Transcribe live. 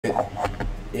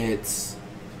It's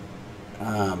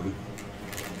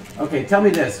okay, tell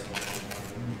me this.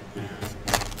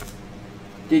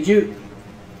 Did you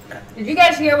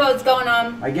guys hear what's going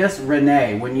on? I guess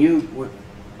Renee, when you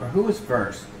or who was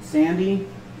first? Sandy?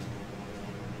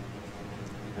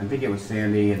 I think it was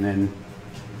Sandy and then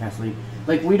Kathleen.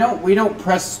 Like we don't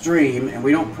press stream and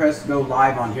we don't press go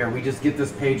live on here. We just get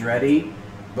this page ready.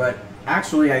 But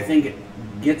actually I think it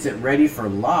gets it ready for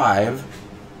live.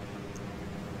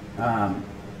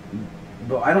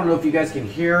 But I don't know if you guys can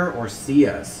hear or see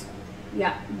us.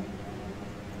 Yeah.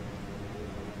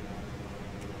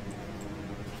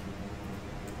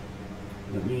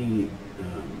 Let me,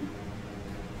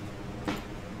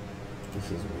 this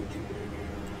is way too big here.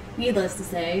 Needless to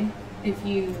say, if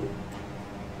you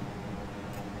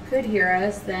could hear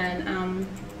us, then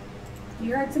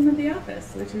you heard some of The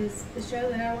Office, which is the show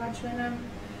that I watch when I'm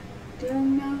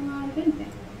doing not a lot of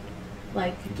anything.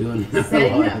 Like doing not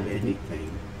a lot of anything.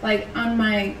 Like on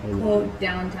my quote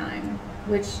downtime,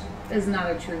 which is not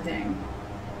a true thing.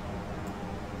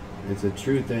 It's a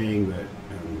true thing, but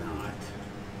I'm not.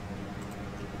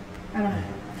 I don't know.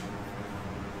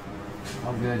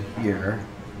 All good here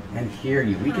and hear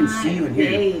you. We can see you and hear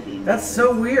you. That's Baby.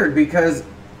 so weird because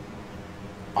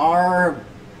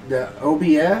the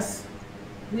OBS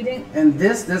We didn't. and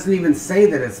this doesn't even say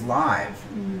that it's live.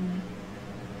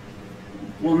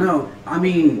 Well, no, I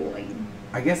mean, Boy.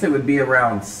 I guess it would be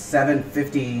around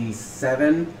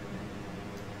 7:57.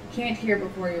 Can't hear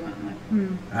before you went. I'm like,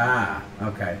 Ah,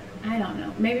 okay. I don't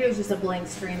know. Maybe it was just a blank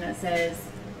screen that says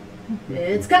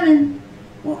it's coming.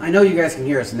 Well, I know you guys can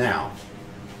hear us now.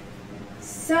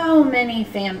 So many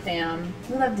fam.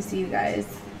 We love to see you guys.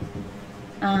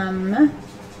 Put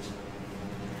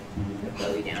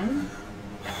Chloe down.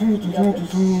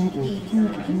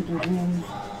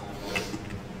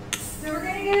 So we're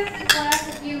gonna give the class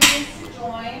a few minutes to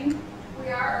join. We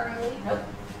are early. Nope.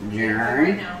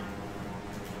 Jerry. Right now.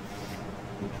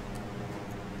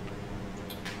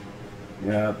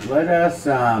 Yeah, let us,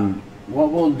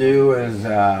 what we'll do is,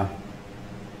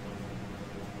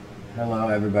 hello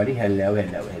everybody, hello.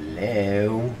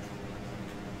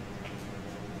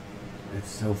 It's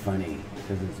so funny,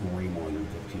 because it's way more than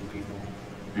 15 people.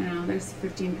 I know, there's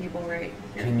 15 people right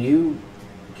here.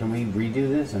 Can we redo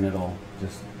this and it'll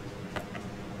just,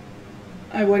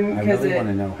 I wouldn't, I because really want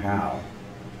to know how.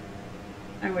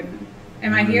 I wouldn't.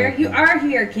 Am I here? You are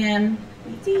here, Kim.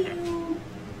 We see you.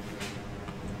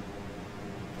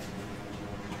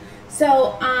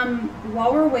 So,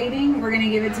 while we're waiting, we're gonna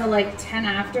give it till like 10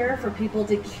 after for people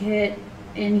to get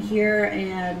in here,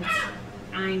 and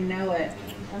I know it.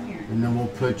 Come here. And then we'll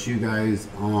put you guys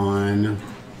on,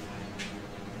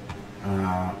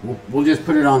 we'll just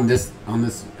put it on this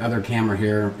other camera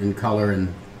here in color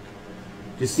and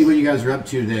just see what you guys are up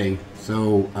to today.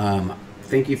 So,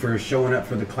 thank you for showing up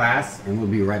for the class, and we'll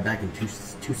be right back in two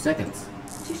seconds.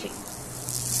 Touche.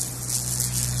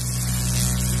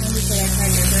 Somebody said I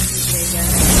tried your birthday today, Jen.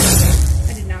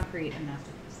 I did not create enough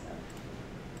stuff.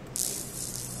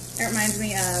 It reminds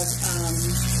me of,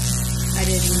 I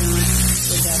did not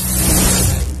wake up in a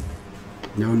new Bugatti.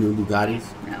 No new Bugattis?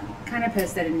 No. Kind of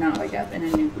pissed I did not wake up in a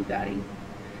new Bugatti.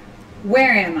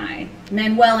 Where am I?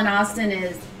 Manuel in Austin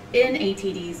is in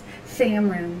ATD's fam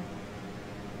room.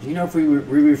 Do you know if we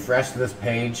refresh this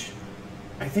page,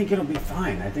 I think it'll be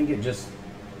fine. I think it just...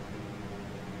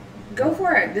 Go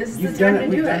for it. This is the You've time done it.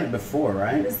 to do We've done it it. before,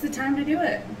 right? This is the time to do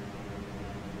it.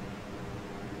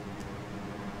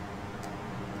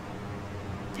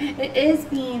 It is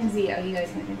Beansy. Oh, you guys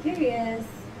can think he is.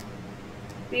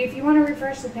 But if you want to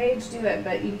refresh the page, do it.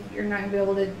 But you're not going to be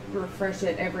able to refresh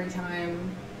it every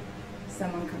time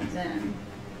someone comes in.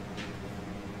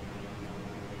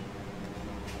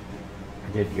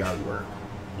 I did yard work.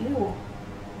 Ew.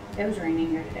 It was raining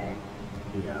here today.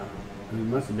 Yeah. It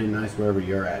must have been nice wherever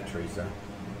you're at, Teresa.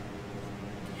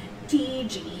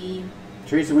 GG.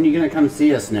 Teresa, when are you going to come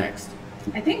see us next?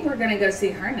 I think we're going to go see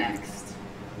her next.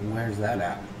 Where's that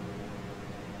at?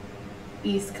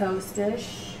 East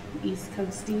Coast-ish. East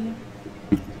Coasty.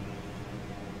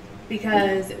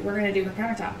 Because we're going to do her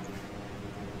countertop.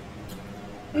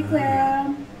 Hey,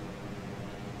 Clara.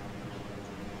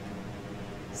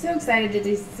 So excited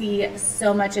to see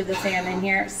so much of the fam in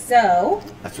here. So,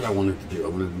 That's what I wanted to do. I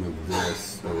wanted to move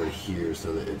this over here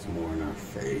so that it's more in our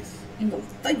face. in the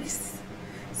face.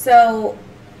 So,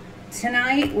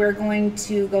 tonight we're going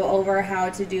to go over how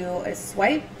to do a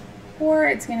swipe pour.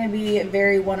 It's going to be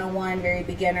very 101, very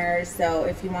beginner. So,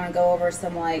 if you want to go over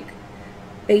some like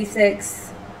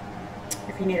basics,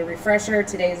 if you need a refresher,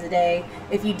 today's the day.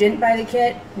 If you didn't buy the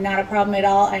kit, not a problem at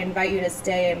all. I invite you to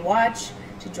stay and watch.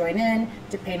 to join in,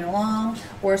 to paint along,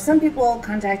 or some people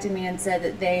contacted me and said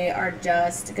that they are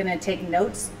just going to take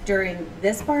notes during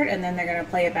this part and then they're going to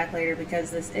play it back later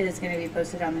because this is going to be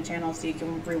posted on the channel so you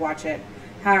can rewatch it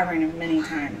however many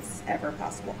times ever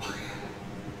possible.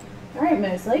 All right,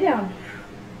 Moose, lay down.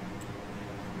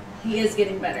 He is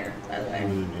getting better, by the way.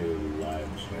 I'm going to do live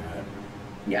chat.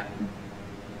 Yeah.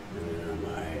 And then I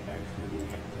might accidentally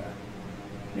hit that.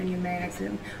 Then you may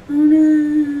accidentally. Oh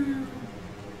no.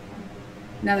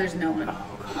 Now there's no one.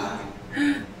 Oh,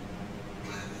 God.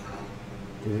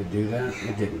 Did it do that?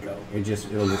 It didn't go. It'll just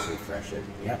refresh it.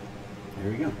 Yep.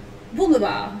 There we go. Blah, blah,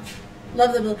 blah.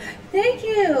 Love the blue. Thank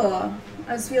you.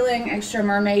 I was feeling extra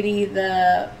mermaidy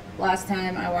the last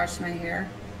time I washed my hair.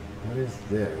 What is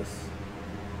this?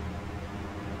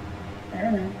 I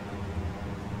don't know.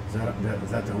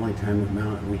 Is that the only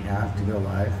time we have to go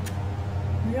live?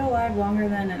 We go live longer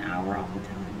than an hour all the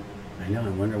time. I know. I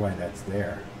wonder why that's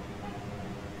there.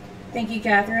 Thank you,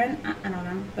 Catherine. I don't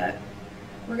know, but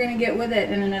we're gonna get with it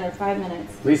in another 5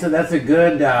 minutes. Lisa, that's a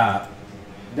good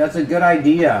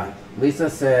idea. Lisa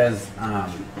says,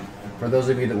 for those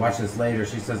of you that watch this later,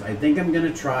 she says, I think I'm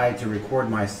gonna try to record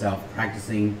myself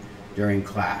practicing during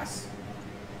class.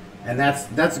 And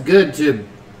that's good to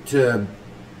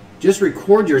just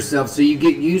record yourself so you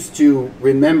get used to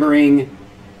remembering,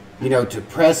 you know, to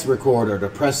press record or to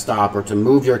press stop or to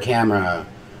move your camera.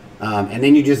 And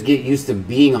then you just get used to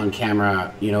being on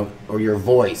camera, you know, or your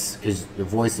voice, because your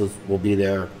voice will be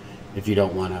there if you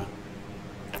don't want to.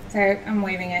 Sorry, I'm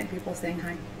waving at people saying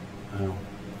hi. Oh.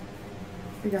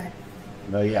 You go ahead.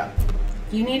 But yeah.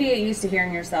 You need to get used to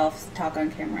hearing yourself talk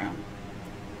on camera.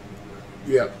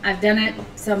 Yep. I've done it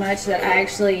so much that I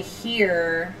actually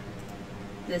hear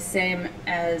the same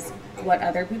as what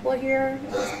other people hear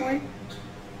at this point.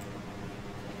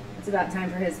 It's about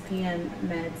time for his PN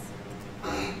meds.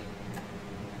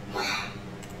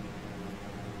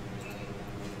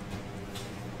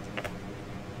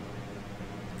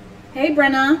 Hey,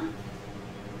 Brenna.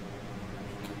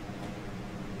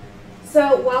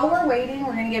 So while we're waiting,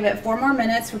 we're going to give it 4 more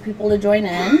minutes for people to join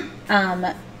in.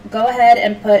 Go ahead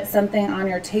and put something on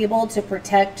your table to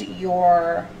protect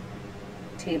your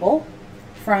table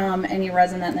from any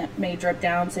resin that may drip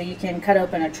down. So you can cut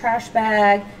open a trash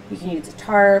bag, you can use a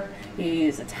tarp, you can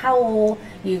use a towel,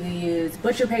 you can use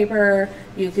butcher paper,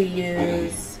 you could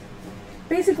use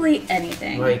basically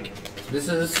anything. Like, this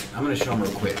is, I'm going to show them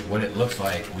real quick what it looks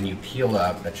like when you peel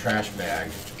up a trash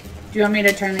bag. Do you want me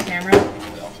to turn the camera?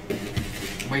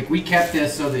 Like, we kept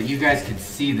this so that you guys could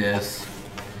see this.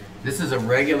 This is a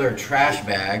regular trash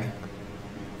bag.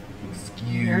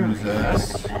 Excuse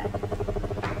us.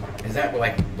 Is that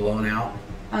like blown out?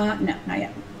 No, not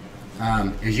yet.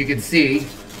 As you can see,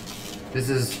 this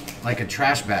is like a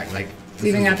trash bag. Like, this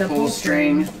Even is got a the pull pull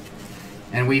string. string.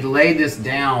 And we laid this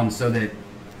down so that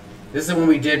this is when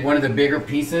we did one of the bigger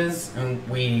pieces, and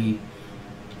we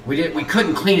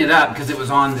couldn't clean it up because it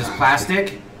was on this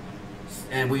plastic,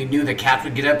 and we knew the cats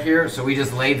would get up here, so we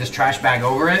just laid this trash bag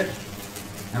over it.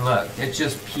 And look, it's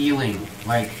just peeling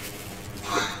like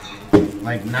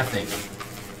nothing.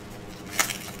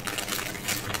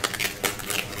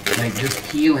 Like just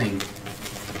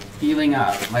peeling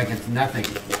up like it's nothing.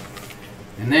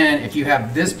 And then if you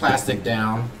have this plastic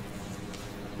down,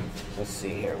 let's see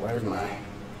here, where's my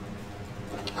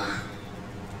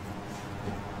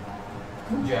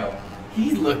Joe?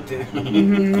 He looked at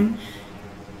me.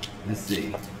 Let's see.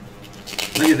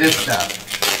 Look at this stuff.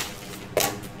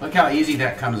 Look how easy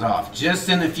that comes off. Just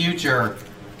in the future,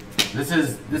 this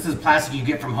is plastic you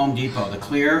get from Home Depot, the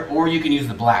clear, or you can use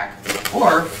the black.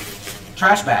 Or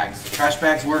trash bags. Trash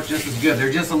bags work just as good.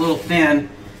 They're just a little thin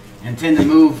and tend to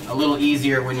move a little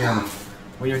easier when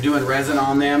you're doing resin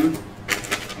on them.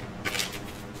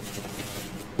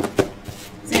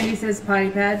 Sandy says potty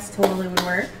pads totally would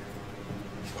work.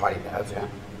 Potty pads, yeah.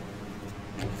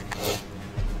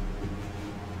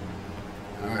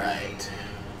 All right.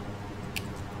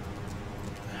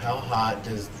 How hot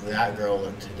does that girl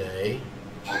look today?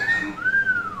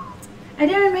 I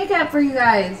didn't make makeup for you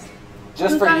guys.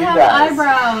 Just Look, for I you have guys.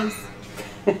 Eyebrows.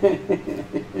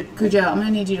 Cujo, I'm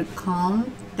gonna need you to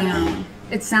calm down.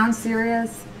 It sounds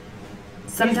serious.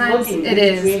 Sometimes it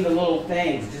is. Between the little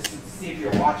things, just to see if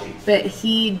you're watching. But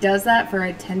he does that for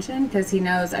attention because he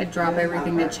knows I drop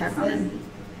everything to check on him.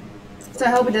 So I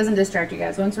hope it doesn't distract you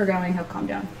guys. Once we're going, he'll calm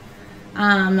down.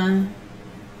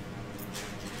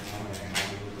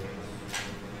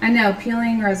 I know,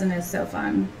 peeling resin is so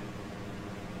fun.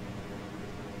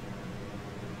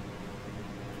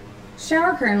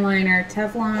 Shower curtain liner,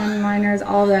 Teflon liners,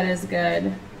 all of that is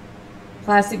good.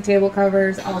 Plastic table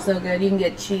covers, also good. You can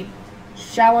get cheap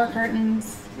shower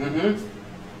curtains.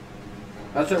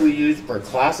 That's what we used for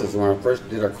classes when we first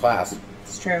did our class.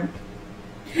 It's true.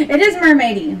 It is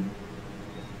mermaidy.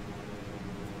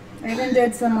 I even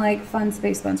did some like fun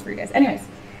space buns for you guys. Anyways,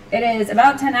 it is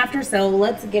about 10 after, so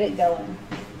let's get it going.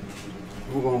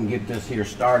 We're going to get this here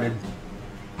started.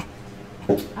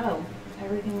 Oh,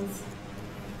 everything's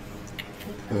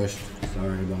pushed.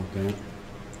 Sorry about that.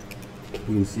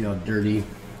 You can see how dirty.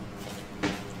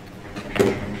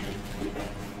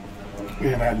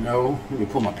 And I know. Let me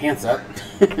pull my pants up.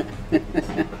 And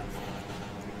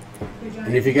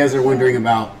if you guys are wondering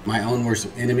about my own worst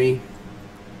enemy,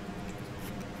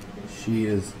 she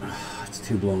is. It's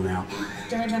too blown out. Do you want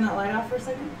to turn that light off for a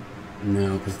second?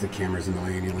 No, because the camera's in the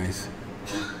way, anyways.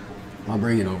 I'll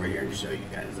bring it over here and show you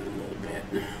guys in a little bit.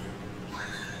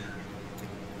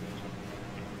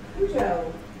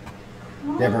 Cujo.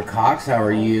 Deborah Cox, how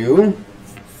are you?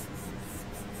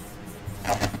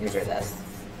 Here's your this.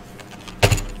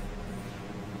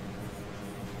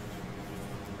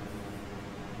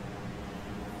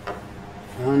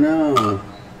 Oh no. Oh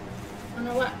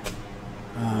no, what?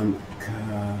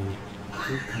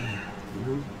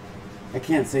 I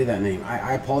can't say that name.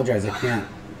 I apologize. I can't.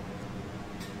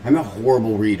 I'm a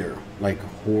horrible reader. Like,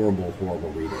 horrible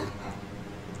reader.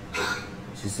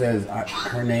 She says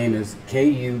her name is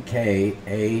Kukana.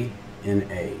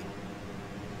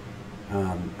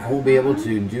 I won't be able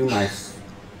to do my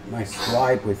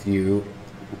swipe with you.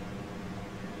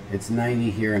 It's 90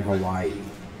 here in Hawaii.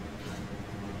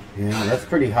 Yeah, that's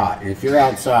pretty hot. And if you're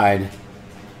outside,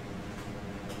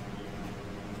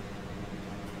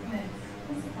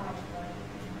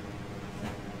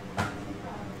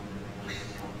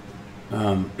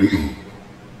 why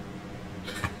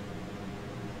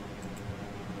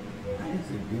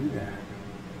does it do that?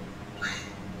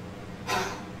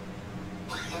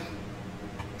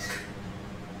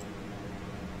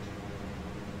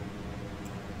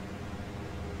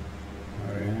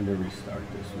 Alright, I had to restart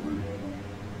this one.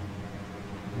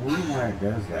 I wonder why it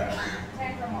does that.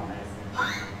 Time for more medicine.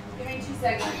 Give me 2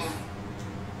 seconds.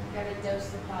 Gotta dose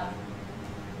the pod.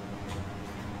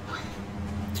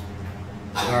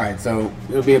 Alright, so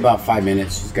it'll be about 5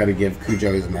 minutes. She's got to give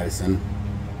Cujo his medicine.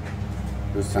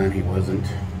 This time he wasn't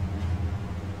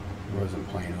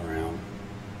playing around.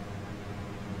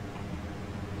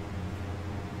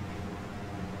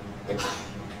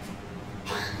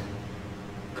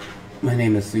 My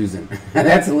name is Susan.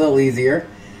 That's a little easier.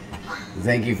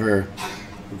 Thank you for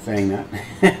saying that.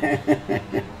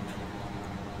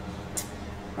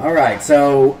 Alright,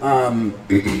 so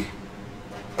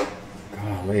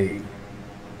golly.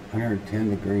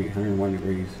 110 degrees, 101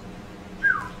 degrees.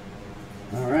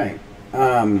 All right.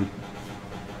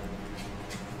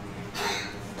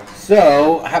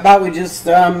 So how about we just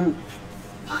let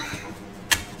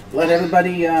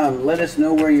everybody let us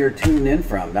know where you're tuning in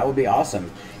from. That would be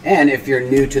awesome. And if you're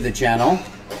new to the channel,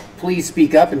 please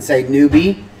speak up and say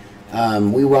newbie.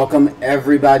 We welcome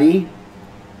everybody.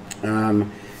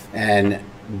 And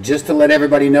just to let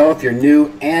everybody know, if you're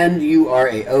new and you are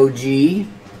a OG,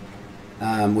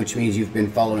 which means you've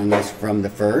been following us from the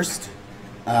first.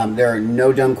 There are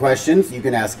no dumb questions. You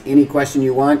can ask any question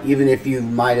you want, even if you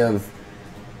might have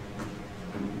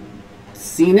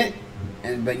seen it,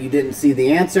 but you didn't see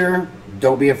the answer.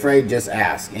 Don't be afraid, just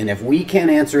ask. And if we can't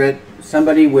answer it,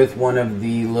 somebody with one of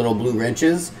the little blue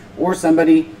wrenches, or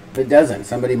somebody that doesn't,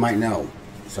 somebody might know.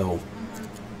 So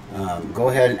go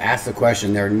ahead and ask the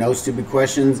question. There are no stupid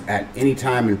questions at any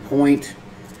time and point.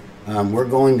 We're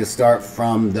going to start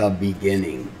from the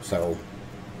beginning. So,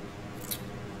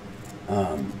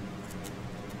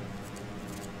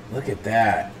 look at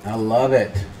that. I love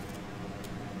it.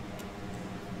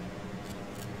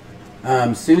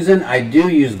 Susan, I do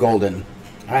use golden.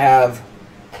 I have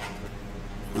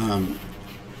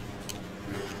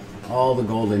all the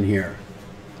golden here.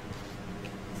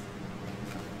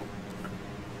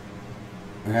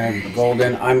 I have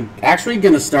golden. I'm actually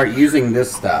going to start using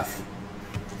this stuff.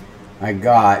 I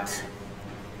got,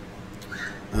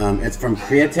 it's from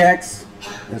Createx.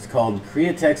 It's called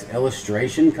Createx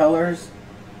Illustration Colors.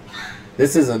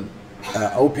 This is a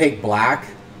opaque black.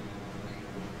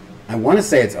 I want to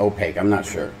say it's opaque. I'm not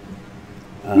sure.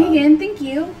 Megan, thank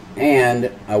you.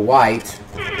 And a white.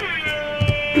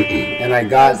 And I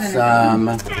got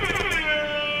some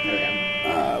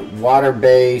water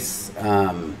base.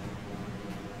 What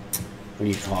do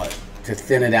you call it? To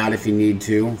thin it out if you need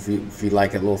to. If you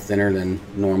like it a little thinner than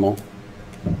normal.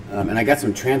 And I got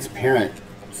some transparent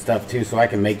stuff too, so I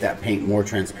can make that paint more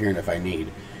transparent if I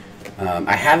need.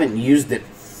 I haven't used it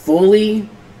fully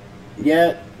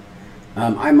yet.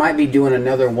 I might be doing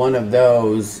another one of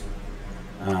those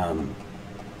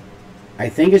I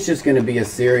think it's just going to be a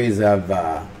series of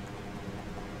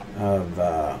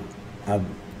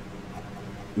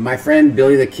my friend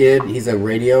Billy the Kid. He's a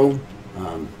radio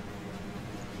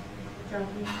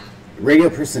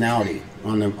personality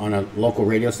on a local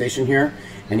radio station here,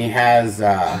 and he has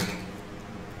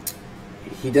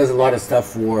he does a lot of stuff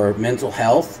for mental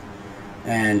health,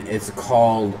 and it's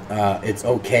called "It's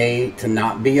Okay to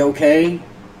Not Be Okay,"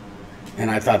 and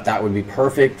I thought that would be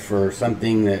perfect for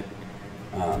something that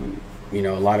you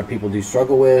know, a lot of people do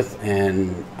struggle with,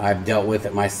 and I've dealt with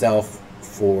it myself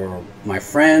for my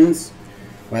friends,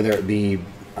 whether it be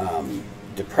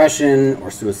depression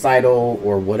or suicidal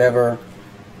or whatever.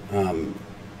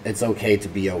 It's okay to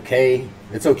be okay.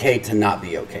 It's okay to not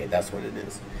be okay. That's what it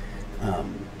is.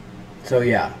 So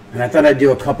yeah, and I thought I'd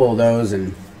do a couple of those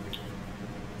and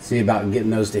see about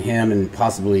getting those to him and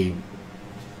possibly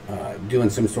doing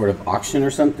some sort of auction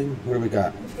or something. What do we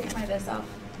got? Take my this off.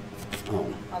 Oh.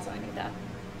 Also, I need that.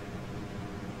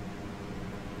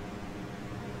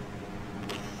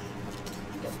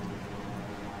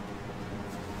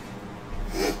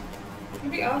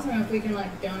 It'd be awesome if we can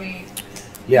like donate.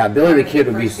 Yeah, Billy the Kid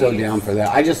would be so down for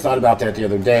that. I just thought about that the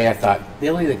other day. I thought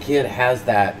Billy the Kid has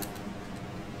that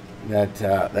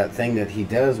thing that he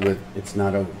does with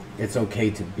it's okay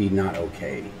to be not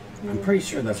okay. I'm pretty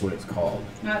sure that's what it's called.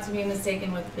 Not to be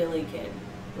mistaken with Billy Kid,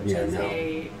 which is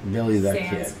a Billy the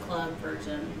Sam's Kid Club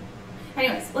version.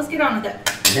 Anyways, let's get on with it.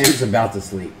 Sam's about to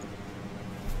sleep.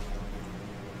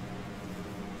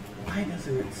 Why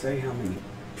doesn't it say how many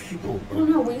people? I don't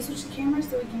know. Will you switch the camera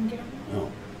so we can get them?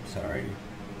 Oh, sorry.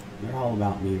 They're all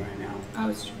about me right now. Oh,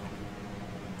 it's true.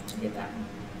 I get that.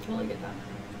 Totally get that.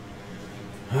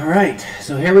 All right,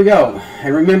 so here we go.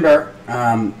 And remember,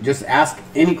 just ask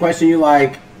any question you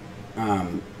like.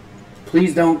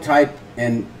 Please don't type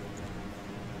in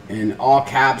all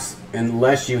caps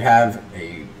unless you have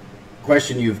a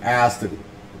question you've asked and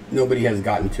nobody has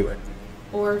gotten to it.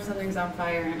 Or if something's on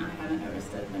fire and I haven't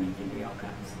noticed it, then you can be all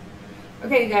caps.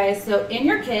 Okay, guys, so in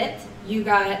your kit, you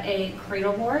got a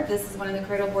cradle board. This is one of the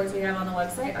cradle boards we have on the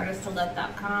website,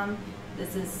 artisttoleft.com.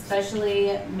 This is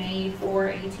specially made for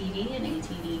ATD and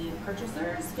ATD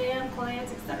purchasers, fam,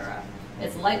 clients, etc.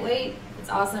 It's lightweight. It's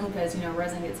awesome because, you know,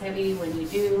 resin gets heavy when you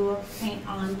do paint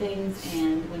on things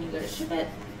and when you go to ship it.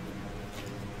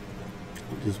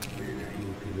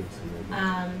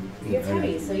 It's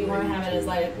heavy, so you want to have it as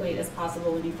lightweight as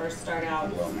possible when you first start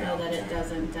out so that it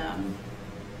doesn't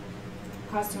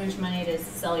cost too much money to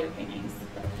sell your paintings.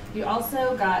 You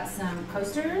also got some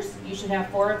coasters. You should have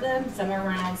 4 of them. Some are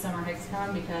round, some are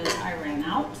hexagon because I ran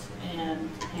out and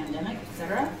pandemic,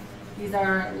 etc. These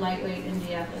are lightweight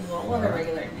MDF as well. Well, they're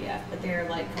regular MDF, but they're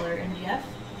light color MDF.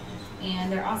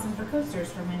 And they're awesome for coasters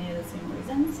for many of the same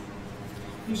reasons.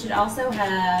 You should also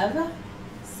have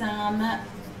some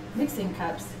mixing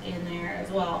cups in there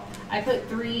as well. I put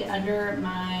 3 under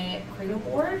my cradle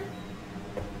board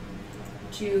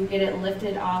to get it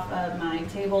lifted off of my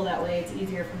table. That way it's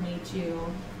easier for me to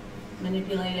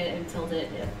manipulate it and tilt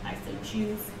it if I so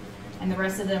choose. And the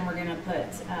rest of them we're gonna put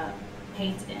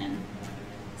paint in.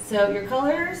 So your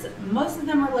colors, most of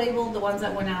them are labeled. The ones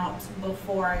that went out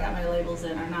before I got my labels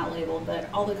in are not labeled, but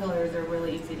all the colors are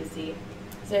really easy to see.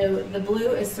 So the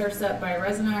blue is Surf's Up by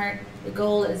Resin Art. The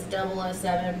gold is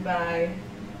 007 by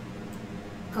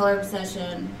Color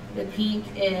Obsession. The pink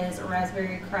is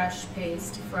Raspberry Crush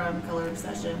Paste from Color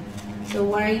Obsession. The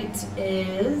white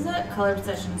is Color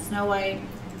Obsession Snow White.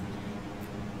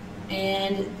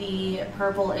 And the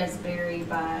purple is Berry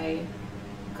by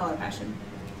Color Passion.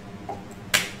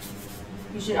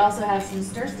 You should also have some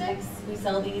stir sticks. We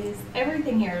sell these,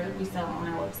 everything here we sell on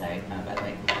our website, by the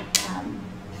way.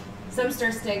 Some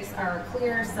stir sticks are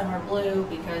clear, some are blue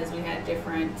because we had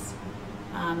different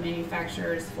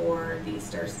manufacturers for these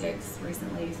stir sticks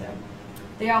recently, so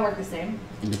they all work the same.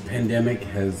 The pandemic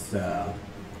has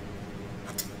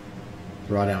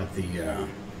brought out the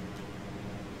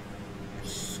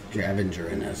scavenger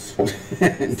in us.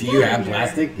 Do you have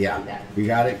plastic? Yeah. You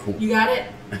got it? Cool. You got it?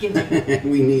 Give it.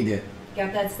 We need it.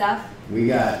 Got that stuff? We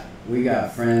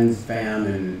got friends, fam,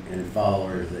 and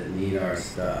followers that need our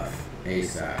stuff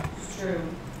ASAP. It's true.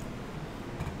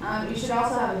 You should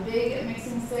also have a big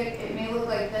mixing stick. It may look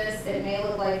like this. It may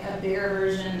look like a bigger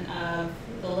version of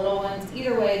the little ones.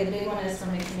 Either way, the big one is for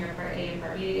mixing your part A and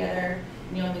part B together.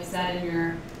 And you'll mix that in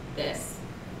your this.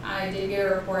 I did get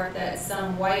a report that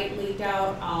some white leaked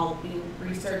out. I'll be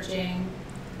researching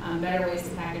better ways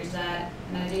to package that.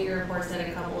 And I did get reports that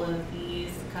a couple of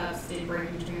these cups did break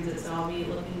in transit, so I'll be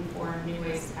looking for new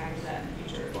ways to package that in the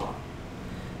future as well.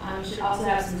 You should also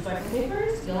have some swiping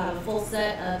papers. You'll have a full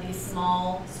set of these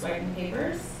small swiping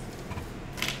papers.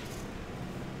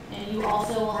 And you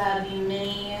also will have the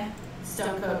mini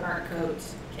Stone Coat Art Coat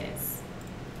kits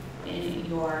in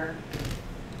your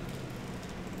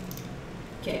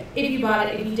kit. If you bought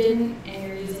it, if you didn't, and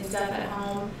you're using stuff at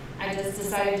home, I just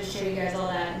decided to show you guys all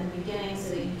that in the beginning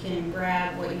so that you can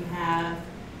grab what you have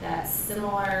that's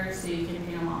similar so you can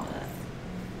paint them all with us.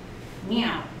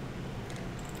 Now,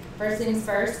 first things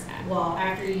first, well,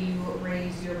 after you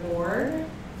raise your board,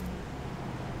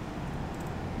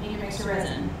 you need to mix your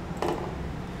resin.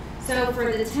 So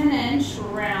for the 10-inch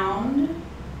round,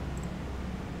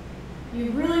 you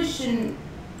really shouldn't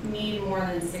need more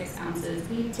than 6 ounces.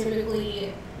 We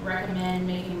typically recommend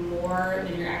making more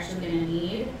than you're actually going to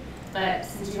need, but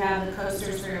since you have the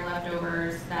coasters for your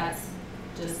leftovers, that's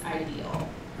just ideal.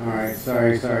 All right,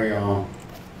 sorry y'all.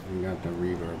 I got the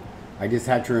reverb. I just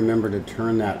had to remember to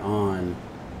turn that on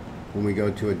when we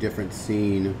go to a different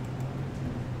scene.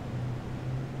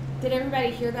 Did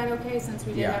everybody hear that okay, since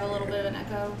we did Yeah. have a little bit of an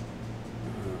echo?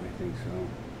 I think so.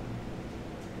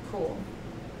 Cool.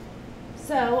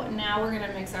 So now we're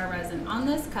gonna mix our resin on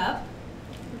this cup.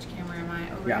 Which camera am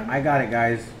I over? Yeah, I got it,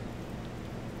 guys.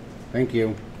 Thank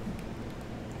you.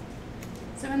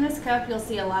 So in this cup, you'll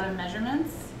see a lot of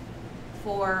measurements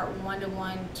for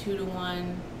 1-to-1,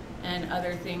 2-to-1, and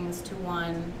other things to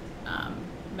 1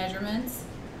 measurements.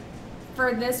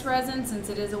 For this resin, since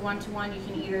it is a 1-to-1, you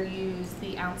can either use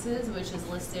the ounces, which is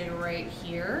listed right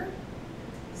here.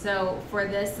 So for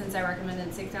this, since I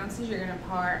recommended 6 ounces, you're gonna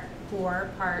pour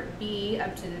part B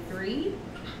up to the 3,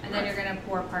 and then you're gonna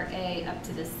pour part A up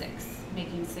to the 6,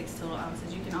 making 6 total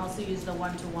ounces. You can also use the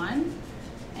 1-to-1,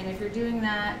 and if you're doing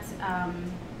that,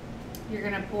 you're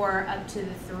gonna pour up to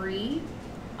the 3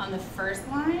 on the first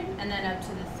line, and then up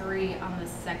to the 3 on the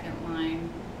second line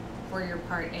for your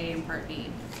part A and part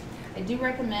B. I do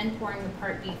recommend pouring the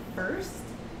part B first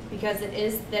because it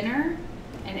is thinner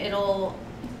and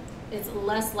it's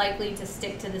less likely to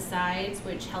stick to the sides,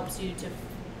 which helps you to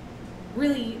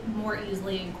really more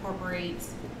easily incorporate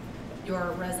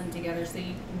your resin together so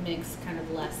you mix kind of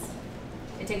less.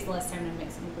 It takes less time to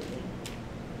mix completely.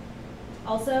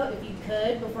 Also, if you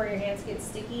could, before your hands get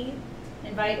sticky,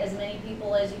 invite as many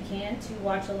people as you can to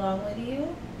watch along with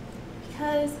you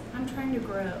because I'm trying to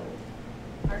grow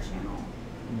our channel.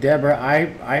 Deborah,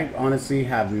 I honestly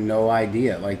have no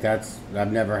idea. Like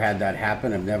I've never had that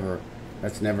happen.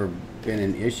 That's never been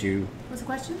an issue. What's the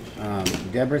question?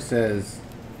 Deborah says,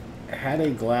 had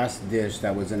a glass dish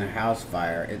that was in a house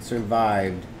fire. It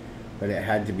survived, but it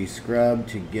had to be scrubbed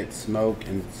to get smoke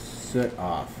and soot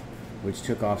off, which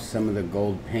took off some of the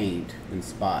gold paint in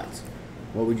spots.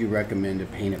 What would you recommend to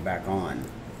paint it back on?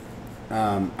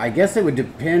 I guess it would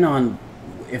depend on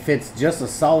if it's just a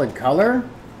solid color.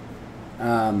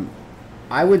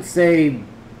 I would say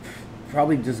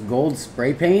probably just gold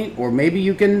spray paint, or maybe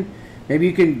you can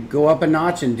go up a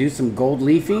notch and do some gold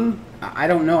leafing. I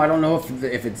don't know. I don't know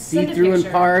if it's see-through in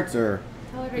parts or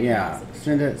yeah.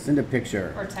 Send a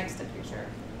picture or text a picture.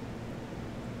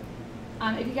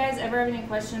 If you guys ever have any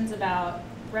questions about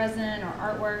resin or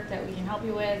artwork that we can help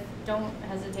you with, don't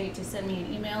hesitate to send me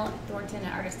an email at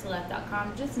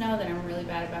thornton@artisttoleft.com. Just know that I'm really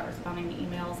bad about responding to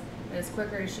emails, but it's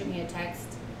quicker to shoot me a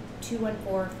text,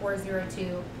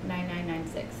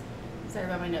 214-402-9996. Sorry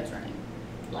about my nose running.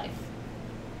 Life.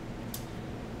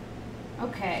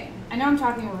 Okay, I know I'm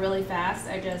talking really fast.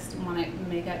 I just want to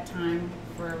make up time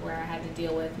for where I had to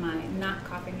deal with my not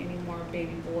coughing anymore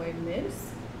baby boy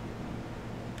Moose.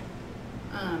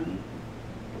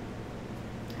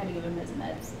 Had to give him his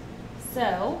meds.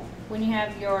 So when you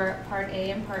have your part A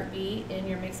and part B in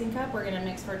your mixing cup, we're gonna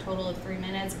mix for a total of 3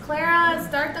 minutes. Clara,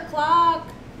 start the clock.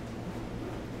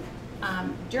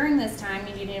 During this time,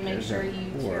 you need to make sure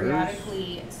you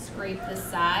periodically scrape the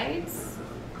sides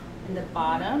and the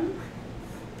bottom,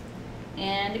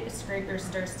 and scrape your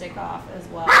stir stick off as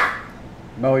well.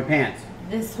 Bowie pants.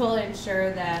 This will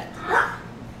ensure that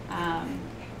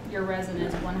your resin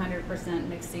is 100%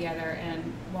 mixed together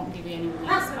and won't give you any weak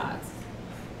spots.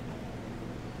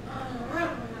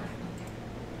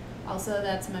 Also,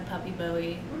 that's my puppy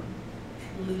Bowie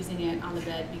losing it on the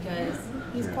bed because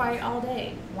he's quiet all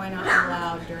day. Why not be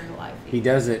loud during a live feed? He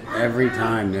does it every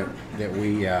time that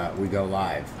we go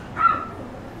live.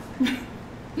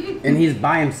 And he's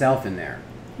by himself in there.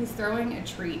 He's throwing a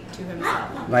treat to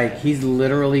himself. Like he's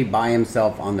literally by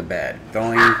himself on the bed,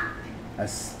 throwing a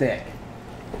stick.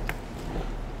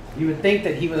 You would think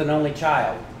that he was an only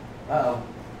child. Uh-oh,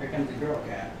 here comes the girl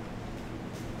cat.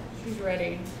 She's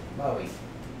ready. Bowie,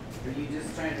 are you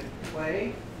just trying to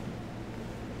play?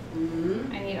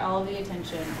 Mm-hmm. I need all of the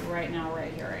attention right now,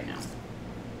 right here, right now.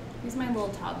 He's my little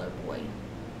toddler boy.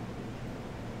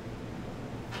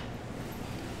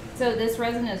 So this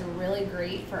resin is really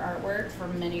great for artwork for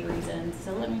many reasons.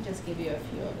 So let me just give you a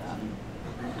few of them.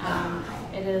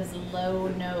 It is low,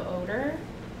 no odor.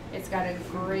 It's got a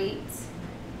great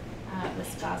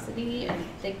viscosity and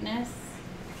thickness.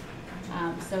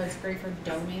 So it's great for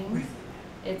doming.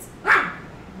 It's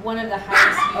one of the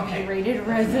highest UV rated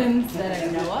resins that I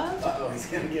know of. Uh-oh, he's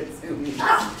gonna get zoomy.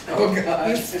 Oh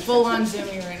god. He's full on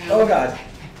zooming right now. Oh god.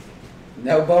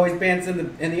 No Bowie's pants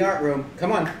in the art room.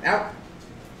 Come on, out.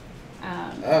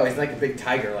 Oh, he's like a big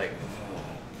tiger, like.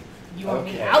 You want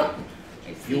me out?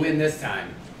 You win this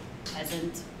time.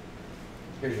 Peasant.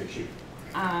 Here's your shoe.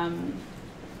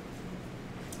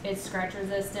 It's scratch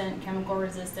resistant, chemical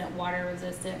resistant, water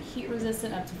resistant, heat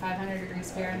resistant up to 500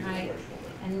 degrees Fahrenheit.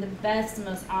 And the best,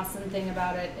 most awesome thing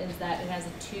about it is that it has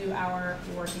a 2-hour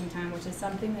working time, which is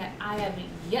something that I have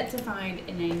yet to find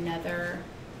in another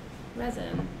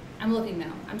resin. I'm looking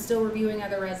now. I'm still reviewing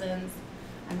other resins.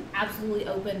 I'm absolutely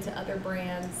open to other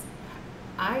brands.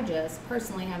 I just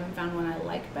personally haven't found one I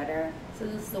like better. So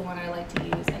this is the one I like to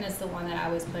use, and it's the one that I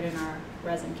always put in our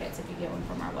resin kits if you get one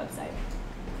from our website.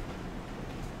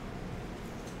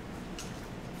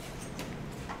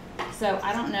 So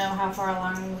I don't know how far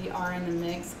along we are in the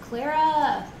mix.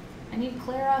 Clara, I need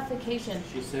clarification.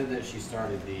 She said that she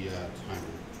started the timer.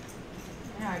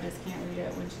 Now I just can't read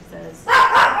it when she says,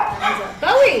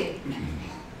 Bowie!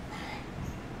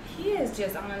 He is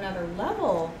just on another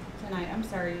level tonight. I'm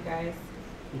sorry, you guys.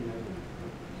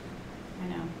 I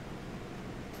know.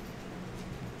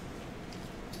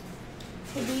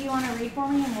 So do you want to read for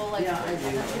me and we'll like Yeah, I do.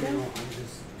 that later? I'm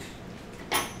just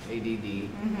ADD.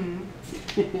 Mm-hmm.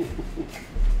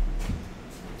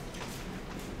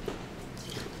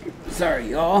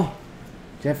 Sorry, y'all.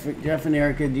 Jeff and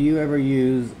Erica, do you ever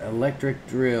use electric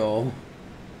drill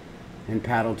and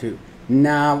paddle too?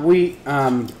 Nah, we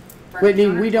Whitney,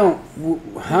 we don't.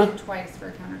 Huh? We did twice for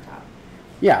a countertop.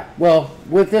 Yeah, well,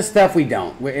 with this stuff we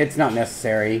don't. It's not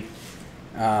necessary.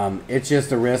 It's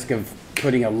just a risk of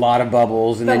putting a lot of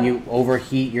bubbles and then you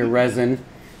overheat your resin.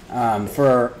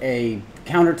 For a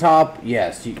countertop,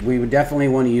 yes, we would definitely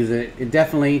want to use it. It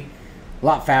definitely a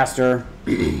lot faster,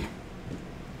 and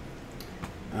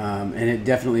it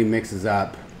definitely mixes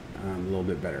up a little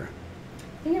bit better.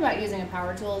 The thing about using a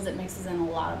power tool is it mixes in a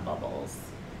lot of bubbles.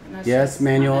 Yes,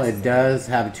 manual. It does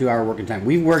have a 2-hour working time.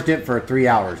 We've worked it for 3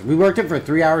 hours. We worked it for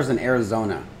 3 hours in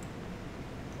Arizona.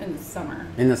 In the summer.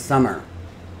 In the summer.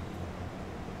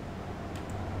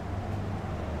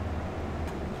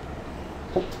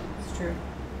 It's true.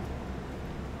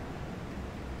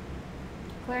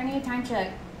 Claire, I need a time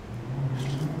check.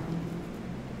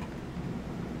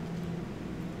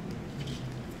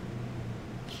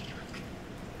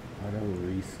 Auto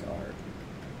restart.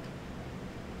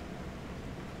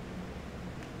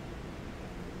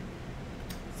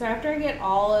 So after I get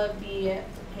all of the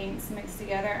paints mixed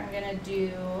together, I'm gonna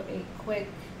do a quick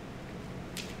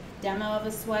demo of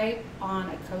a swipe on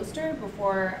a coaster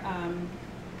before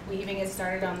we even get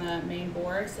started on the main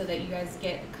board, so that you guys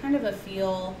get kind of a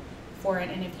feel for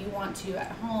it. And if you want to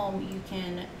at home, you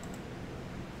can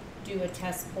do a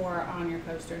test pour on your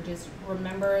coaster. Just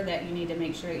remember that you need to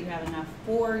make sure that you have enough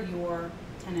for your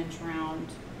 10-inch round,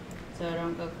 so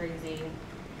don't go crazy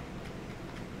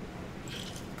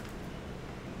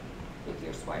with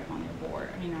your swipe on your board,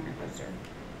 on your coaster.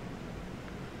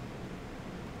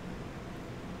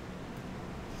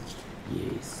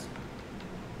 Yes.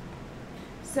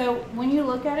 So when you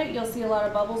look at it, you'll see a lot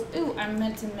of bubbles. Ooh, I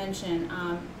meant to mention,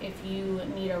 if you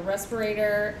need a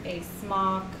respirator, a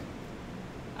smock,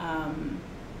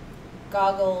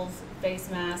 goggles,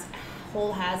 face mask,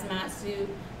 whole hazmat suit,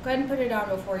 go ahead and put it on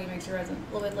before you mix your resin.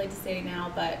 A little bit late to say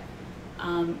now, but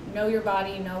know your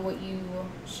body, know what you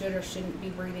should or shouldn't be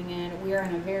breathing in. We are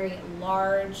in a very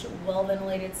large,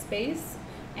 well-ventilated space,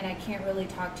 and I can't really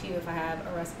talk to you if I have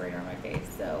a respirator on my face.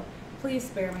 So please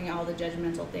spare me all the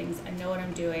judgmental things. I know what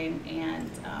I'm doing, and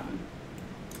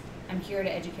I'm here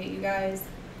to educate you guys.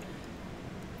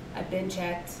 I've been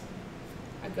checked.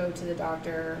 I go to the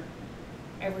doctor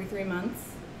every 3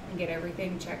 months and get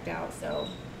everything checked out. So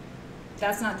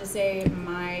that's not to say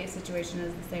my situation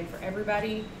is the same for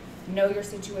everybody. Know your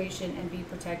situation and be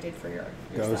protected for yourself.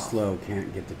 Go slow,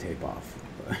 can't get the tape off.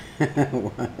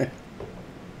 Is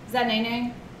that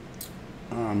Nene?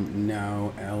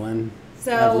 No, Ellen.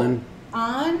 So Evelyn.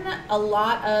 on a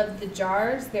lot of the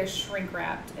jars, they're shrink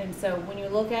wrapped, and so when you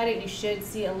look at it, you should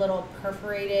see a little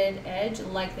perforated edge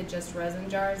like the Just Resin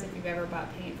jars if you've ever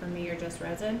bought paint from me or Just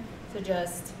Resin. So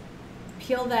just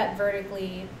peel that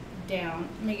vertically down.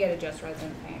 Let me get a Just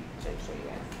Resin paint to show you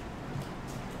guys.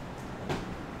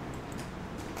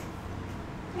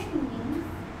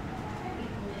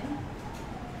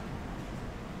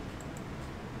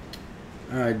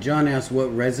 John asked,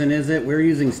 what resin is it? We're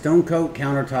using Stone Coat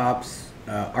Countertops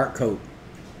Art Coat.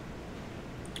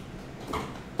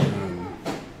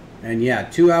 And yeah,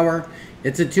 2 hour.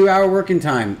 It's a 2 hour working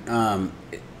time.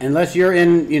 Unless you're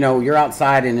in, you're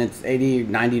outside and it's 80,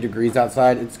 90 degrees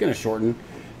outside, it's going to shorten.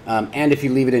 And if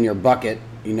you leave it in your bucket,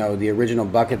 the original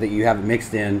bucket that you have it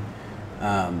mixed in,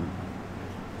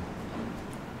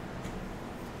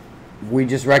 we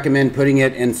just recommend putting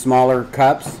it in smaller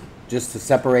cups just to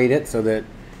separate it so that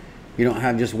you don't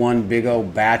have just one big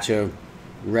old batch of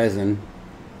resin.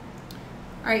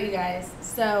 All right, you guys.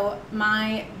 So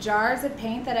my jars of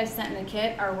paint that I sent in the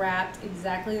kit are wrapped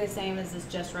exactly the same as this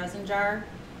Just Resin jar.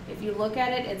 If you look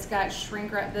at it, it's got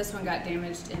shrink wrap. This one got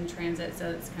damaged in transit, so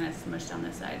it's kind of smushed on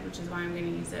this side, which is why I'm going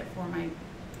to use it for my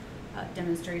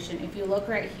demonstration. If you look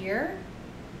right here,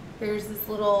 there's this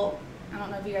little, I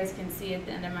don't know if you guys can see at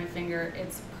the end of my finger,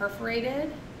 it's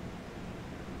perforated.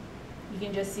 You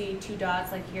can just see 2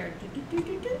 dots like here,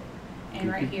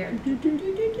 and right here. Can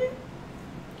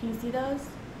you see those?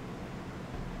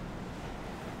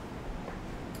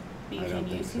 Can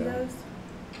you see those?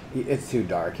 It's too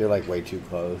dark. You're like way too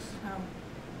close. Oh.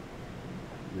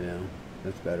 Yeah,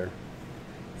 that's better.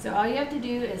 So all you have to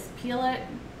do is peel it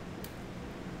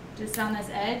just on this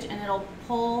edge, and it'll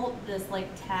pull this like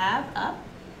tab up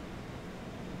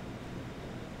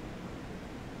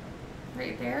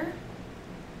right there.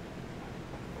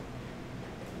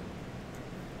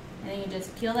 And then you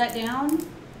just peel that down,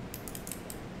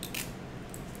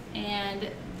 and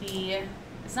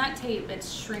it's not tape,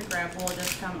 it's shrink wrap will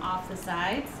just come off the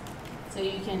sides so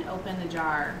you can open the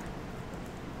jar.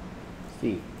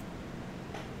 See.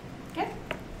 Okay.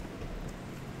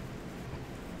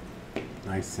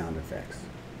 Nice sound effects.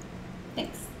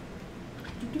 Thanks.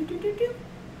 Do, do, do, do, do.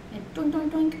 And doink doink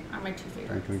doink are my 2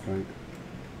 favorites. Doink, doink, doink.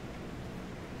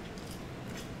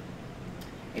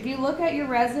 If you look at your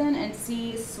resin and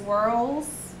see swirls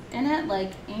in it,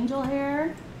 like angel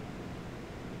hair,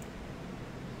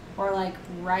 or like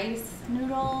rice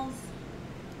noodles,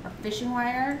 or fishing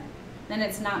wire, then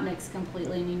it's not mixed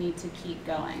completely and you need to keep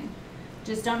going.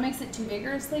 Just don't mix it too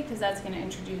vigorously because that's going to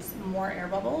introduce more air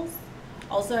bubbles.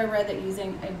 Also, I read that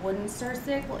using a wooden stir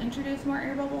stick will introduce more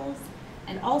air bubbles.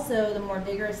 And also, the more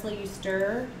vigorously you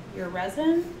stir your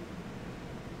resin,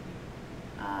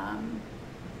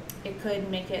 it could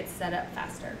make it set up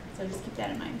faster. So just keep that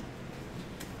in mind.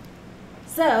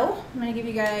 So I'm going to give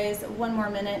you guys 1 more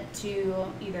minute to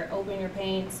either open your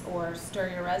paints or stir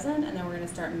your resin, and then we're going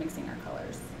to start mixing our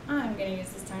colors. I'm going to use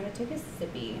this time to take a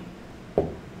sippy.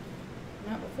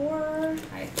 Not before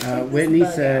I Whitney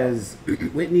says,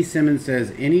 Whitney Simmons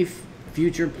says, any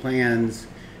future plans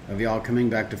of y'all coming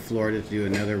back to Florida to do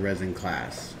another resin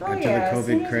class Oh, until yeah, the as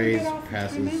soon COVID as we craze get off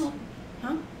passes? timeout.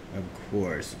 Huh?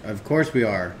 Of course we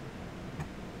are.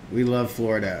 We love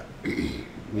Florida.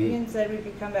 Megan said we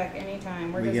could come back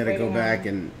anytime. We got to go back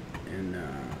and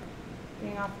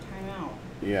being off timeout.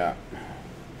 yeah.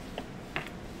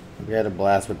 We had a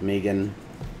blast with Megan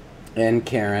and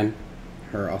Karen,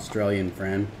 her Australian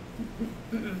friend.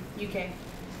 UK.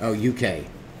 Oh, UK.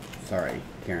 Sorry,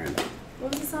 Karen.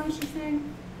 What was the song she sang?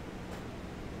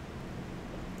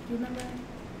 Do you remember?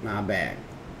 My back,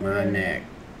 my neck.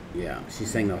 Yeah, she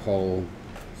sang the whole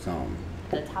song.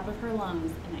 The top of her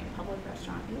lungs in a public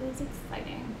restaurant. It was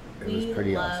exciting. It was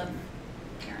pretty love awesome.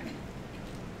 Karen.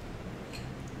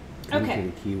 Come Okay.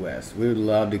 to Key West. We would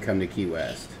love to come to Key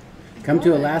West. Come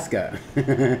to Alaska.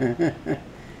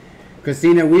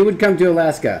 Christina, we would come to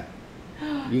Alaska.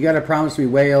 You got to promise me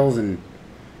whales and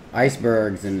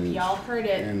icebergs and... Y'all heard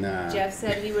it. And, Jeff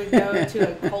said he would go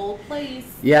to a cold place.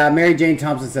 Yeah, Mary Jane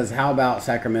Thompson says, how about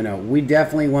Sacramento? We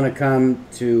definitely want to come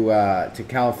to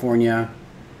California.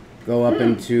 Go up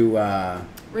into...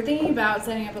 We're thinking about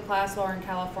setting up a class while we're in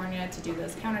California to do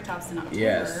those countertops in October.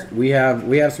 Yes, we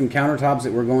have some countertops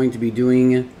that we're going to be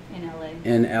doing in LA.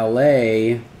 in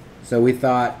LA. So we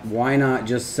thought, why not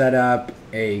just set up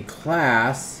a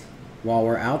class while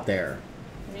we're out there?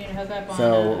 We need to hook up on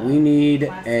So we need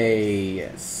class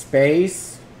a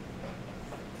space,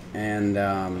 and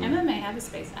Emma may have a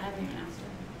space. I haven't even asked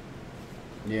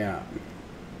her. yeah.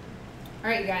 All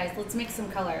right, you guys, let's mix some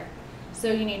color.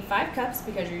 So you need 5 cups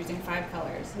because you're using 5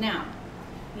 colors. Now,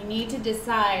 you need to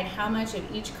decide how much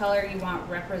of each color you want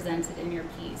represented in your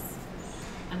piece.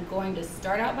 I'm going to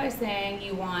start out by saying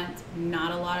you want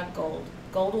not a lot of gold.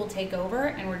 Gold will take over,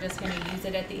 and we're just going to use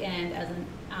it at the end as an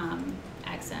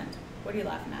accent. What are you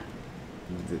laughing at?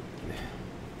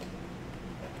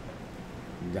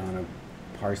 Donna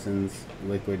Parsons,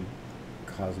 Liquid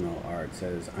Cosmo Art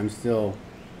says, I'm still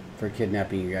for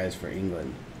kidnapping you guys for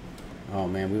England. Oh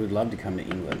man, we would love to come to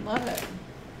England. Love it.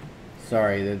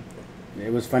 Sorry,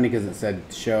 It was funny because it said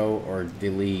show or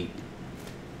delete.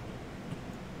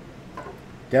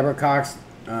 Deborah Cox,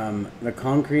 the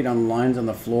concrete on lines on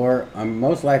the floor,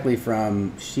 most likely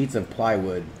from sheets of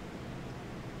plywood,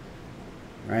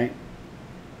 right?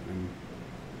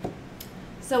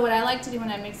 So what I like to do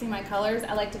when I'm mixing my colors,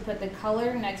 I like to put the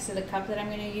color next to the cup that I'm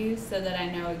going to use so that I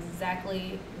know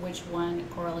exactly which one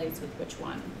correlates with which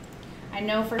one. I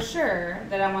know for sure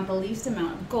that I want the least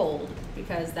amount of gold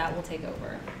because that will take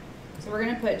over. So we're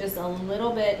going to put just a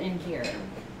little bit in here.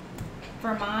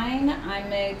 For mine, I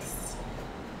mixed,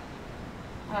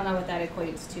 I don't know what that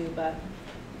equates to, but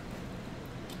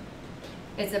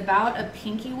it's about a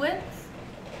pinky width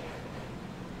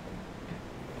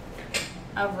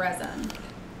of resin.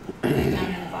 Down in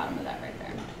the bottom of that right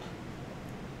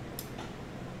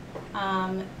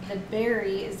there. The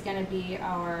berry is going to be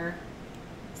our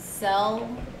cell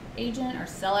agent or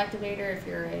cell activator if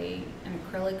you're an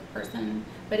acrylic person,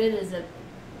 but it is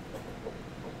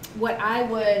what I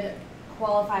would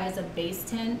qualify as a base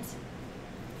tint,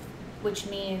 which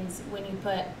means when you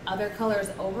put other colors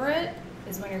over it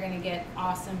is when you're going to get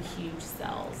awesome huge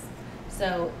cells.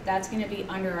 So that's going to be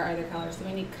under our other colors, so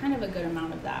we need kind of a good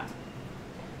amount of that.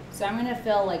 So I'm going to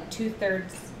fill like 2/3,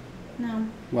 no,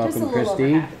 Welcome, just a little Christy.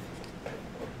 over half.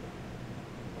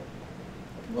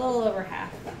 A little over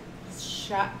half.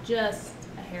 Shot just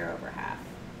a hair over half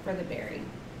for the berry.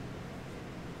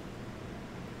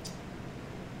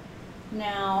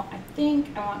 Now, I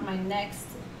think I want my next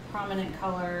prominent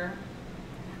color.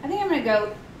 I think I'm going to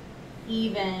go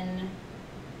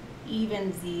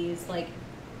evensies, like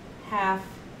half,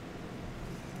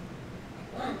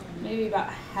 maybe about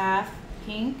half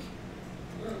pink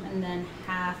and then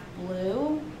half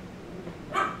blue,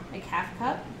 like half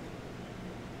cup.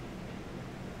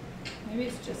 Maybe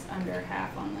it's just under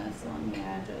half on this one.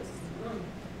 Yeah, just.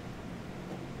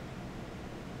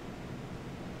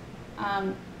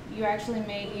 You actually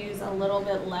may use a little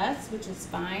bit less, which is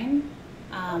fine.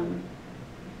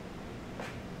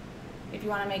 If you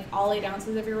want to make all 8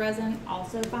 ounces of your resin,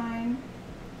 also fine.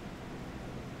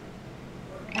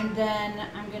 And then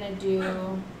I'm going to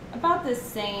do about the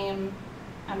same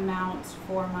amount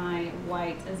for my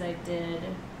white as I did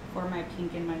for my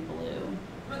pink and my blue.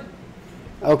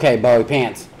 Okay, Bowie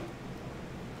pants.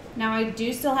 Now I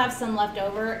do still have some left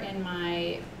over in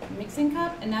my mixing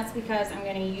cup, and that's because I'm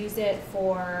going to use it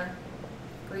for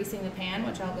greasing the pan,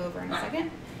 which I'll go over in a second,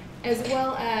 as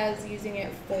well as using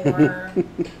it for, what are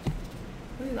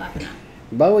you laughing at?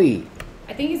 Bowie.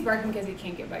 I think he's barking because he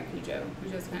can't get by Cujo.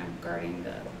 Cujo's kind of guarding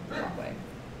the walkway.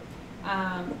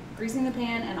 Greasing the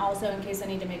pan, and also in case I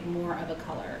need to make more of a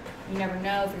color. You never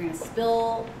know if you're going to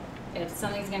spill, if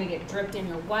something's going to get dripped in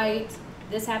your white.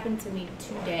 This happened to me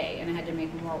today, and I had to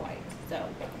make more white. So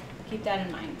keep that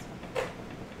in mind.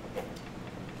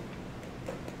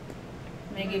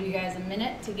 I'm going to give you guys a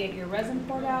minute to get your resin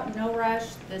poured out. No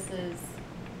rush. This is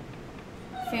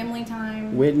family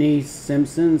time. Whitney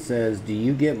Simpson says, do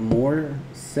you get more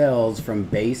cells from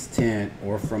base tint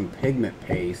or from pigment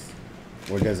paste,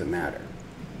 or does it matter?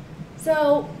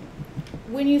 So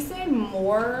when you say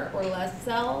more or less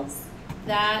cells,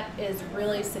 that is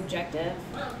really subjective,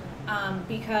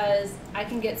 because I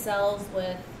can get cells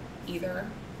with either,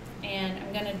 and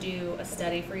I'm going to do a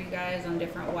study for you guys on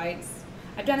different whites.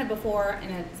 I've done it before,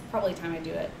 and it's probably time I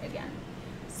do it again.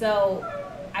 So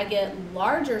I get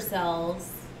larger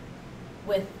cells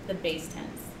with the base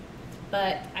tints,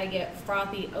 but I get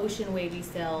frothy ocean wavy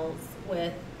cells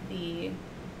with the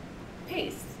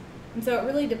paste. And so it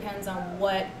really depends on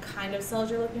what kind of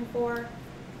cells you're looking for,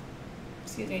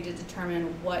 to determine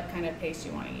what kind of paste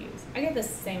you want to use. I get the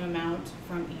same amount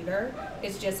from either.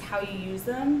 It's just how you use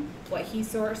them, what heat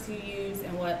source you use,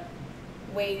 and what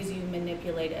ways you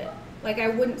manipulate it. Like I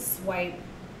wouldn't swipe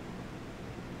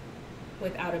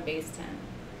without a base tint.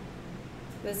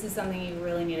 This is something you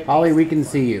really need a base Holly, we tint can for.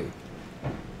 see you.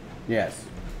 Yes.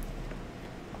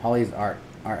 Holly's art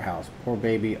house. Poor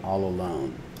baby all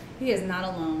alone. He is not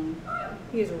alone.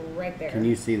 He is right there. Can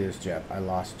you see this, Jeff? I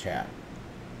lost chat.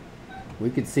 We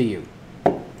could see you.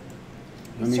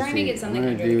 He's trying to get something I'm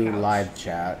under gonna the do couch. live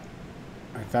chat.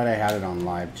 I thought I had it on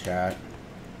live chat.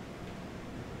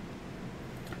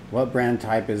 What brand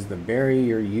type is the berry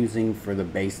you're using for the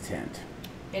base tint?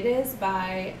 It is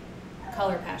by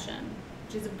Color Passion,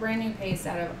 which is a brand new paste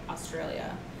out of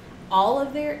Australia. All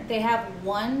of they have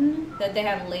one that they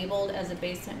have labeled as a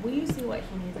base tint. Will you see what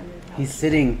he needs under the couch? He's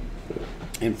sitting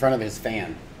in front of his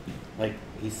fan. Like,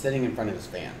 he's sitting in front of his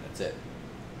fan. That's it.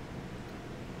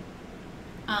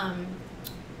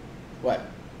 What?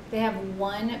 They have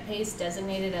one paste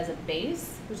designated as a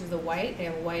base, which is a white. They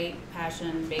have white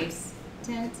passion base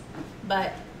tint,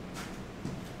 but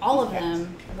all of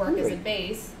them work as a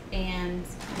base, and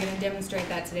I'm going to demonstrate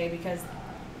that today because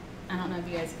I don't know if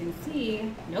you guys can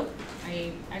see. Nope,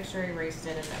 I extra erased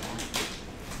it at that point.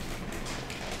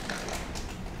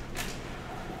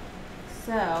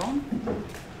 So,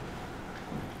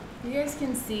 you guys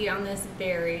can see on this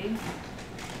berry,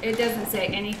 it doesn't say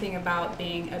anything about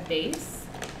being a base,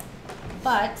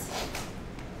 but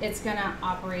it's gonna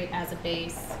operate as a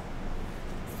base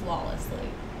flawlessly.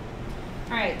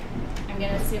 All right, I'm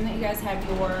gonna assume that you guys have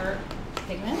your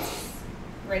pigments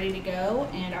ready to go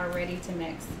and are ready to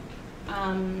mix.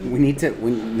 We need to,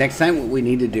 next time what we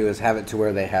need to do is have it to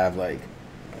where they have like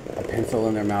a pencil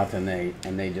in their mouth and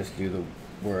they just do the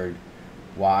word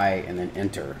Y and then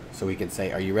enter, so we can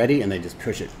say, "Are you ready?" and they just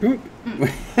push it,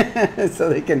 so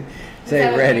they can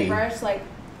say ready. Brush like,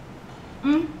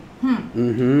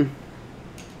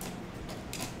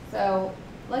 So,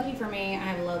 lucky for me, I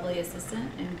have a lovely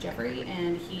assistant named Jeffrey,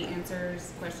 and he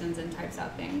answers questions and types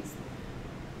out things.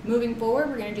 Moving forward,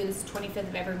 we're going to do this 25th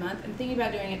of every month. I'm thinking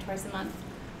about doing it twice a month.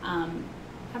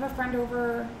 Have a friend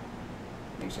over,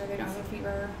 make sure they don't have a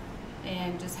fever,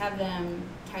 and just have them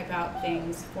type out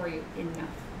things for you enough.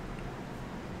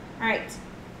 All right,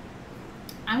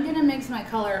 I'm gonna mix my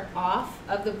color off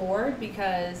of the board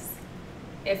because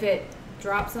if it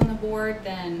drops on the board,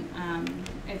 then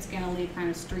it's gonna leave kind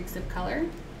of streaks of color.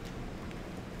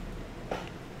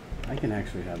 I can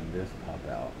actually have this pop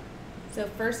out. So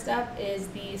first up is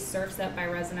the Surf's Up by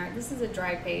Resin Art. This is a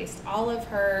dry paste. All of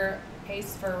her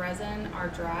pastes for resin are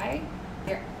dry.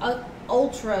 They're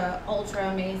ultra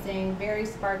amazing, very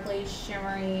sparkly,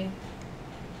 shimmery.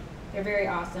 They're very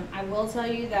awesome. I will tell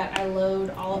you that I load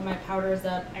all of my powders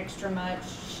up extra much.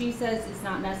 She says it's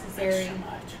not necessary. Extra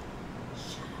much.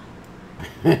 Shut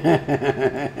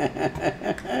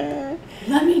up.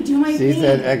 Let me do my thing. She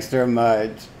said extra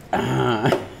much.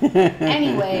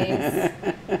 Anyways.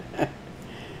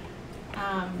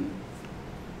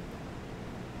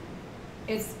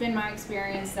 It's been my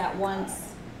experience that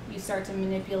once you start to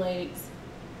manipulate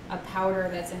a powder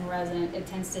that's in resin, it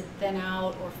tends to thin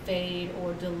out or fade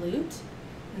or dilute.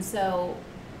 And so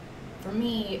for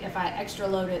me, if I extra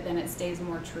load it, then it stays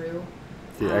more true.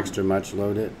 If you extra much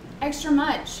load it? Extra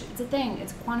much. It's a thing.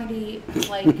 It's quantity. It's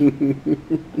like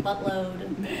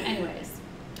buttload. Anyways.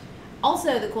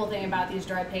 Also, the cool thing about these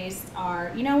dry pastes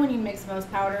are, you know when you mix most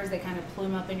powders, they kind of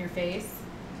plume up in your face?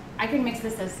 I can mix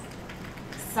this as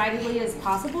decidedly as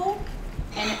possible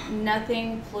and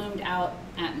nothing plumed out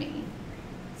at me.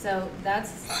 So that's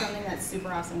something that's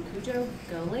super awesome. Cujo,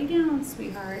 go lay down,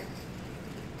 sweetheart.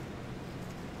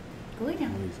 Go lay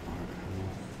down.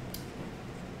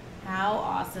 How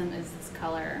awesome is this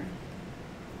color?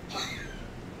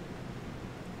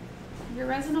 Your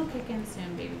resin will kick in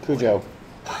soon, baby. Cujo.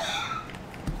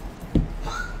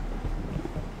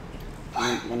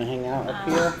 Want to hang out up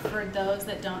here? For those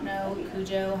that don't know,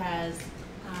 Cujo has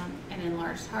an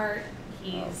enlarged heart.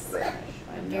 He's a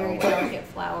very delicate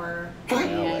flower,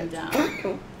 and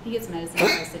he gets medicine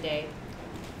twice a day.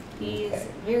 He's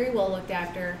very well looked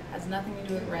after, has nothing to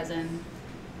do with resin,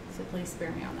 so please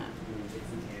spare me on that.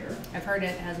 I've heard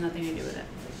it has nothing to do with it.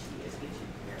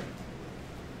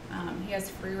 He has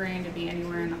free reign to be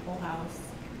anywhere in the whole house.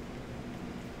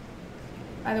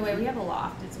 By the way, we have a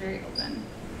loft. It's very open.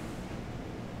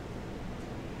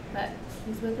 But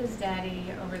he's with his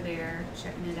daddy over there,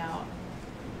 checking it out.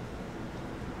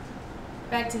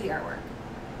 Back to the artwork.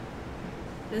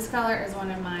 This color is one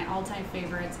of my all-time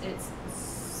favorites. It's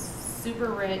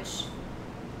super rich,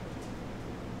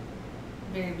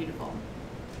 very beautiful.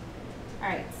 All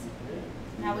right,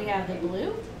 now we have the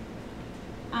blue.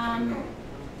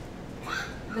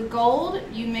 The gold,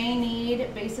 you may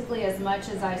need basically as much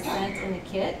as I sent in the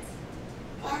kit.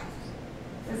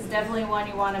 This is definitely one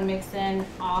you want to mix in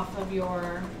off of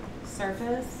your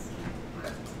surface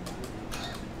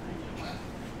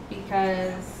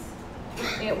because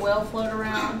it will float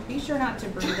around. Be sure not to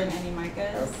breathe in any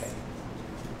micas.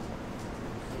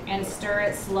 And stir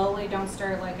it slowly. Don't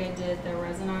stir it like I did the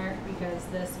resin art because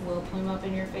this will plume up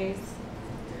in your face.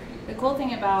 The cool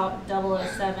thing about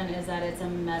 007 is that it's a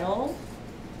metal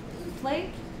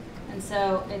flake, and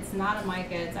so it's not a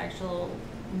mica, it's actual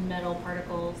metal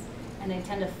particles, and they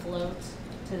tend to float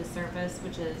to the surface,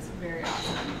 which is very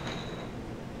awesome.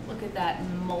 Look at that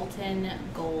molten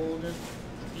gold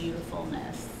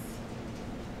beautifulness.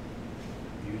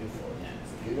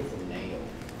 Beautifulness. Beautiful nail.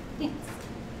 Thanks.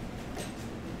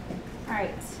 All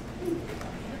right.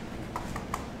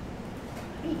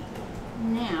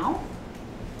 Now,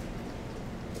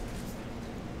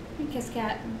 hey Kiss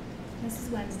Cat, this is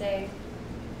Wednesday.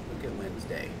 Look at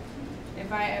Wednesday.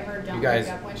 If I ever don't You guys,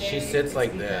 wake up one day, she sits it's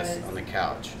like this on the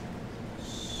couch.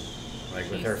 like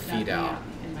She with her snuck feet me out.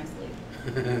 in my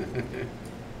sleep.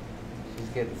 She's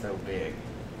getting so big.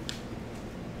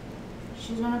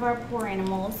 She's one of our poor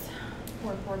animals.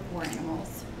 Poor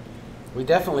animals. We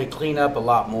definitely clean up a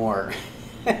lot more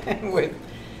with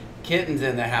kittens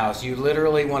in the house. You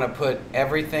literally want to put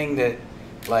everything that,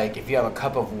 like if you have a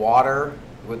cup of water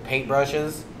with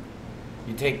paintbrushes,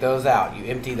 you take those out, you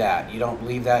empty that. You don't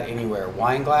leave that anywhere.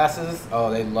 Wine glasses,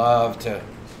 oh, they love to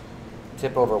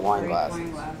tip over wine glasses.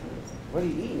 What are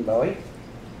you eating, Bowie?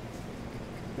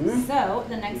 Hmm? So,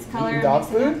 the next You color eating dog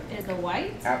I'm mixing food? up is the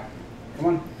white. Out. Come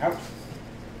on, out.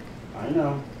 I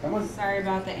know. Come on. Sorry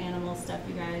about the animal stuff,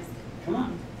 you guys. Come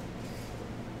on.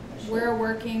 We're a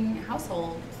working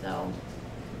household, so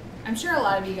I'm sure a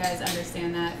lot of you guys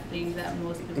understand that, being that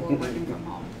most people are working from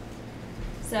home.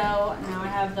 So now I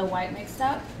have the white mixed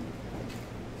up.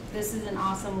 This is an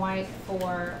awesome white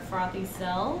for frothy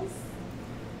cells.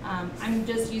 I'm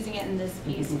just using it in this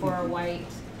piece for a white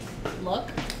look.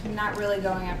 I'm not really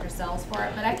going after cells for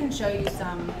it, but I can show you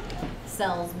some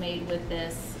cells made with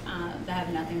this that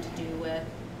have nothing to do with.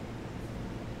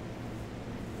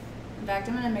 In fact,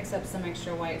 I'm going to mix up some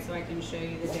extra white so I can show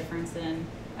you the difference in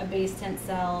a base tint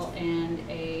cell and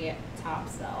a top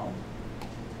cell.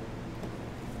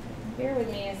 Bear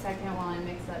with me a second while I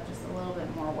mix up just a little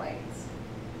bit more white.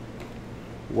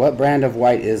 What brand of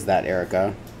white is that,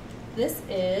 Erica? This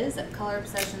is Color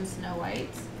Obsession Snow White.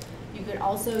 You could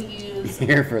also use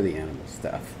Here for the animal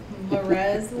stuff.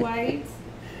 Larez white,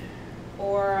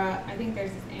 or I think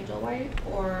there's this Angel white,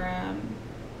 or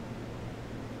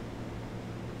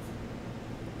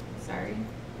sorry,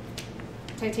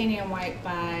 Titanium white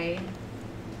by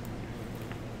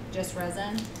Just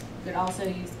Resin. You could also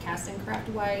use Cast and Craft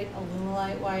white,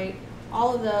 Alumilite white.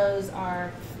 All of those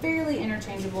are fairly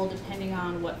interchangeable depending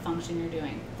on what function you're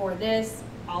doing. For this,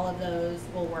 all of those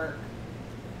will work.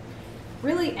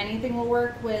 Really anything will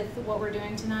work with what we're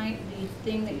doing tonight. The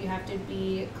thing that you have to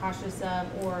be cautious of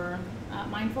or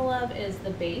mindful of is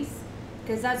the base,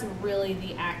 because that's really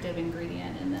the active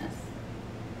ingredient in this.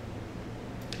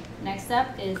 Next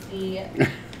up is the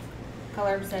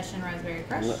Color Obsession Raspberry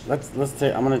Crush.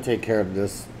 I'm gonna take care of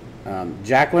this.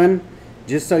 Jacqueline,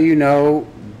 just so you know,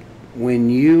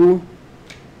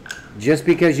 just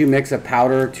because you mix a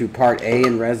powder to part A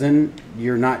in resin,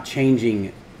 you're not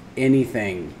changing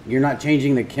anything. You're not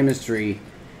changing the chemistry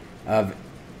of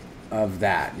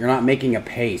that. You're not making a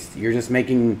paste. You're just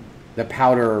making the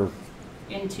powder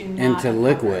into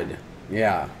liquid. Powder.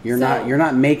 Yeah, you're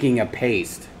not making a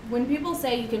paste. When people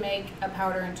say you can make a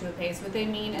powder into a paste, what they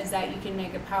mean is that you can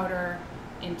make a powder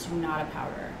into not a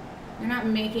powder. You're not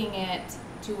making it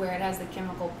to where it has the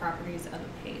chemical properties of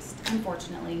a paste.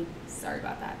 Unfortunately, sorry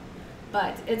about that.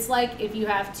 But it's like if you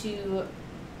have to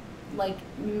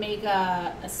make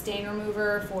a stain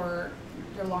remover for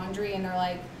your laundry and they're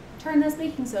like, turn this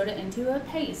baking soda into a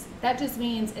paste. That just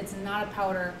means it's not a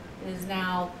powder, it is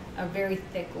now a very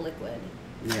thick liquid.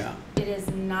 Yeah. It is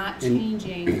not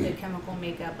changing the chemical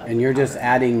makeup of and you're just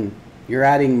adding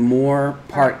more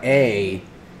part A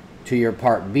to your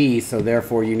part B, so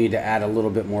therefore you need to add a little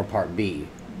bit more part B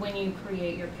when you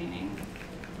create your painting,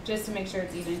 just to make sure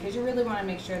it's even, because you really want to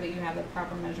make sure that you have the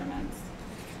proper measurements.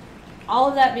 All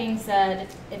of that being said,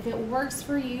 if it works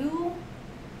for you,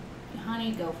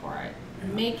 honey, go for it.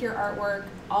 Yeah. Make your artwork.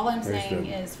 All I'm saying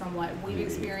is from what we've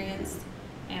experienced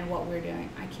and what we're doing.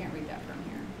 I can't read that from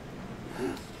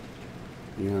here.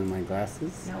 You want my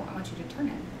glasses? No, I want you to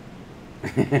turn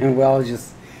it. Well,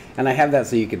 and I have that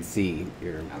so you can see.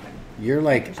 Okay. You're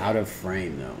like out of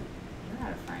frame though. You're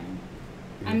out of frame.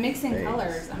 I'm mixing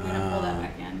colors. I'm going to pull that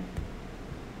back in.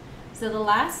 So the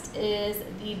last is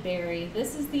the berry.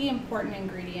 This is the important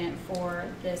ingredient for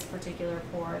this particular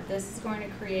pour. This is going to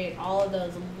create all of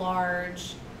those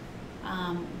large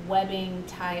webbing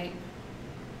type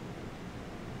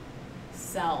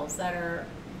cells that are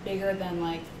bigger than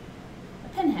like a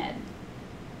pinhead.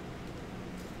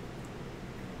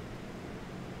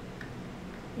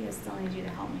 I still need you to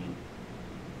help me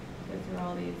go through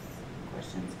all these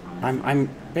questions,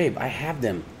 comments. Babe, I have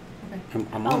them. Okay.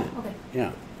 I'm on it. Okay.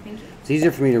 Yeah. Thank you. It's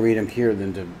easier for me to read them here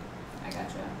than to. I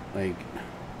gotcha. Like.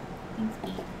 Thanks,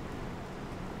 Pete.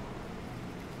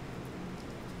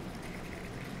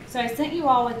 So I sent you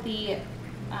all with the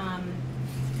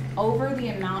over the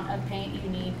amount of paint you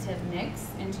need to mix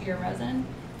into your resin.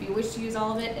 If you wish to use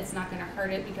all of it, it's not going to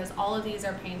hurt it because all of these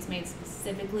are paints made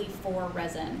specifically for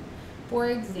resin. For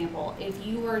example, if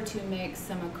you were to mix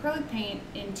some acrylic paint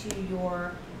into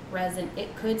your resin,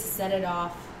 it could set it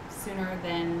off sooner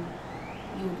than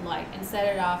you would like. And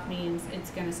set it off means it's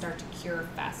going to start to cure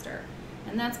faster.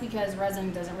 And that's because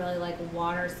resin doesn't really like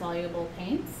water-soluble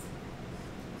paints.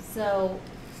 So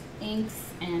inks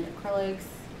and acrylics,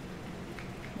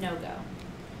 no go.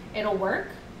 It'll work.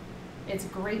 It's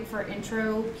great for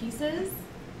intro pieces,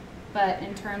 but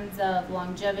in terms of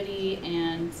longevity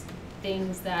and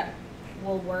things that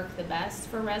will work the best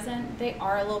for resin, they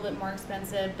are a little bit more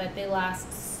expensive, but they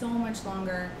last so much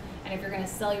longer. And if you're going to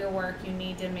sell your work, you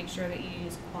need to make sure that you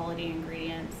use quality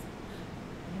ingredients.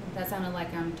 That sounded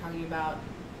like I'm talking about,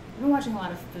 I've been watching a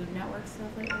lot of Food Network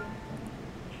stuff lately.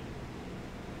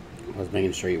 I was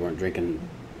making sure you weren't drinking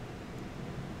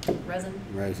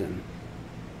resin.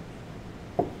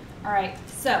 All right,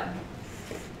 so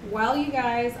while you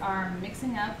guys are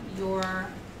mixing up your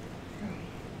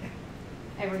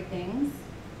everythings,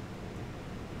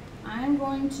 I'm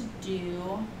going to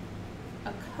do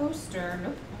a coaster.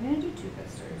 Nope, I'm going to do 2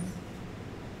 coasters.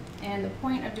 And the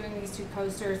point of doing these 2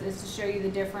 coasters is to show you the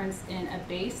difference in a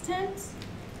base tint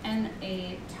and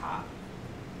a top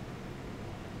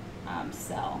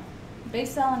cell.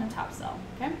 Base cell and a top cell,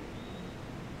 okay?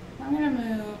 I'm going to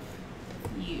move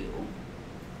you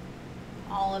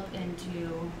all up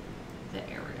into the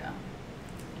area.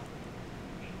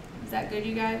 Is that good,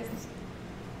 you guys?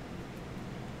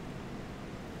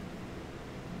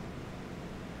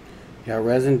 Yeah,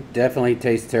 resin definitely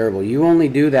tastes terrible. You only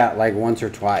do that like once or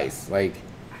twice. Like,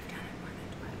 I've done it more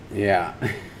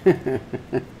than twice. yeah.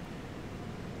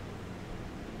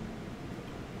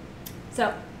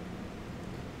 So,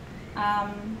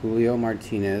 Julio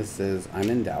Martinez says, I'm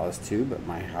in Dallas too, but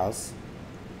my house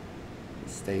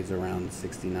stays around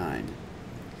 69.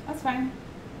 that's fine.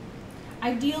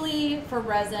 Ideally for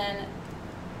resin,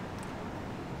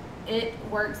 it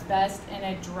works best in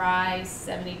a dry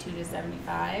 72 to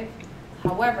 75.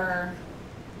 However,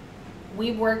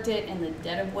 we worked it in the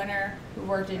dead of winter. We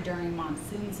worked it during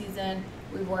monsoon season.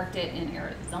 We worked it in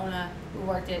Arizona. We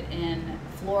worked it in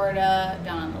Florida,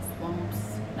 down in the swamps.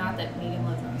 Not that Megan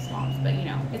lives in the swamps, but you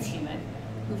know, it's humid.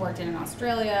 We've worked it in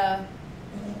Australia.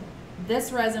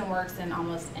 This resin works in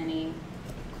almost any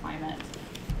climate.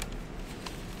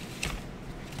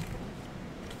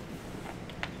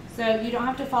 So you don't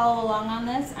have to follow along on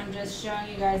this. I'm just showing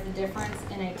you guys the difference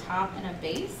in a top and a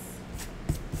base.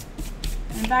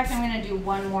 In fact, I'm going to do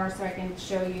one more so I can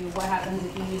show you what happens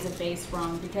if you use a base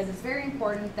wrong, because it's very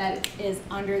important that it is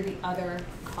under the other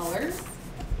colors.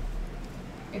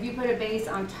 If you put a base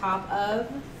on top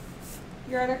of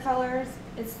your other colors,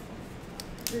 you're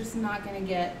just not going to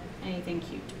get anything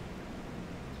cute.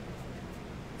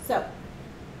 So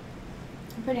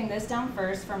I'm putting this down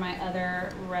first for my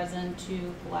other resin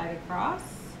to glide across.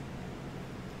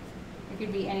 It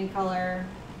could be any color.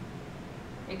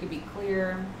 It could be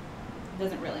clear. It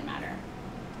doesn't really matter.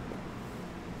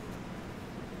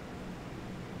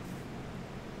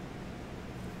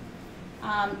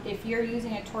 If you're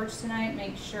using a torch tonight,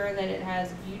 make sure that it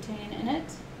has butane in it,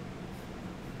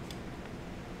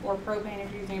 or propane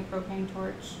if you're using a propane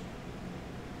torch.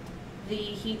 The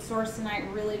heat source tonight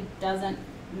really doesn't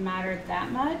matter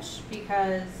that much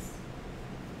because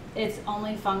its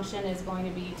only function is going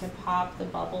to be to pop the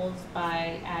bubbles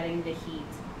by adding the heat.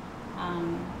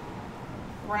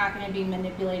 We're not going to be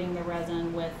manipulating the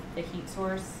resin with the heat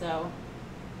source, so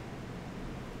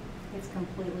it's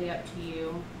completely up to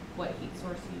you what heat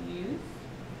source you use.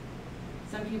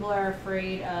 Some people are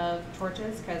afraid of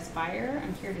torches because fire.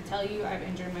 I'm here to tell you I've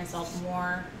injured myself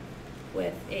more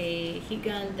with a heat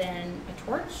gun than a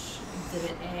torch.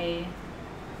 Exhibit A.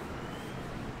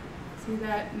 See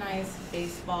that nice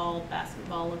baseball,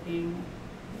 basketball looking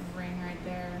ring right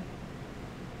there?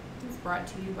 It's brought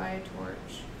to you by a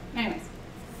torch. Anyways.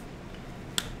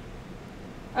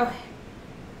 Okay.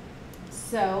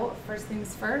 So, first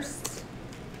things first.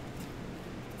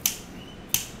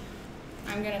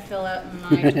 I'm going to fill up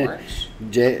my torch.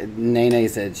 Nene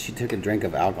said she took a drink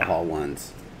of alcohol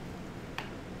once,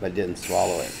 but didn't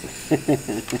swallow it.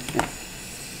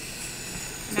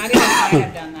 Not even I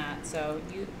have done that, so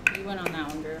you went on that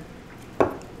one, Drew.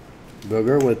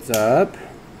 Booger, what's up?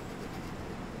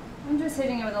 I'm just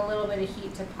hitting it with a little bit of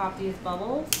heat to pop these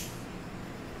bubbles.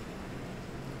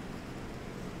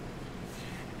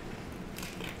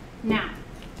 Now,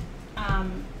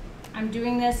 I'm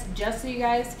doing this just so you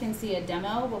guys can see a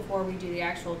demo before we do the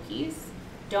actual piece.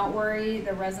 Don't worry,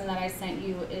 the resin that I sent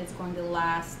you is going to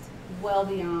last well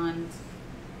beyond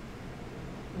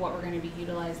what we're going to be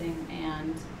utilizing,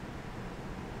 and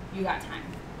you got time.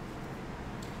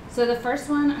 So the first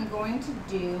one I'm going to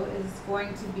do is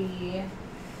going to be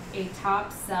a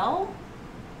top cell,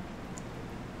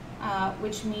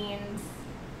 which means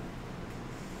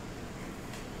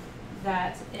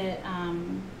that it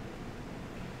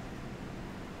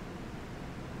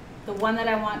the one that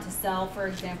I want to sell, for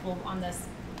example, on this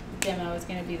demo is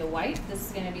going to be the white. This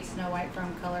is going to be Snow White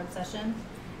from Color Obsession.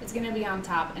 It's going to be on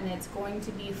top, and it's going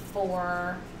to be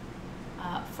for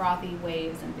frothy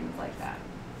waves and things like that.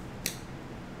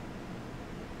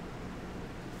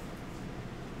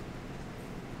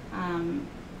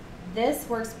 This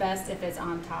works best if it's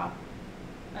on top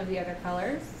of the other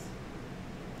colors.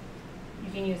 You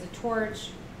can use a torch,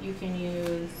 you can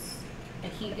use a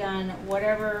heat gun,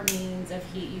 whatever means of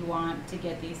heat you want to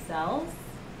get these cells.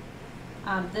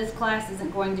 This class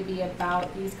isn't going to be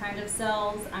about these kind of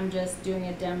cells. I'm just doing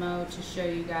a demo to show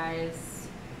you guys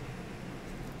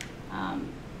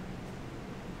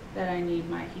that I need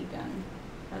my heat gun.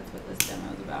 That's what this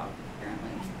demo is about,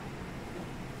 apparently.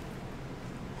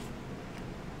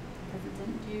 Because it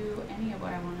didn't do any of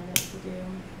what I wanted it to do.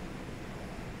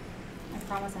 I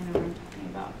promise I know what I'm talking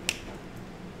about.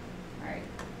 Alright.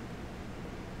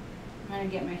 I'm going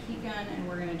to get my heat gun and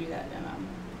we're going to do that demo.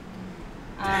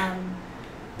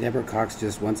 Deborah Cox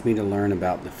just wants me to learn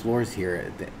about the floors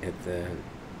here at the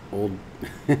old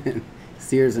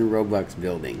Sears and Roebuck's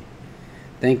building.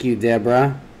 Thank you,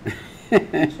 Deborah. Can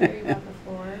I show you about the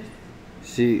floors?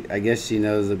 I guess she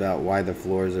knows about why the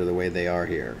floors are the way they are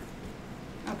here.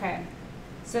 Okay,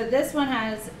 so this one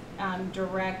has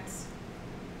direct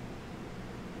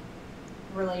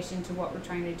relation to what we're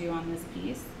trying to do on this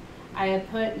piece. I have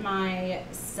put my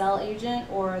cell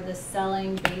agent or the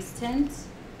selling base tint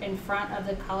in front of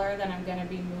the color that I'm going to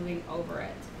be moving over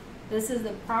it. This is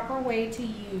the proper way to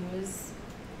use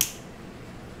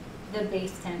the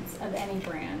base tints of any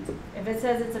brand. If it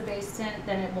says it's a base tint,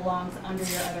 then it belongs under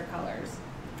your other colors.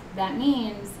 That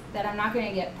means that I'm not going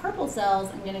to get purple cells,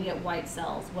 I'm going to get white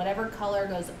cells. Whatever color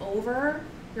goes over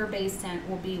your base tint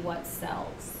will be what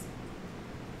sells.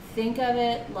 Think of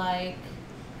it like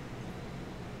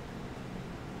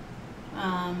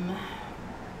an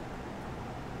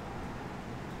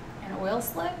oil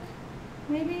slick,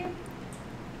 maybe.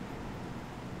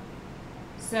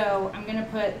 So I'm going to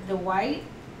put the white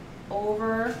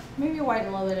over, maybe a white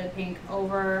and a little bit of pink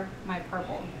over my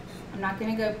purple. I'm not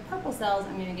going to go purple cells,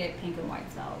 I'm going to get pink and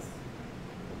white cells.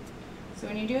 So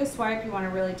when you do a swipe, you want to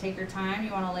really take your time.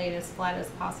 You want to lay it as flat as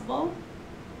possible.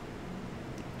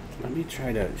 Let me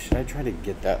try to, should I try to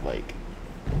get that like?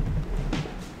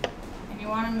 And you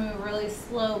want to move really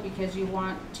slow because you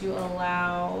want to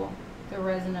allow the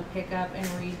resin to pick up and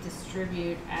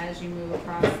redistribute as you move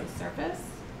across the surface.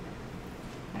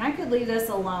 And I could leave this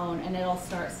alone and it'll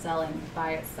start selling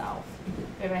by itself.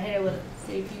 If I hit it with,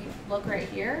 see if you look right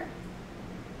here,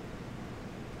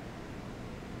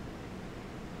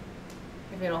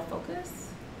 if it'll focus,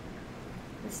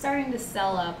 it's starting to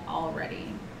sell up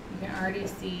already. You can already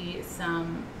see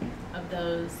some of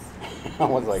those I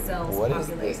was like, cells what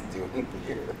populate. is this doing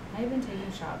here? I've been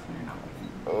taking shots when you're not looking.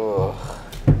 Ugh.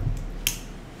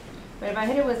 But if I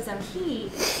hit it with some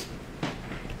heat,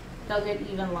 they'll get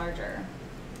even larger.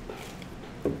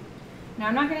 Now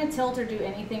I'm not going to tilt or do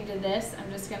anything to this.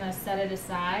 I'm just going to set it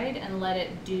aside and let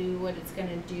it do what it's going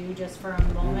to do just for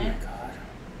a moment. Oh my God.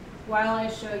 While I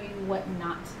show you what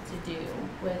not to do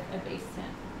with a base tint.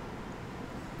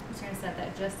 I'm just going to set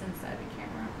that just inside the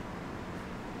camera.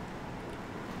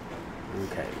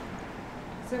 Okay.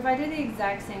 So if I do the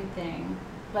exact same thing,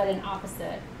 but in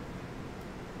opposite,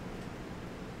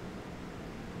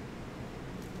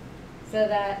 so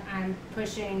that I'm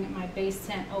pushing my base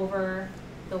tint over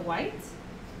the white,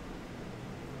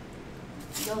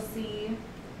 you'll see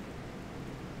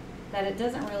that it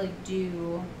doesn't really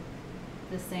do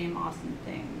the same awesome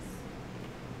things.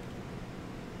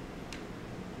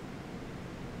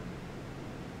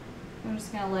 I'm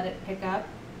just going to let it pick up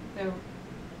the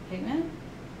pigment.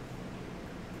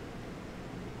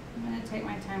 I'm going to take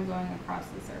my time going across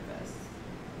the surface,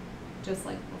 just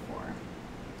like before.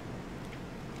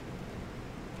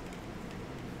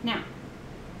 Now,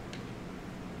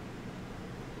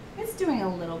 it's doing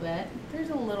a little bit.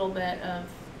 There's a little bit of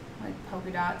like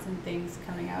polka dots and things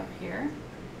coming up here.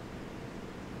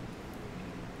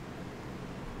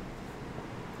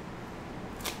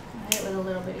 I hit it with a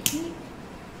little bit of heat.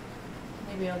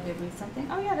 Maybe it'll give me something.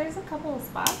 Oh yeah, there's a couple of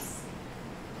spots.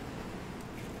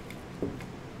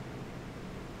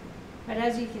 But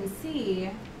as you can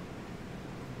see,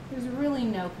 there's really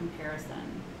no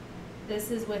comparison.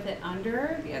 This is with it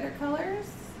under the other colors,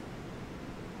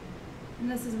 and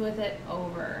this is with it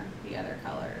over the other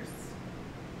colors.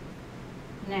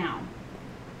 Now,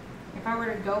 if I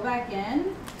were to go back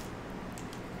in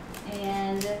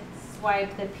and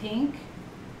swipe the pink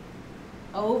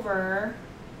over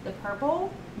the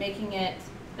purple, making it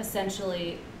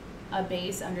essentially a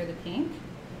base under the pink,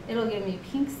 it'll give me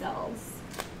pink cells.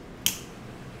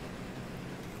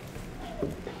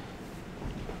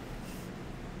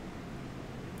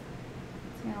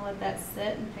 I'll let that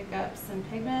sit and pick up some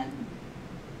pigment.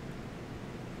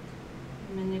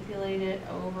 Manipulate it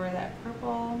over that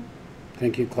purple.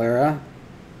 Thank you, Clara.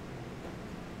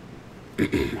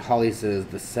 Holly says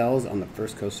the cells on the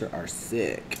first coaster are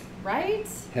sick. Right?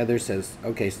 Heather says,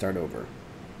 okay, start over.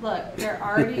 Look, they're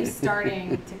already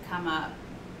starting to come up.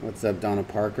 What's up, Donna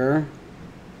Parker?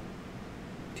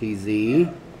 TZ.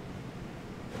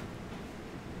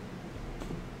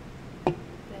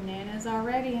 Bananas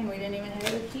already, and we didn't even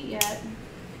hit it with heat yet.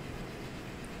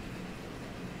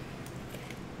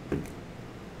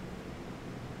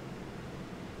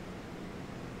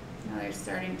 Now they're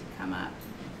starting to come up.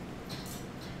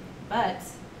 But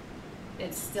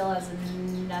it still has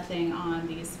nothing on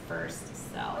these first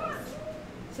cells.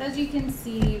 So as you can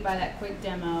see by that quick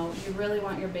demo, you really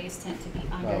want your base tint to be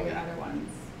under your other ones.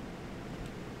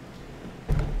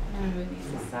 I'm going to move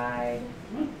these aside.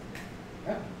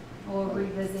 We'll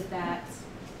revisit that,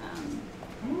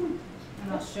 and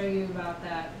I'll show you about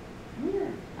that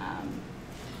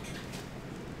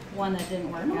one that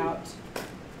didn't work out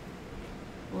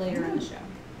later in the show.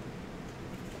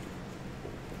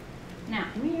 Now,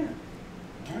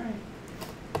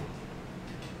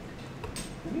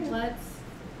 let's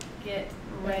get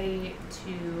ready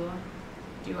to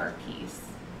do our piece.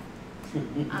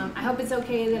 I hope it's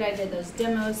okay that I did those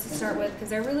demos to start with,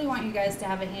 because I really want you guys to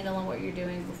have a handle on what you're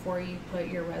doing before you put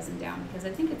your resin down, because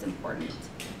I think it's important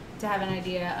to have an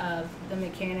idea of the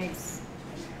mechanics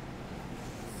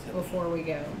before we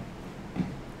go.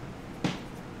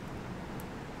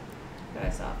 Got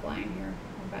a soft line here.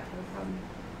 We're about to have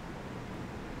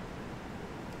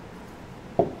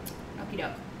a problem. Okie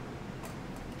doke.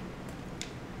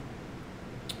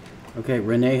 Okay,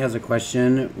 Renee has a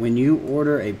question. When you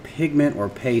order a pigment or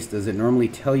paste, does it normally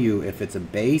tell you if it's a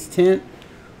base tint,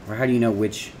 or how do you know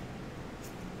which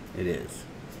it is?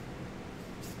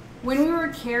 When we were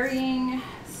carrying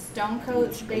Stone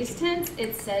Coat base tints,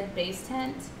 it said base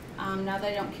tint. Now that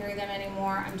I don't carry them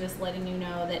anymore, I'm just letting you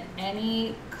know that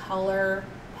any color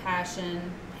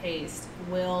passion paste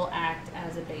will act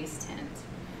as a base tint.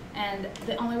 And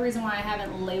the only reason why I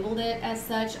haven't labeled it as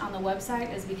such on the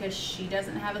website is because she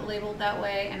doesn't have it labeled that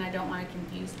way, and I don't want to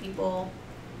confuse people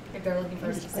if they're looking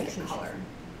for a specific color.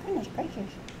 Goodness gracious.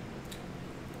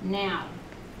 Now,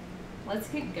 let's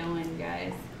get going,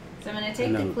 guys. So I'm going to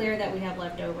take the clear that we have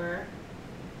left over,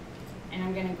 and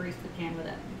I'm going to grease the pan with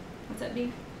it. What's that,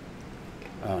 B?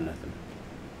 Oh, nothing.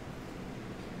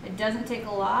 It doesn't take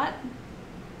a lot.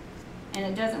 And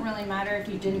it doesn't really matter if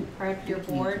you didn't prep your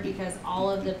board, because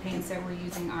all of the paints that we're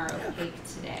using are opaque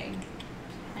today.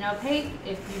 And opaque,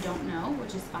 if you don't know,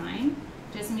 which is fine,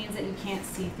 just means that you can't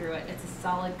see through it. It's a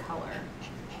solid color.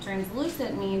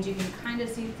 Translucent means you can kind of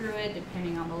see through it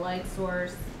depending on the light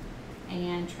source.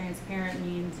 And transparent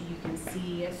means you can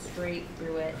see straight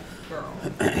through it, girl.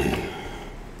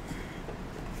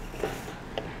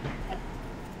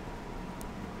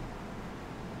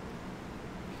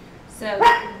 So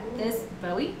this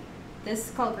Bowie, this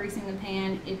is called greasing the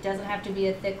pan. It doesn't have to be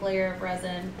a thick layer of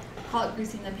resin. I call it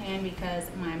greasing the pan because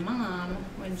my mom,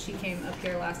 when she came up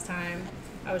here last time,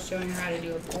 I was showing her how to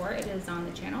do a pour. It is on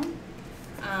the channel.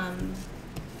 I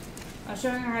was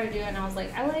showing her how to do it, and I was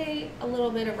like, I lay a little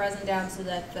bit of resin down so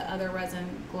that the other resin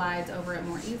glides over it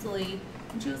more easily.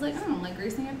 And she was like, oh, like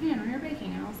greasing a pan when you're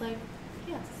baking. And I was like,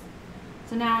 yes.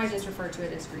 So now I just refer to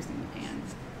it as greasing the pan.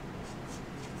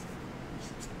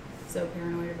 So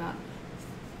paranoid about,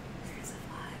 there's a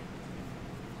fly.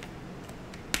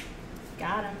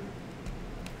 Got him.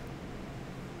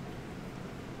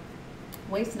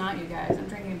 Waste not, you guys. I'm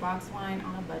drinking box wine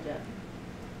on a budget.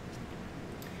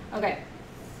 Okay.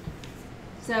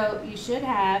 So you should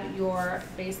have your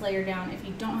base layer down. If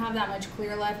you don't have that much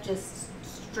clear left, just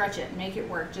stretch it, make it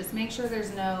work. Just make sure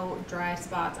there's no dry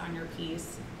spots on your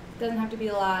piece. Doesn't have to be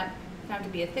a lot. Doesn't have to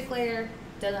be a thick layer.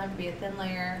 Doesn't have to be a thin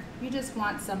layer. You just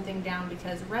want something down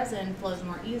because resin flows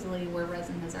more easily where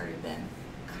resin has already been.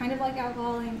 Kind of like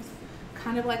alcohol inks,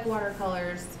 kind of like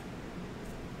watercolors,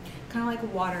 kind of like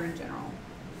water in general.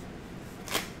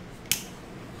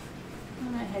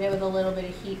 I'm gonna hit it with a little bit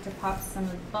of heat to pop some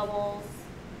of the bubbles.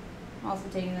 I'm also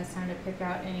taking this time to pick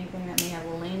out anything that may have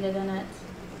landed in it.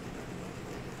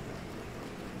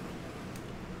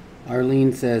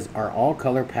 Arlene says, are all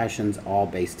color passions all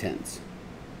base tints?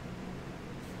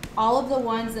 All of the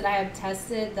ones that I have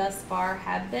tested thus far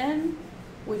have been,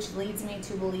 which leads me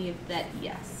to believe that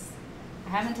yes. I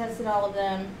haven't tested all of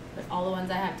them, but all the ones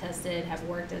I have tested have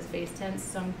worked as base tints,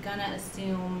 so I'm gonna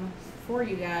assume for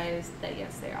you guys that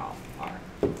yes, they all are.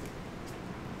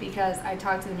 Because I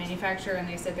talked to the manufacturer and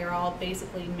they said they're all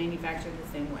basically manufactured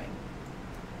the same way.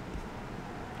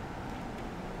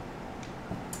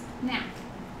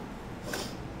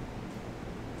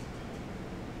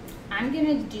 I'm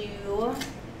gonna do,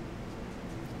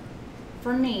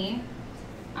 for me,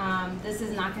 this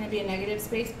is not gonna be a negative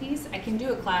space piece. I can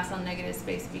do a class on negative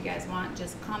space if you guys want.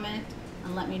 Just comment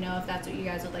and let me know if that's what you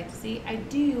guys would like to see. I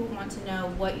do want to know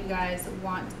what you guys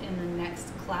want in the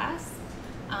next class.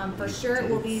 For sure it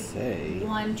will be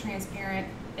one transparent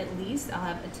at least. I'll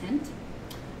have a tint.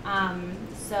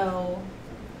 So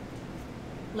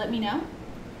let me know.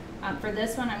 For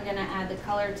this one, I'm gonna add the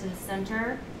color to the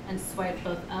center and swipe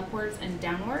both upwards and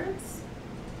downwards,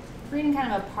 creating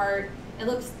kind of a part. It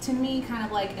looks to me kind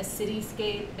of like a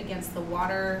cityscape against the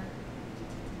water.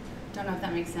 Don't know if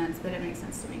that makes sense, but it makes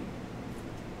sense to me.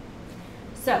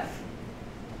 So,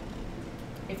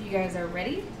 if you guys are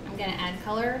ready, I'm gonna add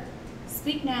color.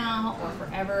 Speak now or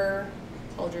forever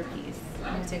hold your peace.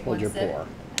 I'm gonna take one sip. Hold your pour.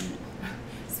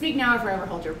 Speak now or forever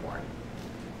hold your pour.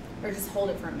 Or just hold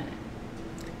it for a minute.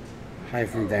 Hi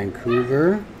from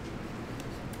Vancouver.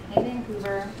 Hey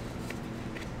Vancouver.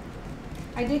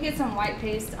 I did get some white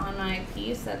paste on my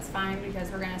piece. That's fine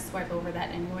because we're gonna swipe over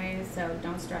that anyway, so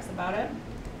don't stress about it.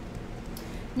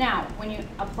 Now, when you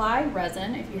apply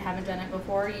resin, if you haven't done it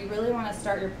before, you really want to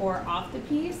start your pour off the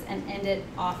piece and end it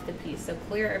off the piece. So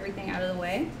clear everything out of the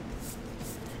way.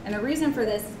 And the reason for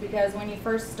this is because when you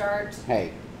first start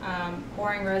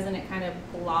pouring resin, it kind of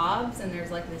globs and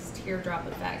there's like this teardrop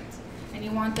effect. And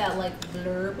you want that like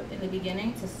blurb in the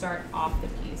beginning to start off the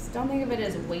piece. Don't think of it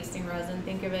as wasting resin.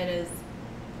 Think of it as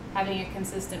having a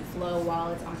consistent flow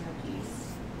while it's on your piece.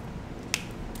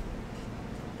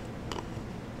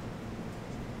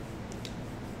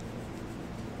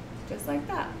 Just like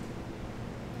that.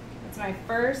 That's my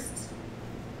first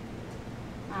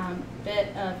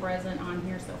bit of resin on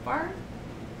here so far.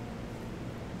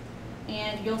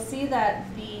 And you'll see that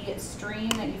the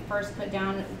stream that you first put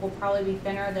down will probably be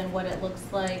thinner than what it looks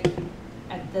like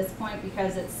at this point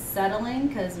because it's settling,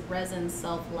 because resin's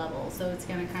self-level. So it's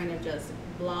gonna kind of just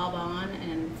blob on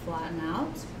and flatten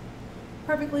out.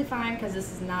 Perfectly fine because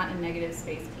this is not a negative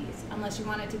space piece, unless you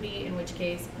want it to be, in which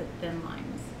case put thin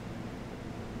lines.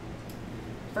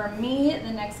 For me,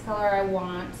 the next color I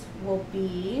want will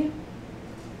be,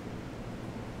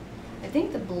 I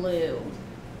think the blue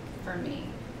for me.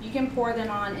 You can pour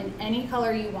them on in any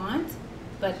color you want,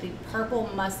 but the purple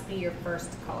must be your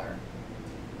first color.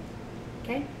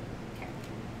 Okay?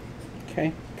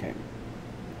 Okay. Okay.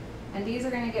 And these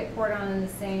are gonna get poured on in the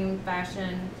same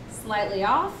fashion, slightly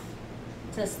off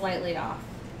to slightly off.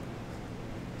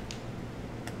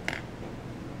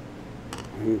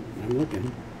 I'm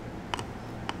looking.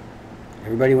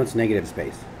 Everybody wants negative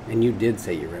space. And you did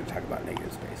say you were going to talk about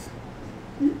negative space.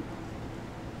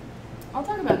 I'll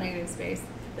talk about negative space,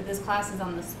 but this class is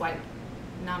on the swipe,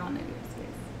 not on negative space.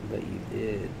 But you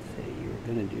did say you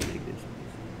were going to do negative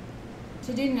space.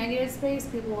 To do negative space,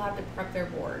 people will have to prep their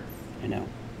boards. I know.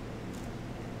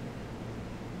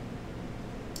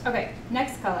 Okay,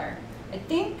 next color. I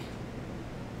think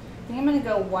I'm going to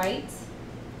go white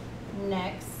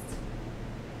next.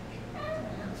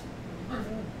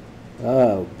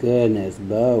 Oh, goodness,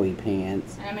 Bowie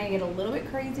pants. And I'm going to get a little bit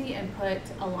crazy and put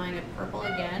a line of purple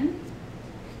again.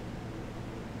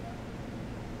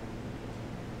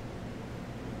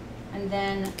 And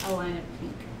then a line of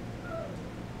pink.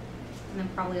 And then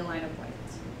probably a line of white.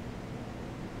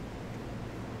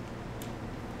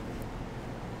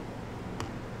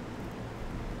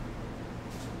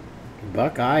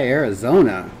 Buckeye,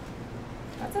 Arizona.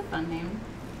 That's a fun name.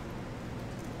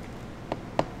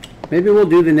 Maybe we'll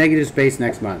do the negative space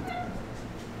next month.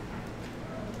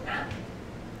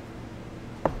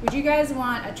 Would you guys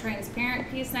want a transparent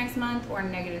piece next month or a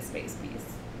negative space piece?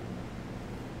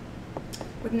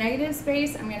 With negative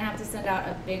space, I'm going to have to send out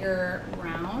a bigger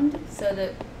round so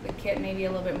that the kit may be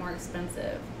a little bit more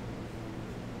expensive.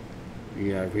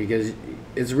 Yeah, because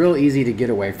it's real easy to get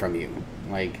away from you.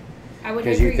 Like,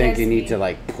 because you think you need to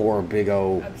like pour a big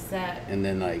O upset. And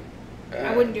then like...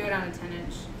 I wouldn't do it on a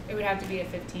 10-inch. It would have to be a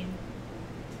 15.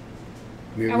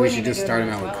 Maybe we should just start them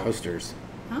out with coasters.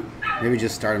 Huh? Maybe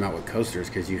just start them out with coasters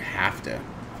because you have to.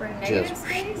 For negative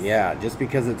space? Yeah, just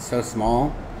because it's so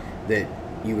small that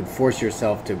you would force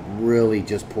yourself to really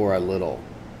just pour a little.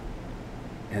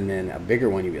 And then a bigger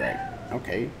one, you'd be like,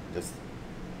 okay, just,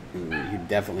 you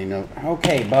definitely know.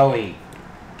 Okay, Bowie,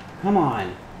 come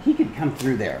on. He could come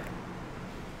through there.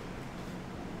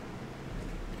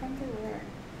 Come through where?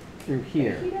 Through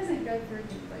here. He doesn't go through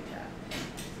things like that.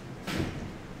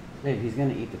 Babe, he's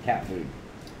going to eat the cat food.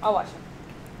 I'll watch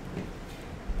him.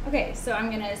 Okay, so I'm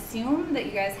going to assume that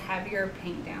you guys have your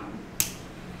paint down.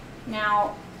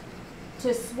 Now,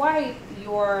 to swipe,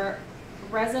 your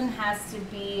resin has to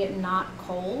be not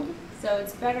cold. So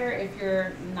it's better if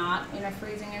you're not in a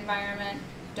freezing environment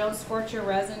Don't scorch your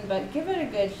resin, but give it a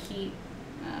good heat.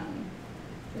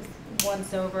 Just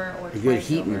once over or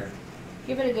twice over.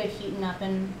 Give it a good heating up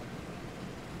and.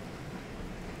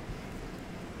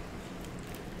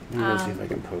 Let me see if I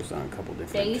can post on a couple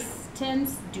different. Base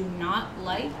tints do not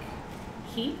like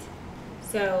heat,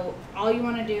 so all you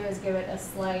want to do is give it a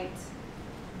slight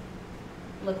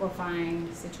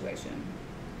liquefying situation.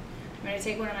 I'm going to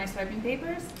take one of my swiping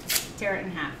papers, tear it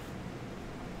in half.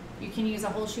 You can use a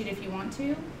whole sheet if you want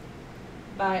to,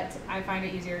 but I find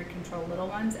it easier to control little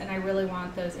ones, and I really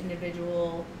want those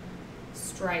individual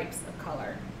stripes of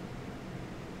color.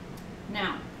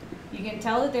 Now, you can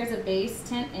tell that there's a base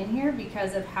tint in here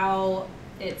because of how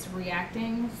it's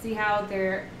reacting. See how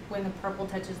when the purple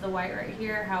touches the white right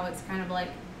here, how it's kind of like,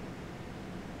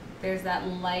 there's that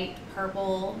light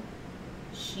purple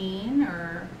sheen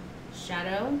or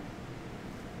shadow.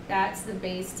 That's the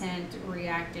base tint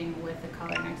reacting with the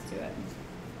color next to it.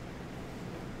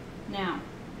 Now,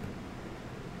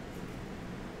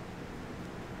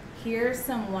 here's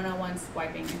some 101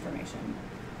 swiping information.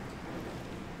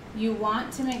 You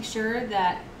want to make sure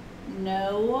that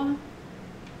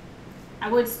I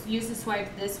would use the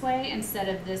swipe this way instead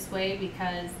of this way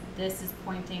because this is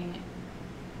pointing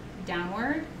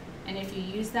downward. And if you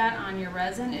use that on your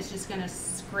resin, it's just going to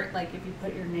script like if you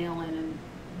put your nail in and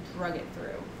drug it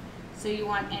through. So you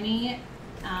want any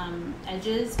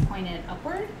edges pointed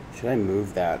upward. Should I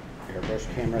move that airbrush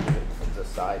camera to the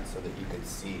side so that you can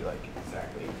see like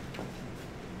exactly?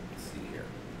 Let's see here.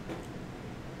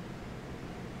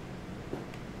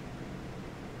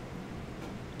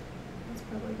 That's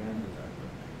probably good.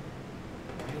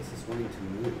 Why is this wanting to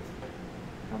move?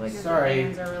 Probably because the Sorry.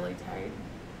 hands are really tight.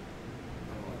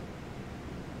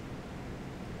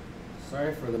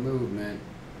 Sorry for the movement.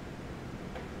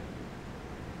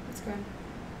 That's good.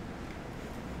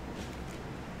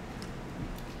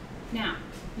 Now,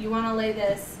 you want to lay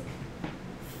this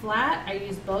flat. I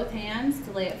use both hands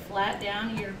to lay it flat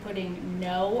down. You're putting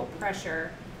no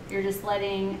pressure. You're just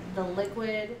letting the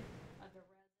liquid of the resin.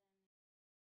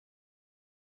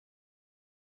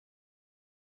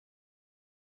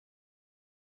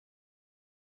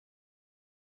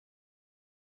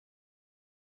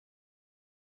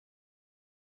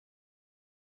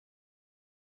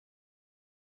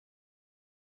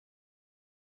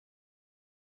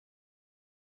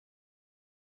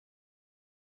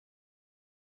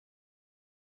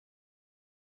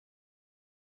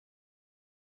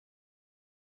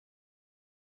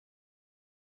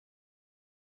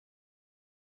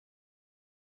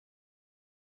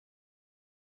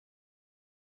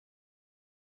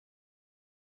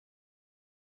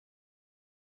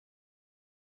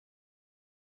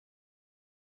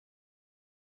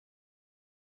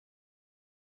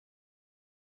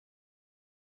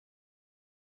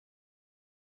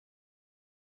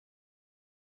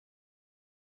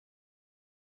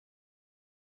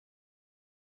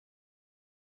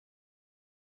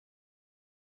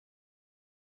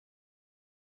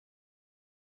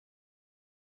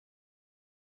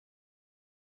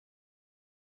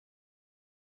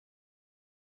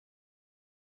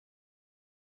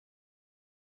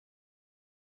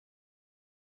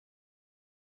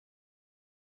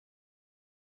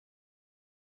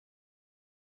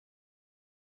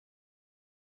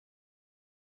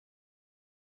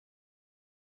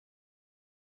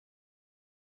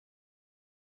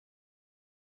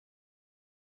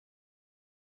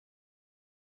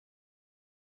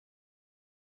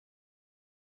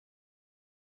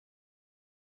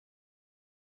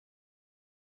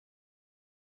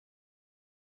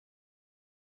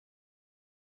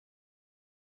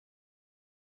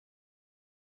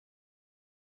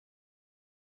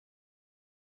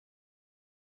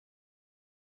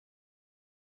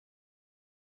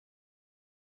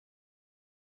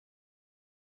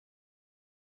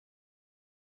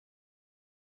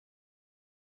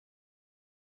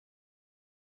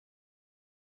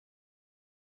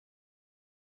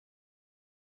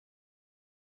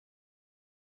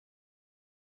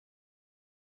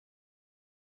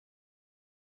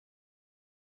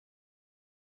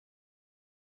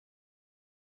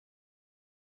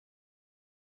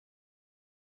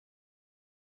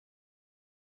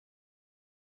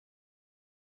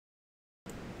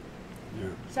 Yeah.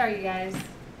 Sorry, you guys.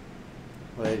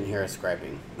 Well, I didn't hear us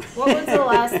scribing. What was the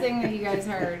last thing that you guys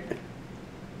heard?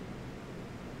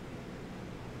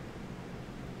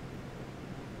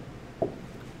 I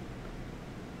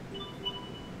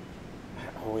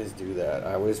always do that.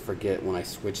 I always forget when I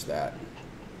switch that.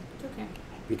 It's okay.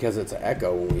 Because it's an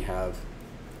echo when we have.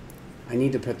 I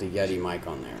need to put the Yeti mic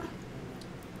on there.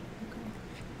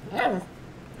 Okay.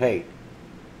 Hey,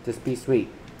 just be sweet.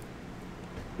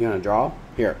 You want to draw?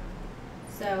 Here.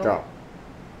 So Draw.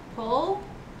 pull,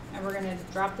 and we're going to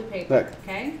drop the paper. Look.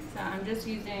 Okay? So I'm just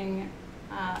using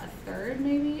a third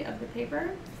maybe of the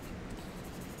paper.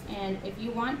 And if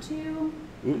you want to,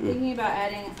 I'm thinking about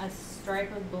adding a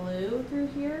stripe of blue through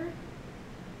here.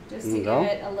 Just to give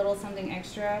it a little something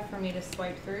extra for me to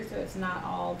swipe through so it's not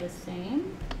all the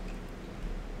same.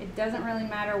 It doesn't really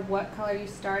matter what color you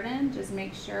start in, just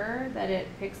make sure that it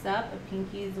picks up a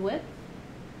pinky's width.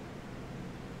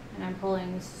 And I'm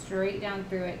pulling straight down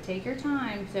through it. Take your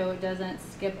time so it doesn't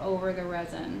skip over the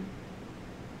resin.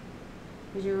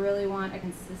 Because you really want a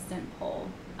consistent pull.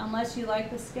 Unless you like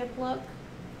the skip look,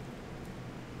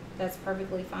 that's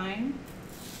perfectly fine.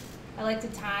 I like to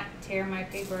tear my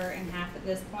paper in half at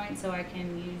this point so I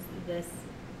can use this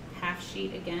half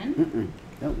sheet again.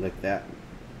 Don't lick that.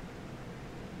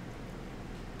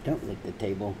 Don't lick the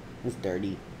table. It's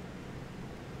dirty.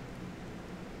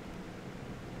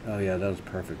 Oh yeah, that was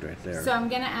perfect right there. So I'm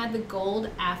going to add the gold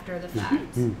after the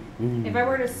fact. If I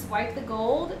were to swipe the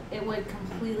gold, it would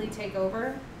completely take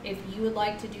over. If you would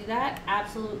like to do that,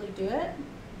 absolutely do it.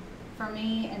 For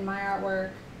me, in my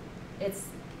artwork, it's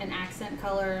an accent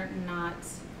color, not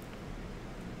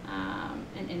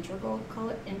an integral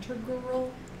color.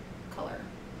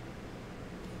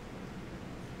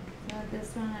 So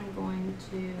this one I'm going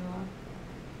to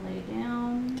lay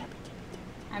down.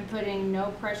 I'm putting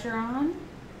no pressure on,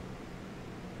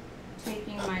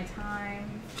 taking my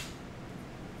time,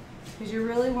 because you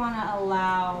really want to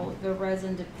allow the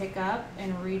resin to pick up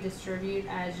and redistribute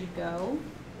as you go.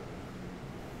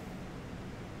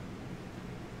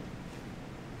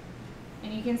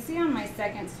 And you can see on my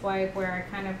second swipe where I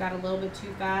kind of got a little bit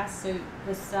too fast, so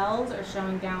the cells are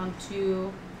showing down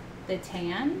to the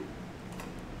tan.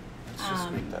 Let's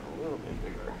just make that a little bit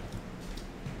bigger.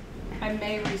 I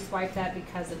may re-swipe that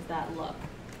because of that look.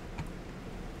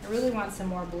 I really want some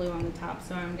more blue on the top,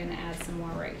 so I'm going to add some more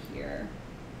right here.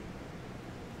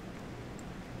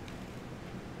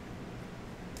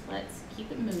 Let's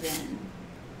keep it moving.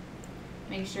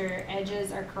 Make sure your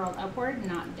edges are curled upward,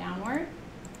 not downward.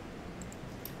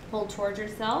 Pull towards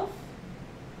yourself.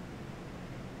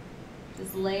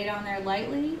 Just lay it on there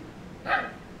lightly.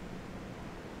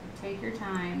 Take your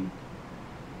time.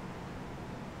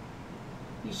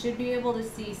 You should be able to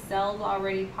see cells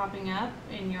already popping up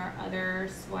in your other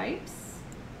swipes.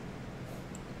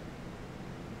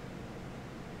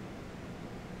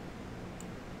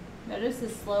 Notice the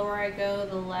slower I go,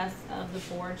 the less of the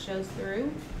board shows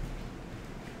through.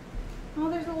 Oh,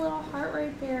 there's a little heart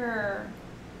right there.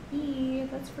 E,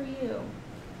 that's for you.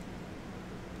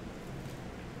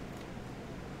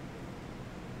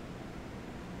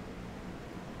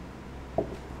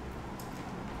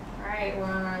 Alright, we're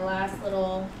on our last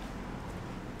little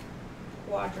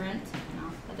quadrant. No,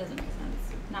 that doesn't make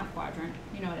sense. Not quadrant.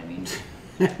 You know what I mean.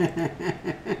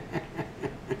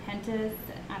 Pentas,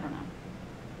 I don't know.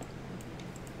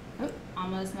 Oh,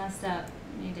 almost messed up.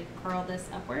 Need to curl this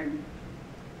upward.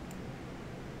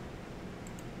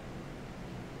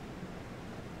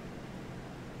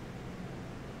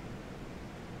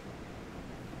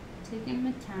 Taking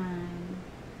my time.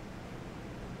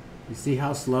 You see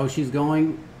how slow she's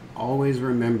going? Always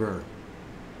remember.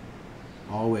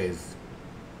 Always.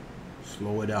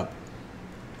 Slow it up.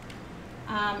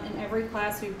 In every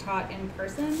class we've taught in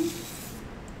person,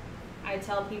 I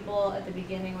tell people at the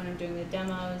beginning when I'm doing the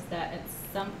demos that at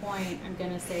some point I'm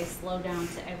going to say slow down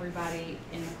to everybody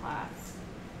in the class.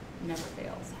 Never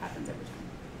fails. Happens every time.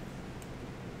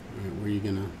 All right, where are you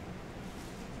going to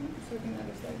Circling the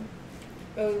other side.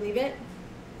 Oh, leave it?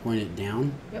 point it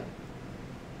down? Yep.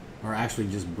 Or actually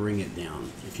just bring it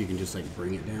down. If you can just like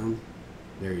bring it down.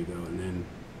 There you go. And then,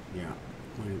 yeah,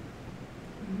 point it.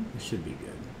 It should be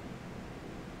good.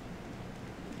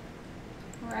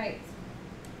 All right.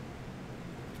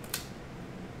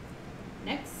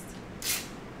 Next.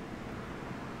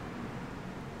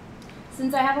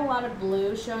 Since I have a lot of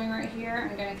blue showing right here,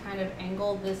 I'm going to kind of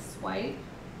angle this swipe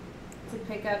to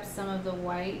pick up some of the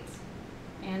white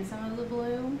and some of the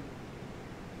blue.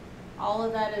 All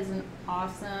of that is an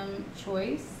awesome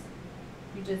choice.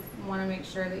 You just want to make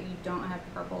sure that you don't have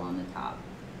purple on the top.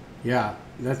 Yeah,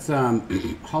 that's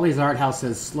Holly's Art House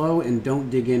says slow and don't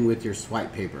dig in with your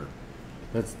swipe paper.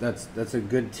 That's a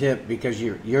good tip because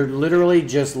you're literally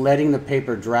just letting the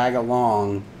paper drag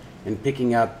along and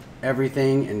picking up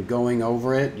everything and going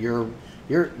over it. You're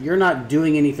not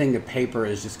doing anything. The paper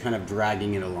is just kind of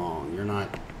dragging it along. You're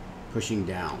not pushing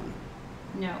down.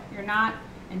 No, you're not.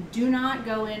 And do not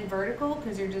go in vertical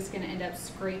because you're just going to end up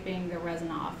scraping the resin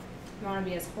off. You want to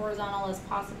be as horizontal as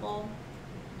possible.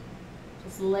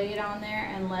 Just lay it on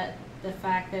there and let the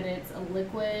fact that it's a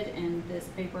liquid and this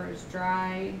paper is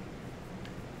dry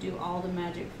do all the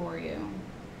magic for you.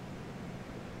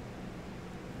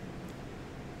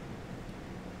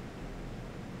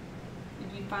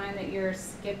 If you find that you're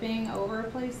skipping over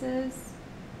places,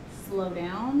 slow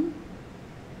down.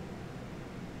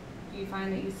 If you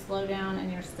find that you slow down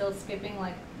and you're still skipping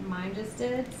like mine just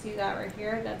did, see that right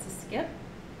here? That's a skip.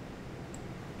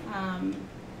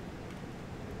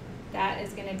 That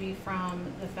is going to be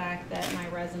from the fact that my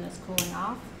resin is cooling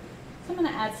off. So I'm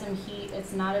going to add some heat.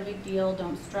 It's not a big deal.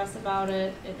 Don't stress about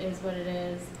it. It is what it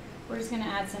is. We're just going to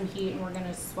add some heat and we're going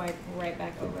to swipe right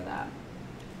back over that.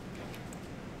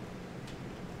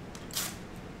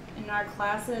 In our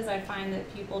classes, I find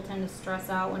that people tend to stress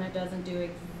out when it doesn't do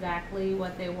exactly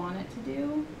what they want it to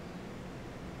do,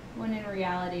 when in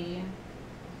reality,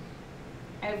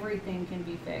 everything can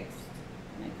be fixed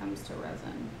when it comes to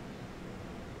resin.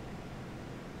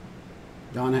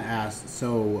 Donna asked,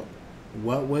 so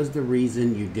what was the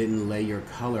reason you didn't lay your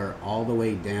color all the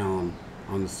way down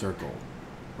on the circle?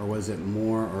 Or was it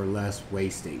more or less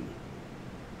wasting?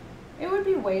 It would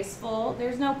be wasteful.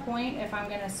 There's no point if I'm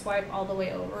going to swipe all the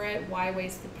way over it. Why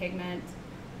waste the pigment?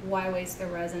 Why waste the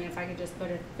resin if I could just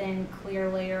put a thin clear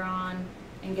layer on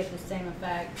and get the same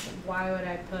effect? Why would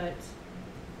I put...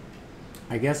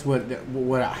 I guess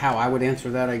how I would answer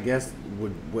that, I guess,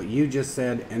 what you just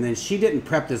said, and then she didn't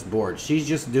prep this board. She's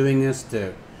just doing this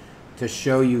to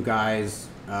show you guys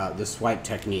the swipe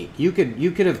technique. You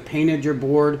could have painted your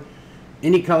board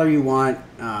any color you want,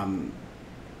 and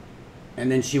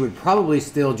then she would probably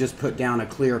still just put down a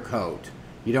clear coat.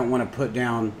 You don't want to put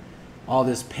down all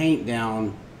this paint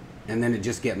down and then it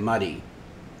just get muddy,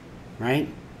 right?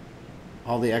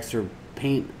 All the extra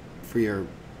paint for your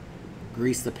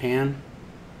grease the pan.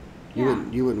 Yeah,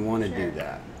 you wouldn't want to sure. do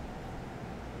that.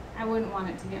 I wouldn't want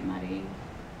it to get muddy.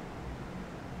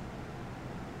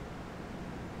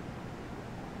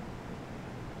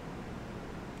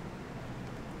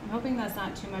 I'm hoping that's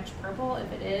not too much purple. If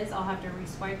it is, I'll have to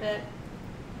re-swipe it.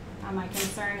 My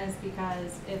concern is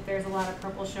because if there's a lot of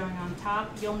purple showing on top,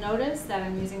 you'll notice that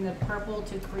I'm using the purple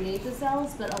to create the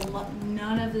cells, but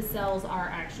none of the cells are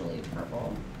actually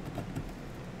purple.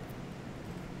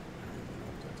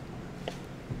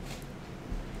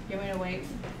 You want me to wait?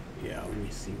 Yeah, let me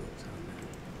see what's on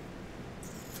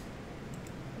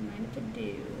there. Mind if I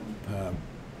do?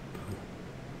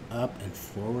 Up and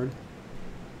forward.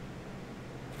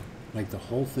 Like the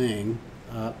whole thing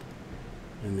up,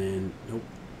 and then, nope,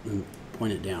 and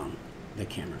point it down, the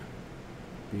camera.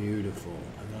 Beautiful,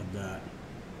 I love that.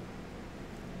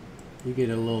 You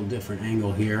get a little different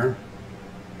angle here.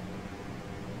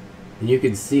 And you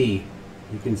can see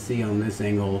on this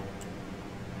angle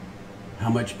how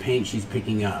much paint she's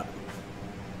picking up.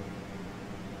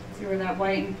 See where that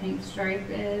white and pink stripe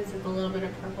is with a little bit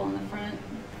of purple in the front?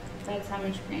 That's how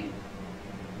much paint.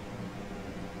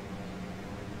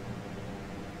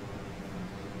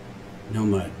 No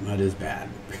mud. Mud is bad.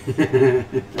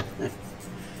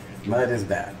 Mud is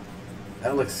bad.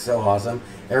 That looks so awesome.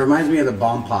 It reminds me of the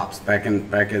bomb pops back in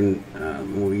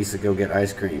when we used to go get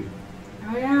ice cream.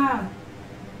 Oh yeah.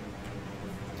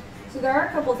 So there are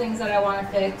a couple things that I want to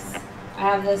fix. I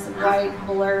have this white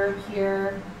blurb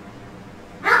here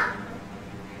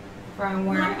from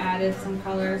where I added some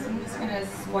color. So I'm just going to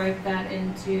swipe that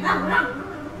into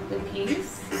the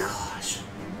piece. Gosh.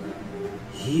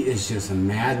 He is just a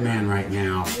madman right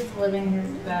now. He's living his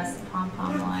best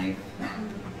pom-pom life.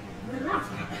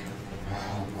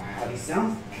 Oh, wow. He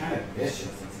sounds kind of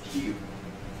vicious. It's cute.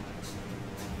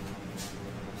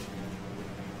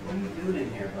 What are you doing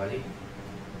in here, buddy?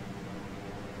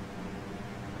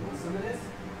 You want some of this?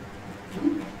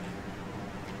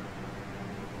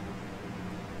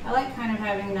 I like kind of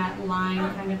having that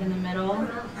line kind of in the middle.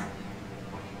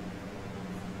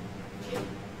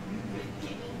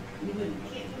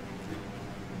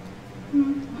 I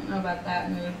don't know about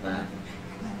that move, but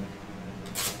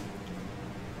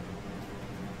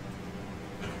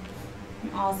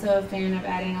I'm also a fan of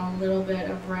adding a little bit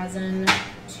of resin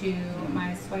to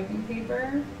my swiping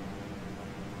paper.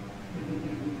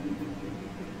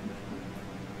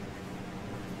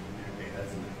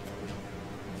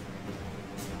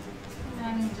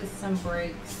 And just some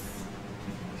breaks.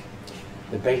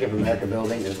 The Bank of America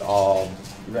building is all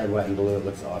red, white, and blue. It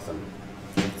looks awesome.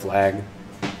 Flag.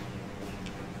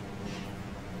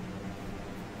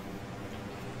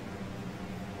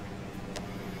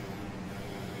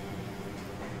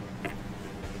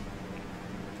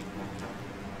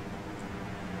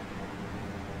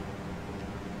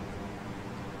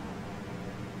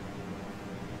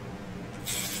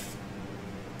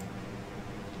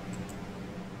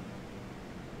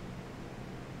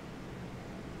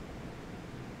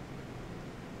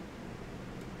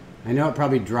 I know it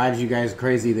probably drives you guys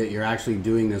crazy that you're actually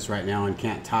doing this right now and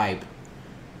can't type.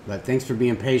 But thanks for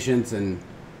being patient, and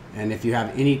if you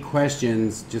have any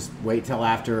questions, just wait till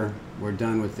after we're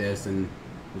done with this, and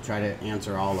we'll try to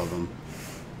answer all of them.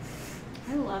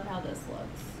 I love how this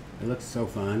looks. It looks so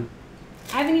fun.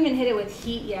 I haven't even hit it with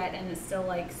heat yet, and it's still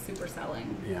like super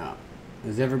selling. Yeah.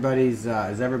 Has everybody's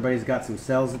got some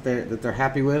cells that they're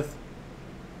happy with?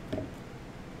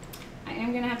 I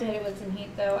am gonna have to hit it with some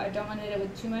heat though. I don't want to hit it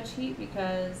with too much heat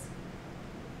because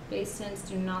base tints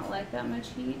do not like that much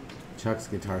heat. Chuck's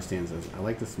guitar stand says, I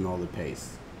like the smell of the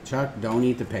paste. Chuck, don't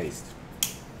eat the paste.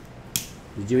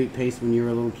 Did you eat paste when you were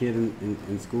a little kid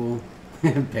in school?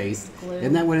 Paste. Glue.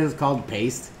 Isn't that what it was called?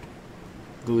 Paste?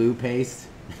 Glue paste?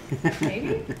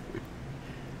 Maybe.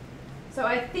 So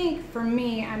I think for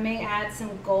me, I may add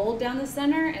some gold down the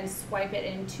center and swipe it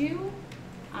into.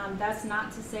 That's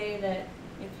not to say that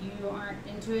if you aren't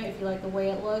into it, if you like the way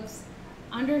it looks,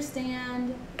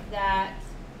 understand that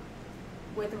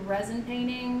with resin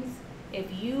paintings,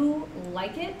 if you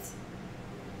like it,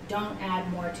 don't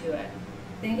add more to it.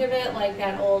 Think of it like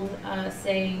that old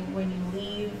saying, when you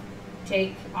leave,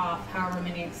 take off however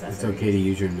many accessories. It's okay to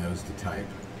use your nose to type.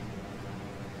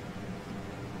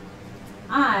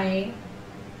 I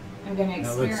am going to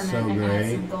That experiment looks so and add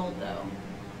great. some gold though.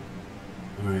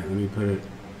 Alright, let me put it.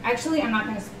 Actually, I'm not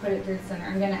going to put it through the center.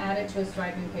 I'm going to add it to a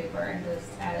striping paper and just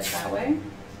add it that way.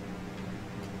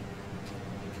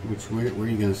 Where are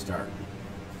you going to start?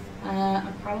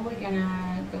 I'm probably going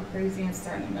to go crazy and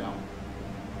start in the middle.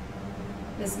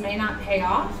 This may not pay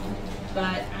off,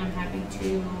 but I'm happy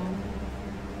to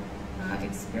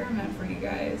experiment for you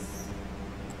guys.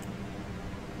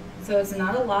 So it's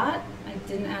not a lot. I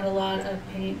didn't add a lot of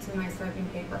paint to my striping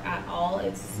paper at all.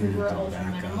 It's super ultra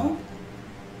minimal.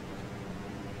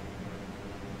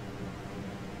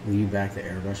 Will you back the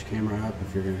airbrush camera up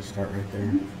if you're going to start right there?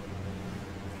 Mm-hmm.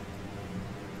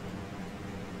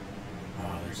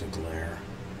 Oh, there's a glare.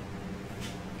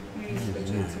 Maybe switch it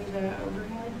to the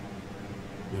overhead.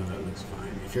 No, that looks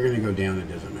fine. If you're going to go down, it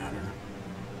doesn't matter.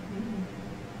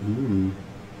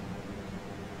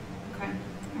 Okay.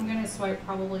 I'm going to swipe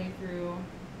probably through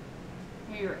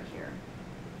maybe right here.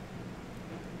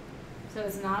 So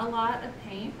it's not a lot of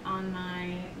paint on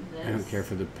my this. I don't care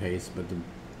for the paste, but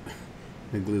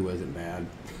the glue wasn't bad.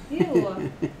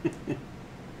 Ew.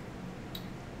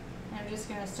 I'm just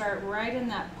going to start right in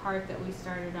that part that we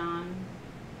started on.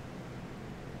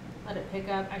 Let it pick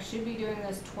up. I should be doing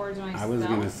this towards myself. I was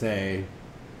going to say,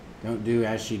 don't do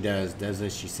as she does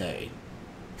as she say.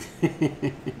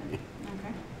 Okay.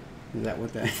 Is that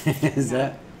what that is? No.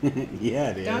 That?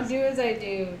 Yeah, it is. Don't do as I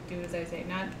do, do as I say,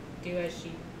 not do as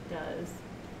she does.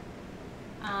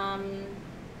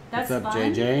 That's What's up,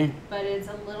 fun, JJ? but it's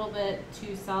a little bit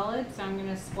too solid, so I'm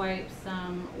going to swipe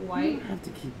some white. You don't have to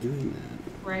keep doing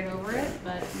that. Right over it,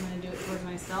 but I'm going to do it towards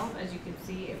myself. As you can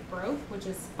see, it broke, which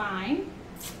is fine.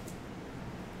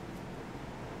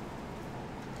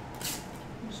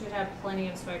 You should have plenty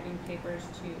of swiping papers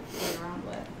to play around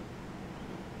with.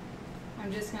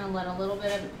 I'm just going to let a little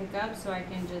bit of it pick up so I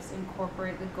can just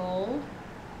incorporate the gold.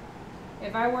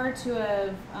 If I were to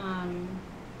have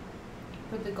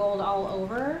put the gold all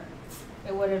over,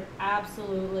 it would have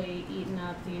absolutely eaten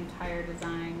up the entire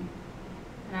design.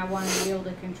 And I want to be able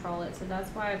to control it, so that's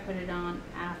why I put it on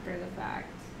after the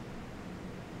fact.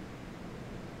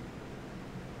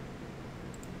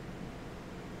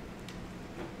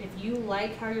 If you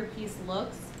like how your piece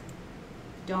looks,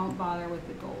 don't bother with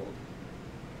the gold.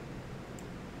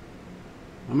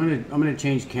 I'm gonna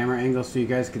change camera angle so you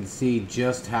guys can see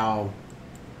just how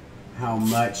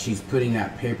much she's putting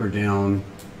that paper down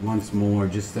once more,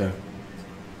 just to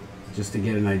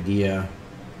get an idea.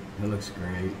 It looks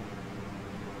great.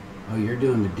 Oh, you're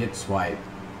doing the dip swipe.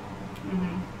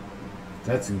 Mm-hmm.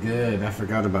 That's good. I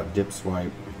forgot about dip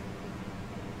swipe.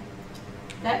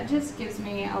 That just gives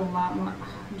me a lot more.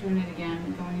 I'm doing it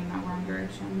again, going in that wrong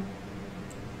direction.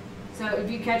 So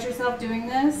if you catch yourself doing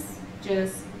this,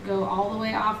 just go all the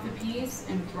way off the piece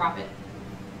and drop it.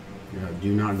 Yeah,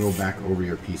 do not go back over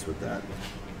your piece with that.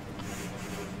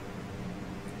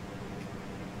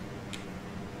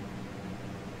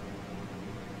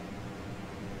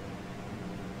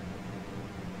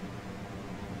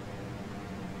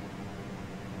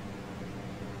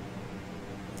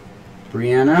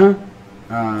 Brianna,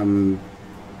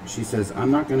 she says,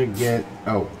 I'm not going to get,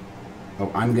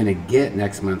 I'm going to get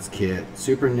next month's kit.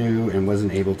 Super new and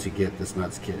wasn't able to get this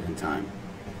month's kit in time.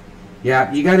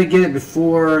 Yeah, you got to get it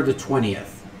before the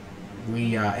 20th.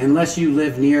 We, unless you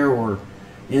live near or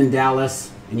in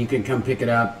Dallas and you can come pick it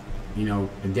up, you know,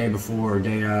 a day before or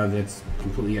day of, that's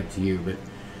completely up to you. But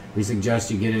we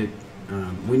suggest you get it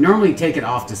We normally take it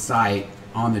off the site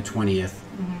on the 20th.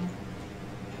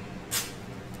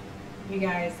 You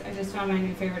guys, I just found my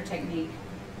new favorite technique.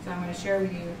 So I'm going to share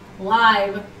with you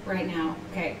live right now.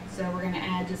 Okay, so we're going to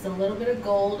add just a little bit of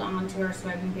gold onto our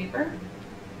swiping paper.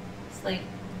 It's like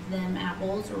them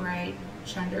apples right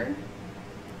chunder.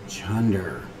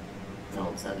 Chunder. It's an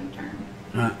old southern term.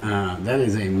 That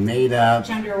is a made up.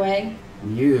 Chunder way.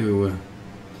 You.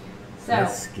 So.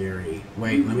 That's scary.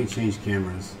 Wait, let me change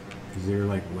cameras because they're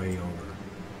like way over.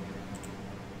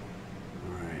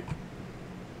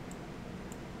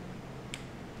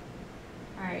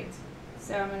 Alright,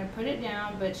 so I'm going to put it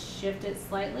down but shift it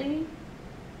slightly,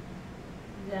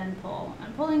 then pull.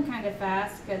 I'm pulling kind of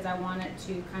fast because I want it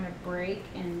to kind of break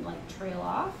and like trail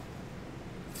off.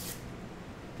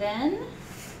 Then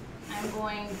I'm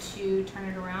going to turn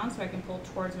it around so I can pull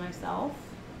towards myself.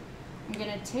 I'm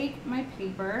going to take my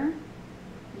paper,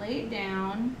 lay it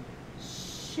down,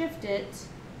 shift it,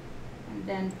 and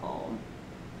then pull.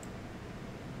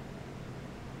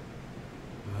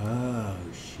 Oh,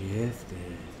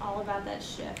 shifted. All about that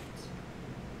shift.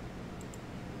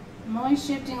 I'm only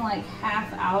shifting like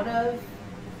half out of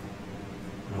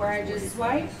where I just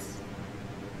swiped.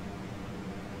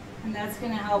 And that's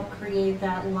going to help create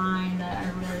that line that I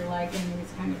really like in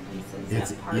these kind of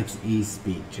pieces. It's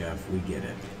e-speak, Jeff. We get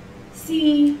it.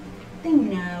 See? They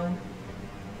know.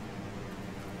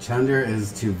 Chunder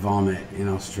is to vomit in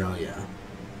Australia.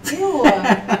 Ew.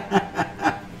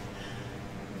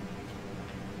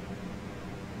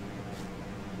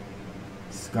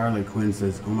 Scarlet Quinn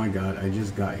says, "Oh my God, I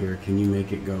just got here. Can you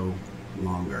make it go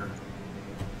longer?"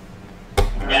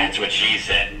 That's what she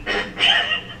said.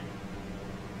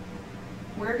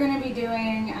 We're going to be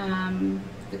doing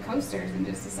the coasters in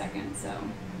just a second, so.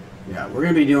 Yeah, we're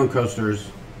going to be doing coasters.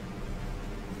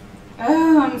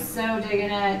 Oh, I'm so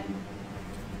digging it.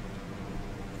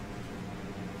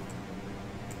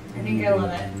 I think I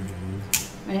love it. I'm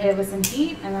going to hit it with some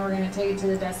heat, and then we're going to take it to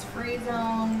the dust-free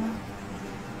zone.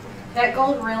 That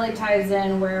gold really ties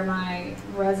in where my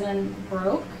resin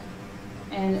broke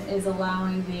and is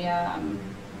allowing the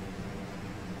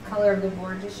color of the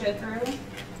board to show through.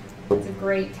 It's a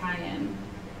great tie-in.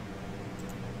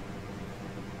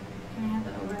 Can I have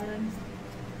the overhead?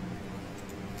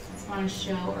 Just want to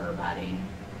show everybody.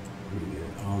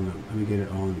 Let me get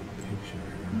it all in the picture.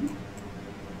 Mm-hmm.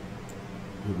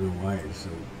 I don't know why it's so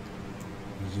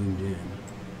zoomed in.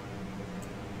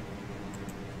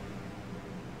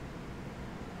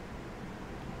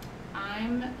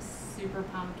 I'm super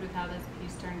pumped with how this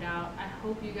piece turned out. I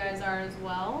hope you guys are as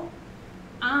well.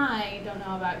 I don't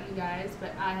know about you guys,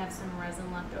 but I have some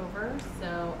resin left over,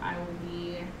 so I will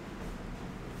be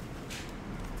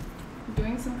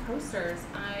doing some coasters.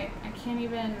 I can't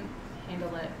even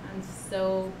handle it. I'm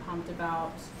so pumped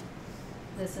about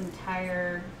this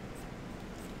entire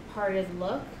parted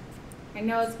look. I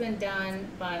know it's been done,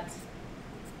 but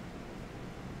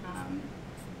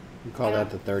We call that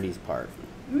the 30s part.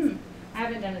 I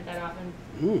haven't done it that often.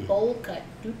 Bowl cut.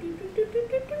 Do, do, do, do, do,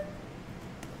 do, do.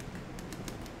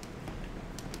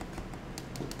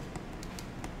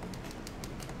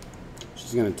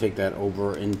 She's going to take that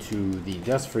over into the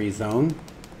dust-free zone.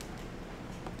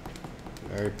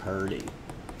 Very pretty.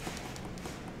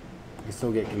 I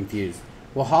still get confused.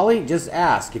 Well, Holly, just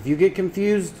ask. If you get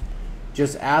confused,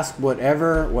 just ask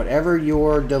whatever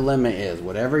your dilemma is.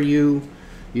 Whatever you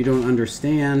don't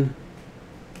understand,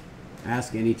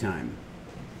 ask anytime.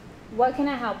 What can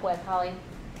I help with, Holly?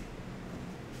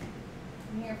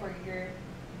 I'm here for you, girl.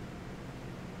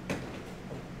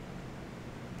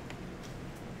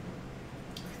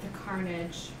 The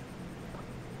carnage.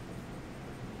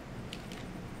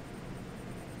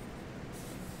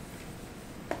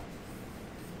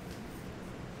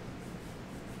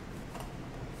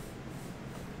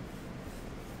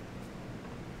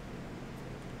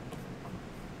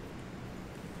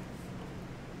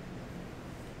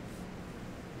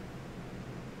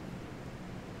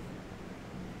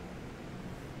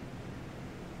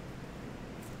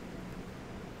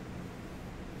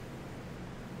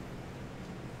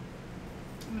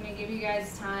 I'm going to give you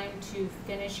guys time to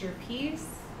finish your piece.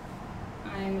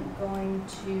 I'm going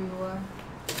to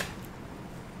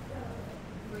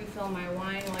refill my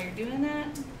wine while you're doing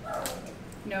that.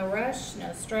 No rush,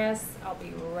 no stress. I'll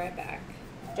be right back.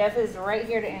 Jeff is right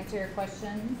here to answer your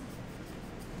questions.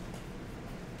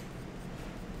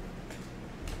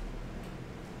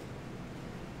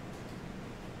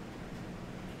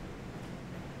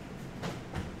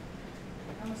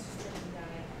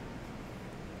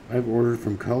 I've ordered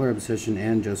from Color Obsession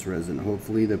and Just Resin.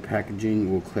 Hopefully the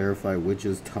packaging will clarify which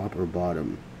is top or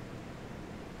bottom.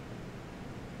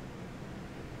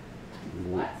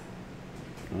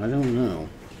 I don't know.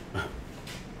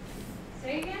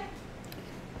 Say again?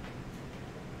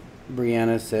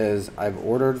 Brianna says, I've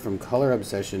ordered from Color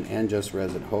Obsession and Just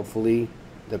Resin. Hopefully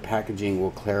the packaging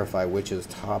will clarify which is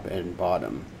top and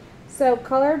bottom. So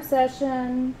Color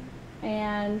Obsession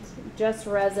and Just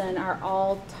Resin are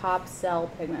all top sell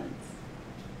pigments.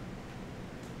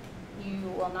 You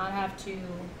will not have to.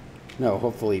 No,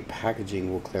 hopefully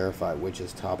packaging will clarify which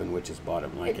is top and which is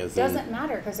bottom. Like It doesn't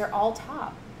matter because they're all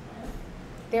top.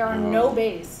 There are no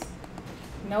base,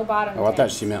 no bottom. Oh, I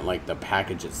thought she meant like the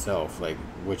package itself, like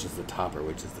which is the top or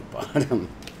which is the bottom.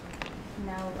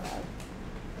 No, love.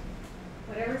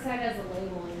 Whatever side has a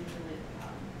label is usually the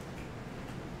top.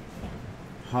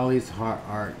 Holly's Hot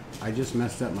Art. I just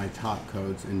messed up my top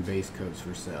coats and base coats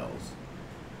for cells.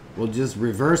 Well, just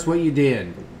reverse what you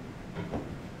did.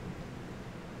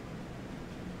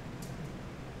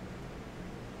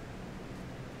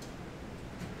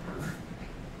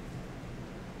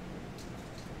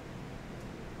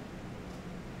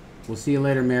 We'll see you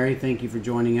later, Mary. Thank you for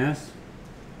joining us.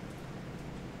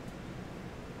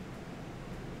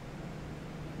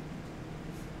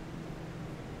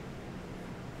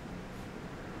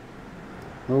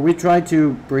 Well, we tried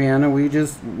to, Brianna.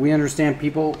 We understand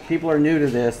people are new to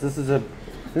this. This is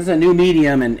a new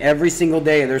medium, and every single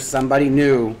day there's somebody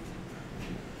new.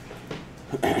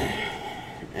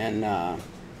 And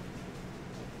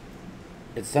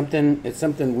it's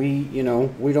something we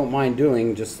don't mind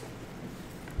doing.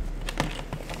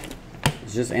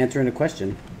 It's just answering a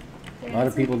question. A lot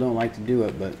of people don't like to do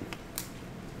it, but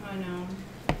I know.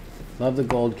 Love the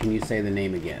Gold. Can you say the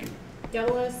name again?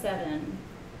 007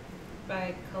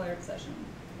 by Color Obsession.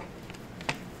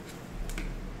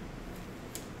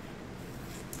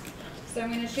 So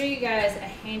I'm going to show you guys a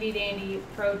handy dandy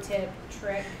pro tip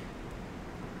trick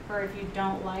for if you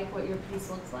don't like what your piece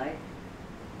looks like.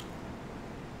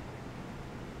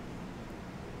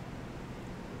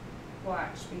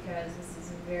 Watch, because this is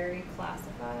a very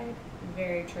classified,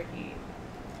 very tricky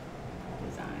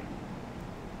design.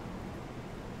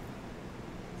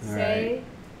 Say,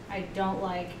 I don't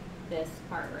like this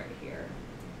part right here.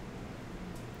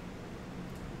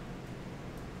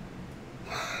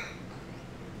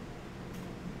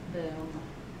 Boom.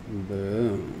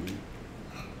 Boom.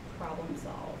 Problem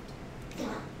solved.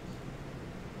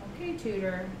 Okay,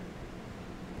 tutor.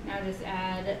 Now just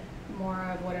add more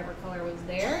of whatever color was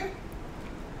there.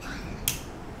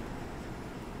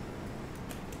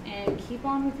 And keep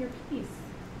on with your piece.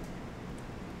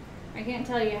 I can't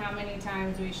tell you how many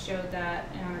times we showed that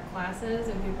in our classes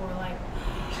and people were like,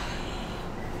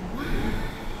 what?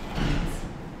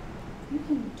 You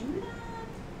can do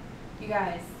that? You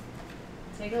guys,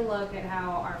 take a look at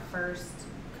how our first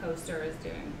coaster is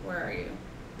doing. Where are you?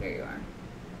 There you are.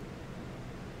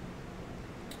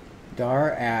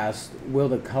 Dar asked, will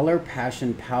the Color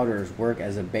Passion powders work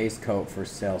as a base coat for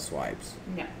cell swipes?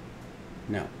 No.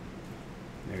 No.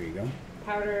 There you go.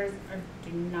 Powders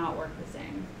do not work the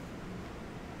same.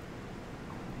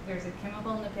 There's a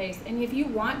chemical in the paste. And if you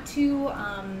want to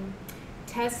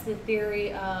test the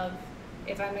theory of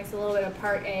if I mix a little bit of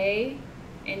part A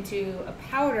into a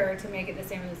powder to make it the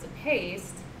same as a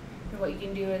paste, then what you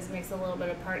can do is mix a little bit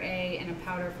of part A and a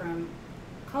powder from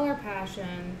Color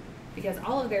Passion, because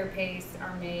all of their pastes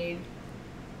are made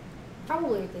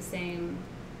probably with the same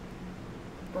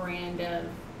brand of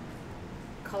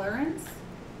colorants.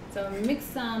 So mix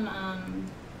some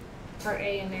part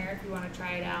A in there if you want to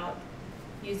try it out.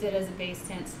 Use it as a base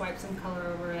tint, swipe some color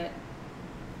over it.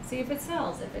 See if it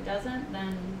sells. If it doesn't,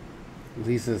 then...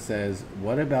 Lisa says,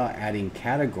 what about adding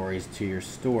categories to your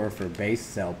store for base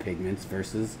cell pigments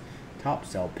versus top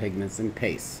cell pigments and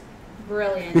pastes?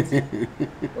 Brilliant.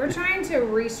 We're trying to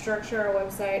restructure our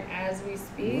website as we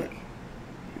speak.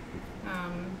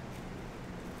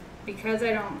 Because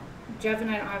Jeff and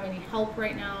I don't have any help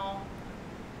right now.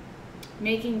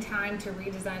 Making time to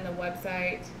redesign the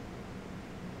website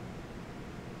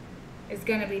is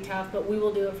going to be tough, but we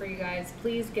will do it for you guys.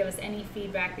 Please give us any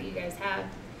feedback that you guys have,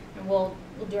 and we'll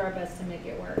do our best to make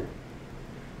it work.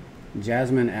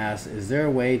 Jasmine asks, is there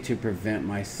a way to prevent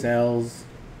my cells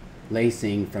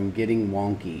lacing from getting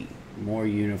wonky, more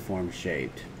uniform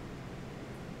shaped?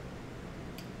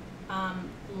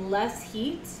 Less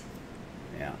heat.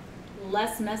 Yeah.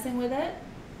 Less messing with it,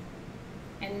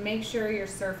 and make sure your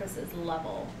surface is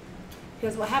level.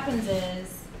 Because what happens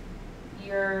is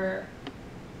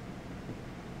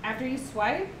after you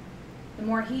swipe, the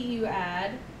more heat you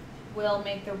add will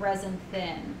make the resin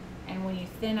thin. And when you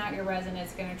thin out your resin,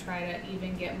 it's going to try to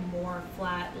even get more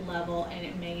flat, level, and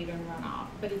it may even run off.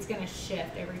 But it's going to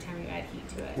shift every time you add heat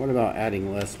to it. What about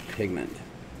adding less pigment?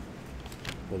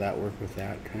 Will that work with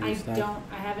that kind of stuff?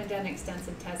 I haven't done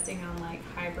extensive testing on like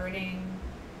hybriding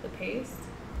the paste,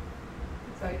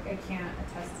 so I can't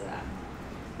attest to that.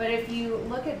 But if you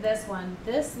look at this one,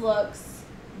 this looks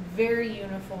very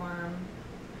uniform,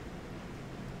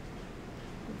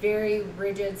 very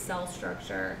rigid cell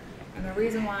structure. And the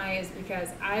reason why is because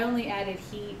I only added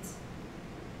heat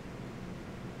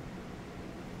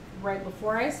right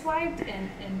before I swiped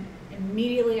and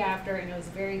immediately after, and it was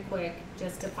very quick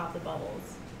just to pop the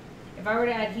bubbles. If I were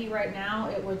to add heat right now,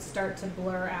 it would start to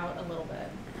blur out a little bit.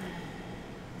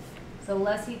 So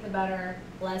less heat the better,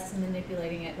 less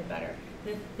manipulating it the better.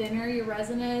 The thinner your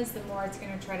resin is, the more it's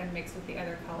going to try to mix with the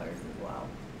other colors as well.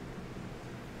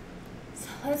 So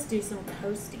let's do some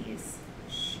coasties,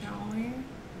 shall we?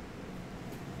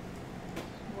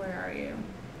 Where are you?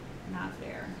 Not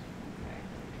there.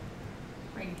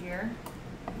 Okay. Right here?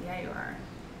 Yeah, you are.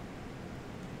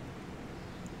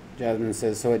 Jasmine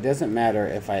says, so it doesn't matter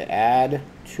if I add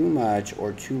too much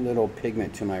or too little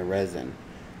pigment to my resin.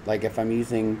 Like if I'm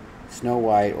using snow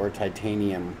white or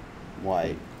titanium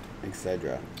white,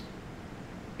 etc.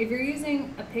 If you're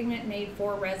using a pigment made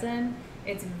for resin,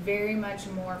 it's very much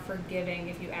more forgiving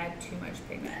if you add too much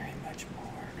pigment. Very much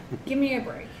more. Give me a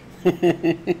break.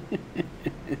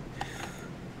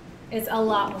 It's a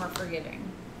lot more forgiving.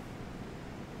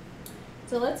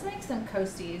 So let's make some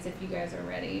coasties if you guys are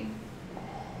ready.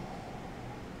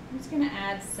 I'm just going to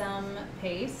add some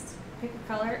paste. Pick a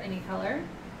color, any color.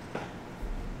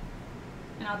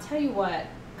 And I'll tell you what,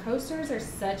 coasters are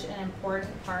such an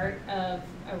important part of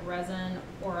a resin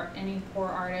or any pour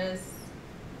artist's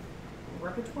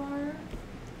repertoire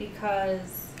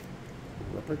because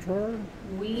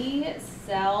we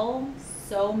sell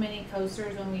so many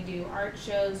coasters when we do art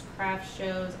shows, craft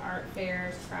shows, art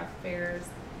fairs, craft fairs,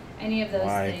 any of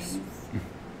those things.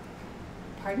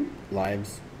 Pardon?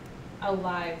 Lives. Oh,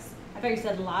 lives. I thought you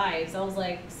said lives. I was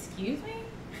like, excuse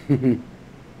me?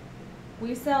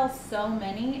 We sell so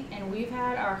many, and we've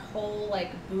had our whole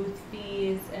like booth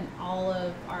fees and all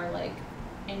of our like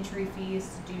entry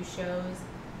fees to do shows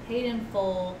paid in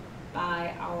full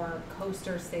by our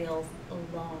coaster sales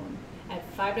alone. At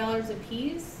 $5 a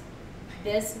piece,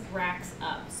 this racks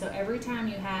up. So every time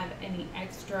you have any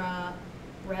extra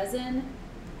resin,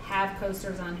 have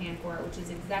coasters on hand for it, which is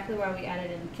exactly why we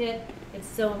added it in the kit. It's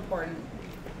so important.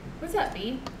 What's up,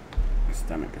 B? My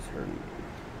stomach is hurting.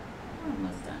 We're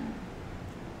almost done.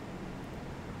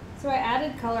 So I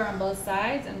added color on both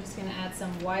sides. I'm just going to add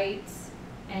some whites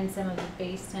and some of the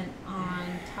base tint on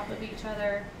top of each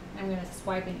other. I'm going to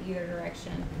swipe in either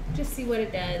direction. Just see what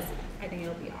it does. I think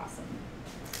it'll be awesome.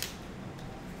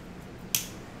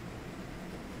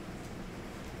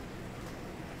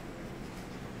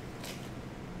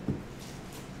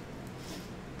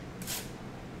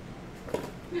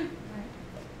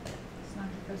 Let's knock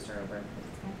the coaster over.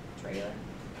 It's regular.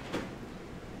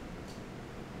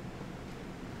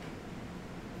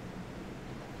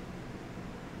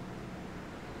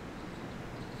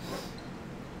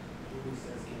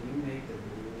 Says, can you make the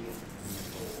blue and the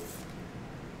gold?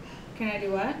 Can I do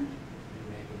what? Can you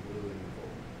make the blue and the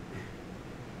gold?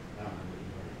 I don't know what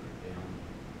you already put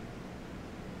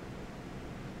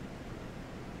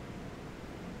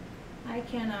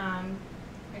down.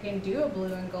 I can do a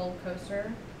blue and gold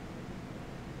coaster.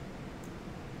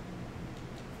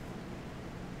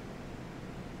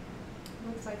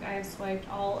 Looks like I have swiped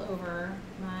all over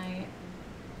my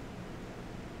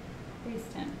base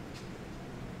tint.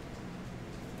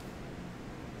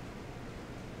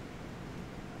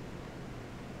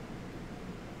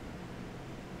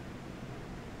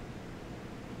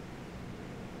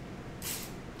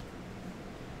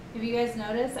 If you guys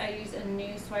notice, I use a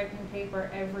new swiping paper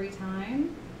every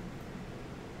time.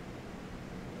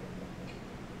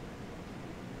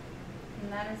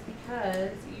 And that is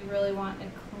because you really want a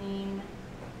clean.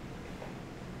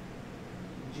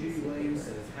 Judy Williams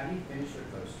says, how do you finish your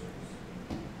coasters?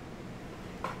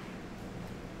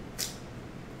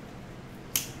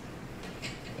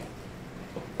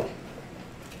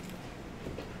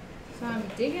 So I'm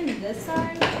digging this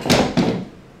side,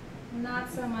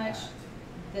 not so much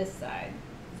this side.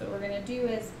 So what we're going to do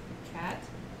is,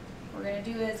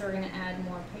 we're going to add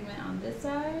more pigment on this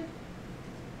side.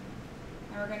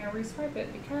 And we're going to reswipe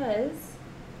it because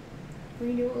we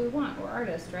can do what we want. We're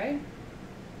artists, right?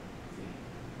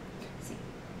 See.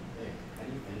 Hey, how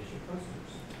do you finish your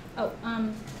coasters? Oh,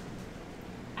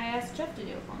 I asked Jeff to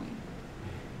do it for me.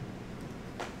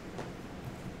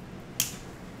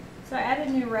 So I added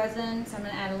new resin, so I'm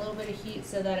going to add a little bit of heat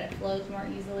so that it flows more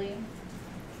easily.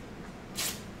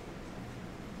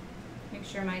 Make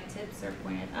sure my tips are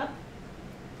pointed up.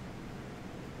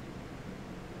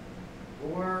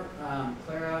 Or,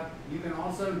 Clara, you can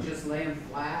also just lay them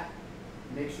flat.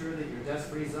 Make sure that your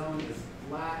dust-free zone is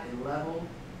flat and level,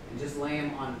 and just lay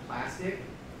them on plastic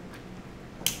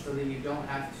so that you don't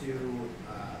have to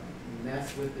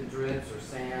mess with the drips or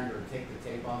sand or take the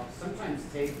tape off. Sometimes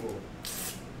tape will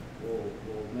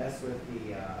mess with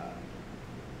the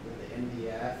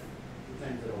MDF.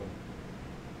 Sometimes it'll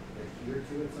adhere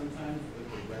to it sometimes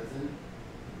with the resin.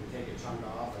 You take a chunk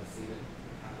off. I've seen it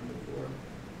happen before.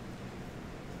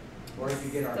 Or if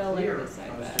you get our Still clear like this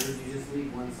side posters, you just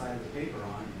leave one side of the paper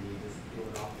on and you just peel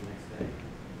it off the next day.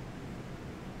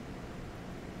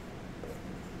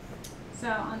 So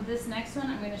on this next one,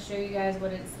 I'm going to show you guys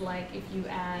what it's like if you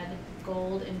add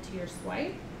gold into your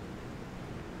swipe,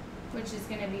 which is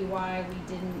going to be why we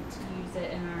didn't use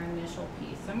it in our initial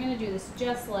piece. So I'm going to do this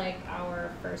just like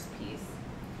our first piece.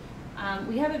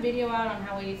 We have a video out on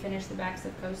how we finish the backs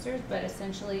of coasters, but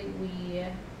essentially we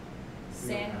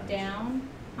sand down.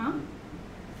 Huh?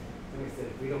 Like I said,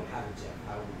 if we don't have a Jeff,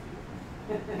 how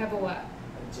would we? Have a what?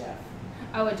 A Jeff.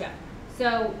 Oh, a Jeff.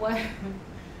 So what?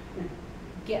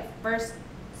 First,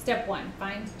 step one,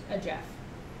 find a Jeff.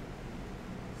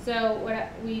 So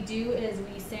what we do is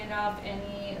we sand off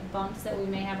any bumps that we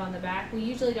may have on the back. We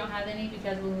usually don't have any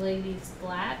because we lay these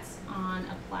flat on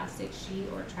a plastic sheet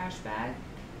or trash bag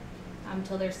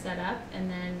until they're set up, and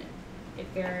then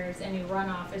if there's any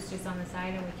runoff, it's just on the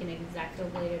side and we can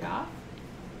X-Acto blade it off.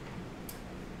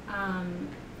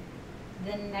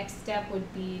 The next step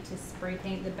would be to spray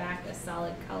paint the back a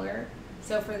solid color.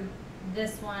 So for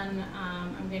this one,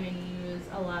 I'm going to use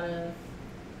a lot of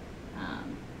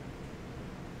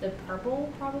the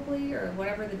purple probably, or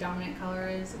whatever the dominant color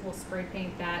is. We'll spray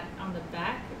paint that on the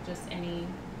back, just any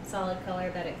solid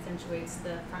color that accentuates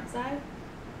the front side.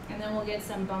 And then we'll get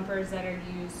some bumpers that are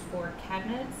used for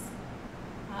cabinets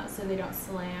so they don't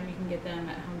slam. You can get them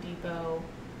at Home Depot,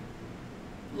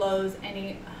 Lowe's,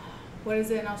 what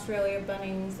is it in Australia,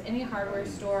 Bunnings, any hardware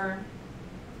store,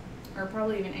 or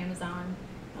probably even Amazon.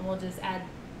 And we'll just add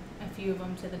a few of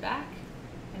them to the back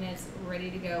and it's ready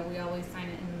to go. We always sign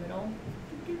it in the middle.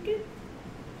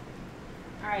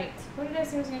 Alright, what did I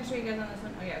say I was going to show you guys on this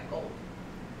one? Oh yeah, gold.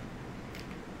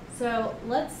 So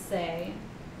let's say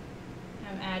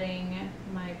I'm adding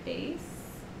my base.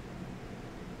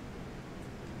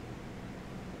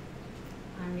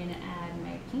 I'm going to add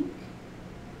my pink.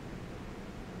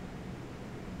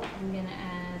 I'm going to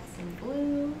add some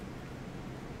blue.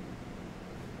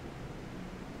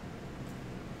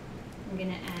 I'm going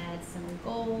to add some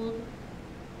gold.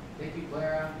 Thank you,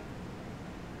 Clara.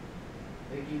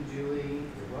 Thank you, Julie.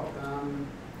 You're welcome.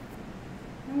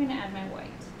 I'm going to add my white.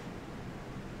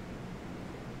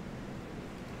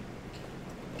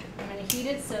 I'm going to heat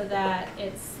it so that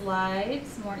it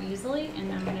slides more easily,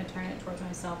 and I'm going to turn it towards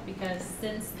myself because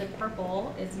since the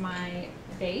purple is my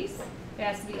base, it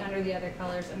has to be under the other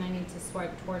colors, and I need to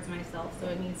swipe towards myself, so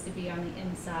it needs to be on the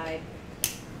inside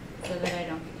so that I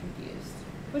don't get confused,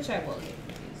 which I will get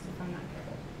confused if I'm not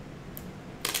careful.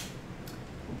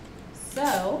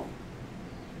 So,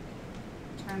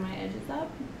 turn my edges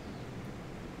up.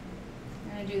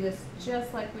 I'm going to do this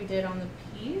just like we did on the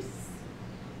piece.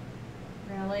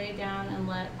 We're going to lay it down and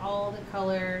let all the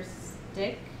colors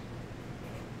stick.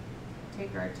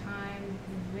 Take our time,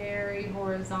 very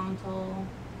horizontal.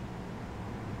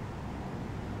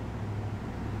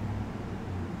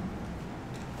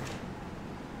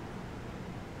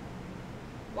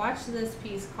 Watch this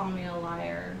piece call me a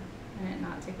liar and it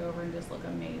not take over and just look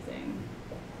amazing.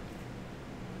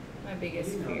 My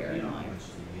biggest fear in life.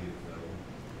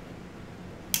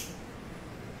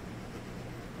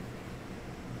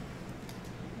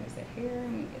 There's a hair,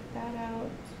 and we get that out.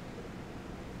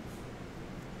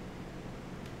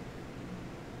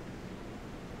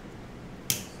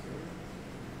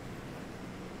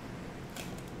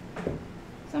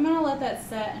 So I'm going to let that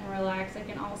set and relax. I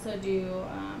can also do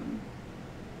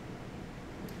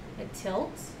a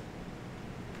tilt.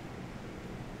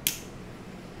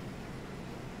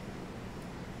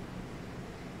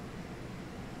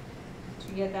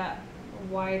 To get that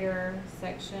wider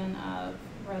section of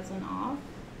resin off.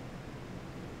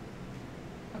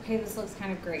 Okay, this looks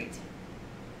kind of great.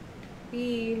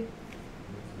 You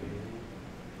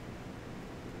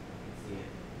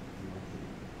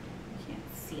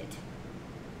can't see it.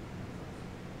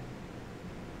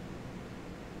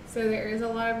 So there is a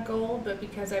lot of gold, but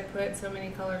because I put so many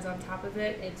colors on top of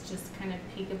it, it's just kind of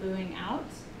peekabooing out.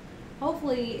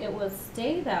 Hopefully it will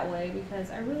stay that way because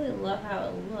I really love how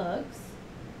it looks.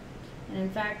 And in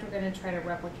fact, we're going to try to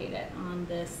replicate it on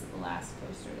this last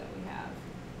coaster that we have.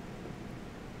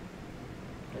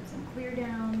 Put some clear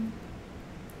down.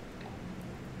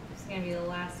 gonna be the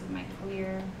last of my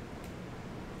clear.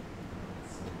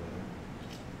 So good.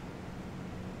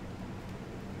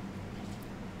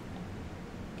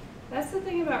 That's the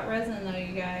thing about resin though,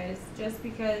 you guys. Just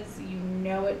because you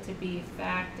know it to be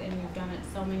fact and you've done it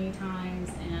so many times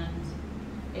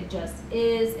and it just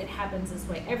is, it happens this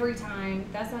way every time.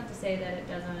 That's not to say that it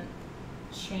doesn't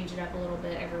change it up a little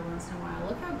bit every once in a while.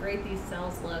 Look how great these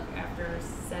cells look after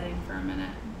setting for a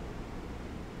minute.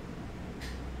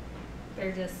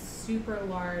 They're just super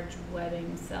large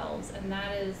webbing cells, and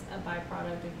that is a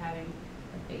byproduct of having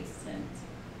a base tint.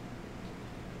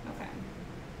 Okay.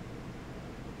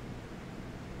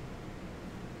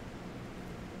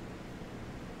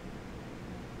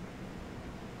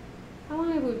 How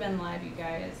long have we been live, you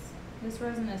guys? This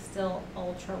resin is still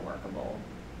ultra workable.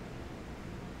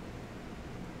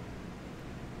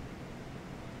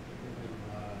 We've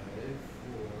been live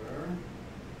for.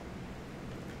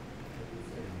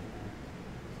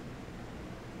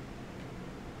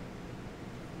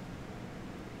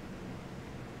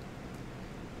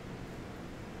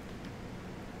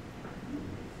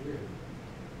 Weird.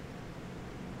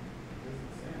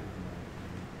 Doesn't say on there.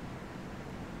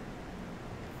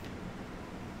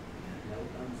 No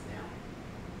thumbs down.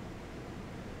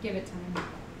 Give it time.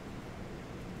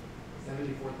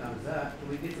 74 thumbs up. Can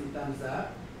we get some thumbs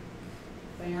up?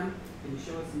 Fam, can you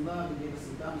show us some love and give us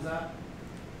some thumbs up?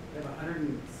 We have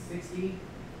 160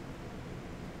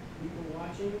 people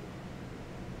watching.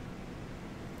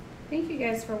 Thank you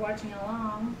guys for watching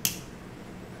along.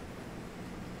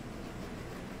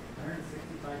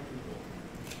 165 people.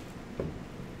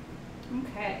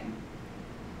 Okay.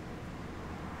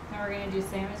 Now we're going to do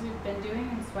same as we've been doing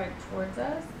and swipe towards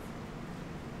us.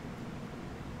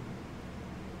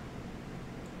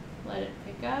 Let it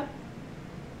pick up.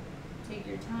 Take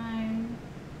your time.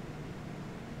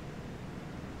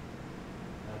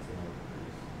 That's gonna look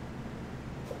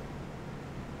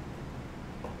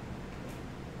nice.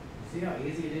 See how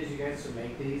easy it is, you guys, to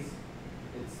make these?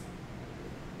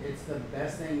 It's the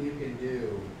best thing you can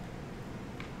do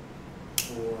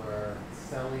for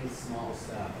selling small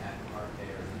stuff at art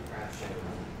fairs and craft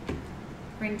shows.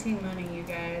 Printing money, you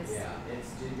guys. Yeah,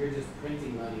 you're just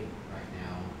printing money right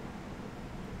now.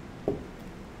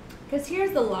 Because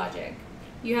here's the logic.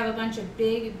 You have a bunch of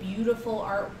big, beautiful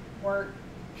artwork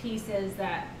pieces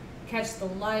that catch the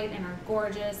light and are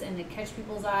gorgeous and they catch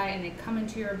people's eye and they come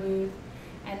into your booth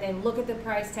and they look at the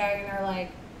price tag and they're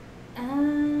like,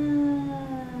 oh,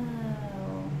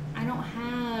 I don't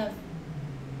have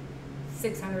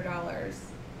 $600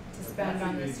 to spend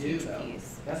on this huge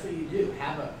piece. That's what you do.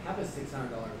 Have a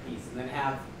 $600 piece and then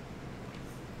have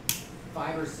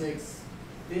 5 or 6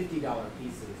 $50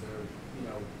 pieces, or a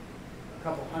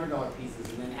couple $100 pieces,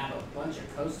 and then have a bunch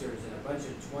of coasters and a bunch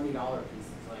of $20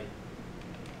 pieces. Like,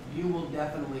 you will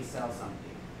definitely sell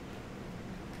something.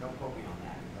 Don't quote me on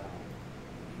that.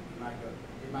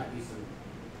 It might be some.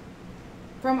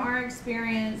 From our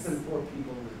experience, Some poor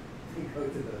people who go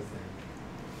to those things.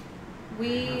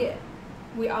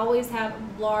 we always have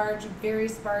large, very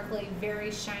sparkly,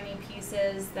 very shiny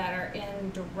pieces that are in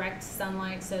direct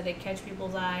sunlight, so they catch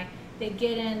people's eye. They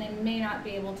get in, they may not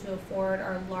be able to afford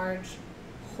our large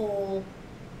whole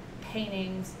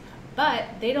paintings, but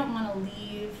they don't want to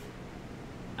leave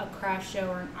a craft show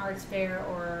or an arts fair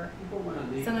or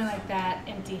something like that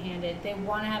empty-handed. They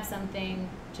want to have something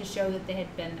to show that they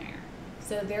had been there.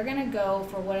 So they're going to go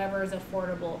for whatever is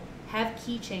affordable. Have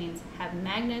keychains, have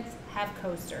magnets, have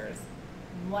coasters.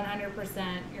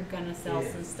 100% you're going to sell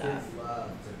some stuff. Kids love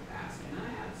to ask, can I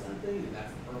have something? And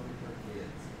that's perfect for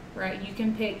kids. Right, you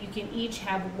can each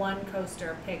have one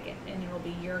coaster, pick it, and it'll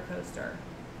be your coaster.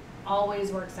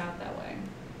 Always works out that way.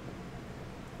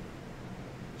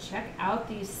 Check out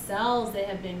these cells. They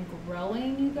have been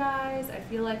growing, you guys. I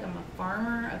feel like I'm a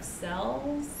farmer of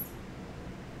cells.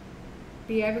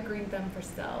 The evergreen thumb for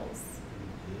cells.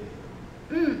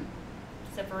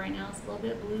 Except for right now, it's a little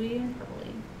bit bluey and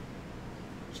purpley.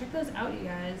 Check those out, you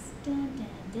guys. Dun, dun,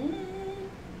 dun.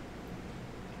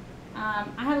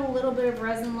 I have a little bit of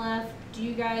resin left. Do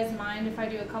you guys mind if I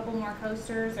do a couple more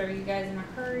coasters? Are you guys in a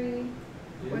hurry?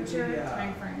 What's your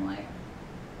time frame like?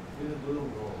 Do the blue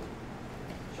and gold.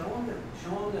 Show them the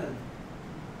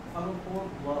puddle pour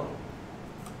blow.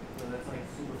 So that's like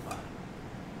super fun.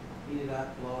 Heat it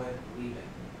up, blow it, leave it.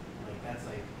 That's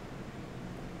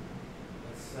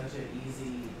such an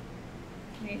easy.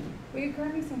 Wait, will you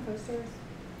grab me some coasters?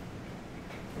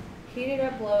 Heat it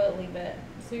up, blow it, leave it.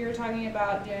 So you're talking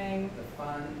about doing The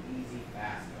fun, easy,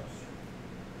 fast coaster.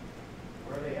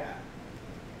 Where are they at?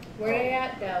 where they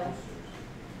at? Go. Coasters.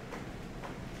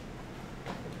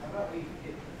 How about we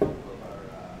get a couple of our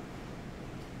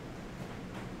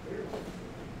clear ones?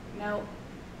 Nope.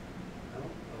 No,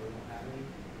 we don't have any.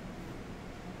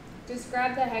 Just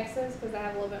grab the hexes because I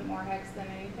have a little bit more hex than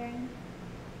anything.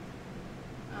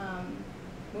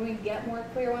 When we get more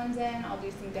clear ones in, I'll do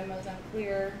some demos on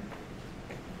clear.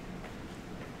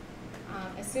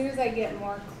 As soon as I get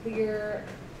more clear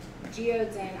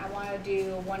geodes in, I want to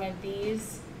do one of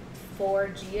these 4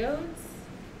 geodes.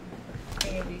 I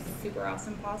think it'd be super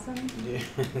awesome possum. Yeah,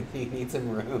 you need some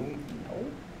room. No.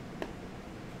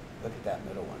 Look at that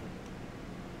middle one.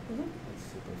 Mm-hmm. That's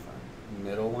super fun.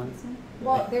 Middle one?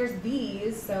 Well, there's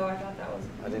these, so I thought that was.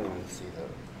 I didn't even see those.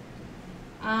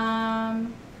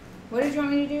 What did you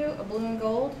want me to do? A blue and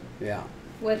gold Yeah.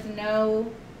 with no,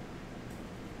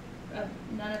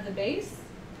 none of the base?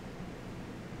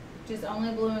 Just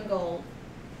only blue and gold.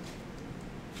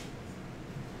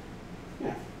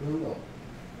 Yeah, blue and gold.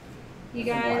 You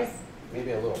Some guys. white.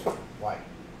 Maybe a little white.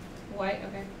 White,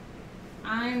 okay.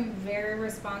 I'm very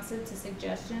responsive to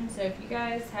suggestions, so if you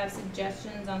guys have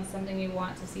suggestions on something you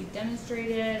want to see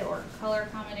demonstrated or color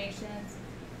combinations,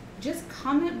 just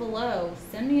comment below,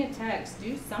 send me a text,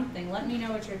 do something, let me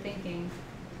know what you're thinking,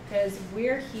 because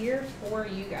we're here for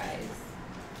you guys.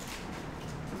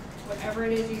 Whatever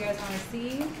it is you guys want to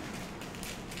see.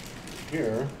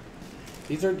 Here,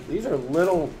 these are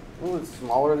little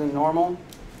smaller than normal,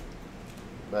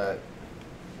 but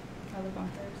Oh, the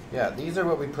bumpers. yeah, these are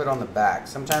what we put on the back.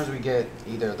 Sometimes we get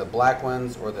either the black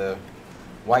ones or the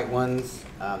white ones.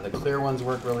 The clear ones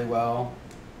work really well,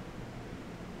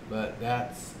 but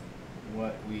that's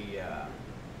what we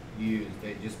use.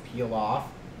 They just peel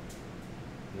off,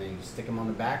 and then you stick them on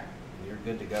the back, and you're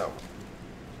good to go.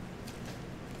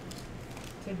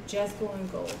 So just blue and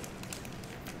gold.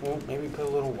 Well, maybe put a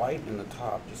little white in the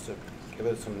top just to give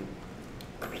it some.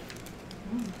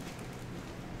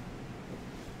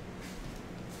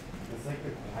 It's like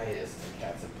the quietest the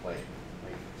cats have played.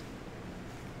 Like,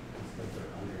 it's because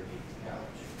they're underneath the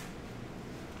couch.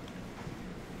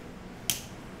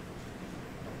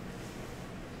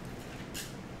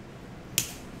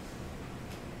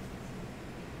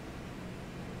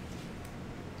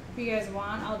 If you guys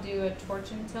want, I'll do a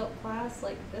torch and tilt class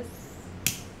like this.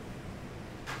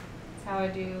 That's how I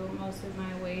do most of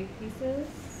my wave pieces.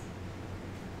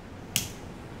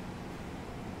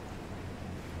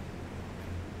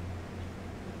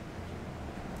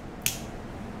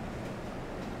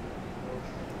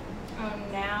 Oh,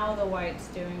 now the white's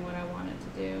doing what I want it to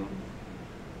do.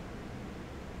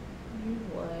 You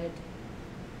would.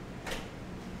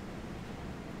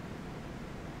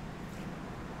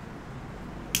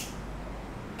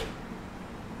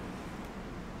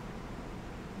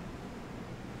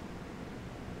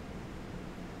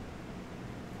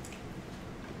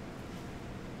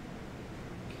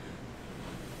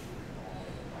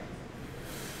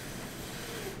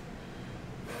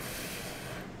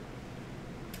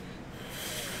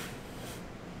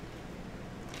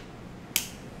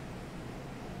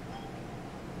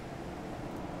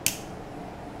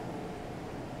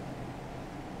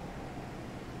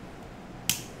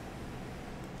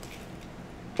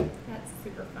 That's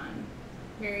super fun.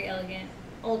 Very elegant,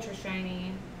 ultra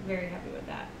shiny. Very happy with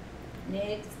that.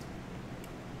 Next.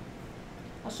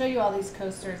 I'll show you all these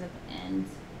coasters at the end.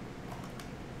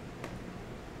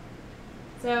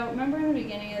 So remember in the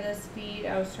beginning of this feed,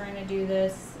 I was trying to do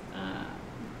this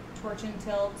torch and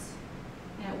tilt,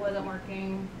 and it wasn't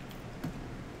working.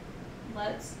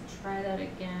 Let's try that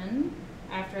again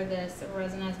after this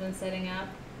resin has been setting up.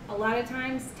 A lot of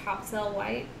times top cell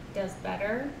white does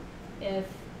better if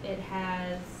it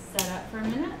has set up for a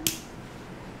minute.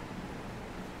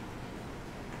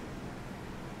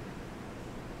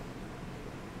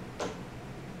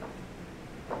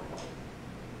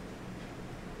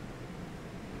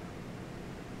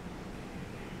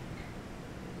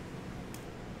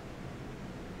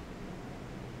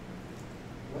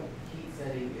 What heat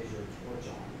setting is your torch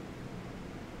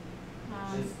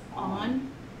on? Just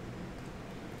on.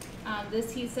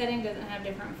 This heat setting doesn't have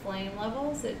different flame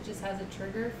levels. It just has a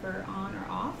trigger for on or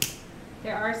off.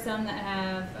 There are some that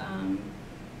have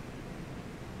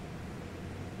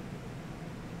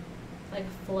like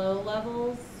flow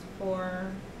levels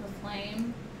for the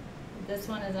flame. This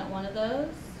one isn't one of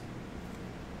those.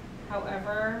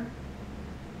 However,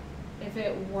 if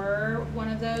it were one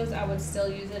of those, I would still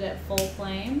use it at full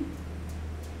flame.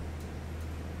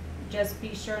 Just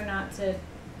be sure not to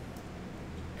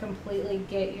completely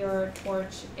get your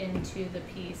torch into the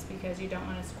piece because you don't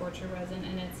want to scorch your resin,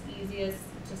 and it's easiest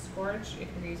to scorch if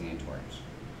you're using a torch.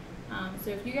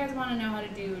 So if you guys want to know how to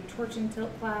do a torch and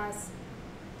tilt class,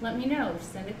 let me know.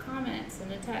 Send a comment,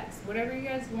 send a text, whatever you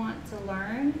guys want to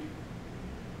learn.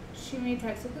 too many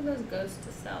types. Look at those ghost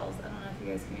cells. I don't know if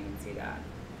you guys can even see that.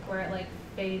 Where it like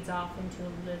fades off into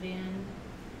oblivion.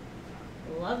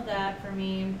 Love that for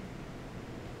me.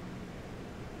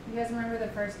 You guys remember the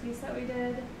first piece that we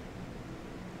did?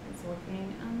 It's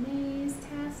looking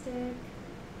amaze-tastic.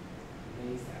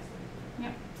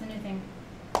 Yep, it's a new thing.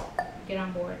 Get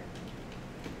on board.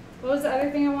 What was the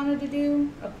other thing I wanted to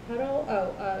do? A puddle?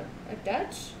 Oh, a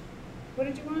Dutch? What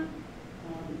did you want?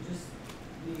 Just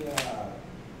do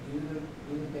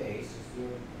the base. Just do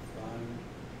it fun,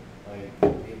 like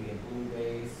maybe a blue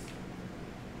base,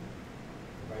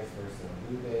 or vice versa.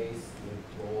 A blue base with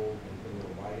gold and put a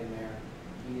little white in there.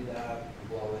 Heat it up,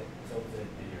 blow it, tilt it,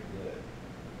 and you're good.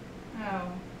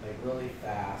 Oh. Like really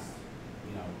fast,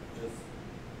 you know,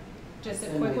 just a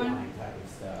quick one? line type of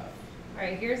stuff.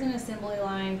 Alright, here's an assembly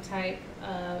line type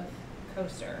of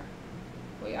coaster.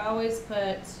 We always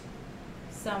put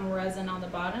some resin on the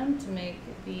bottom to make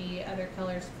the other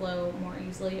colors flow more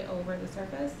easily over the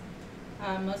surface.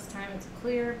 Most of the time it's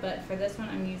clear, but for this one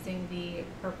I'm using the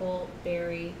purple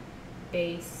berry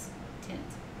base tint.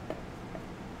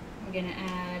 I'm gonna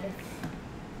add,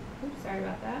 oops, sorry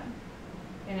about that.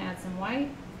 Gonna add some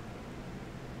white.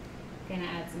 Gonna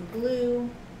add some blue.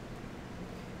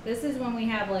 This is when we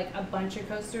have like a bunch of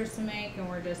coasters to make and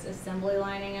we're just assembly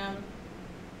lining them.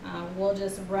 We'll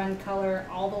just run color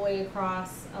all the way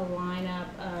across a lineup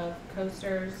of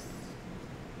coasters.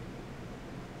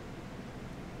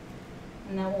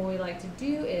 And then what we like to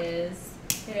do is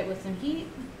hit it with some heat.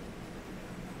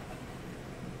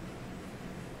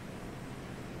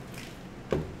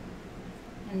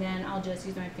 And then I'll just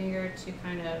use my finger to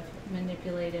kind of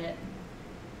manipulate it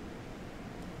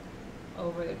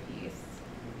over the piece.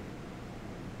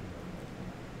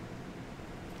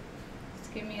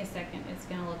 Just give me a second, it's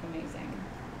gonna look amazing.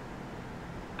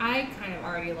 I kind of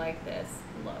already like this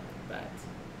look, but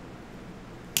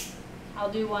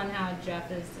I'll do one how Jeff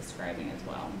is describing as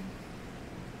well.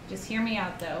 Just hear me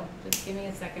out though, just give me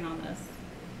a second on this.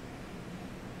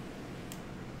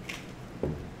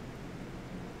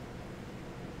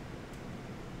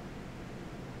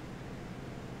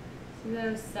 See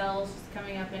those cells just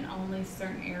coming up in only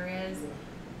certain areas?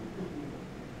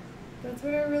 That's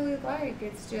what I really like.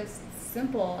 It's just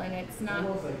simple and it's not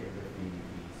Almost like a graffiti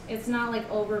piece. it's not like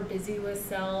over busy with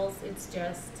cells. It's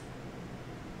just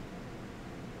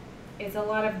it's a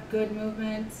lot of good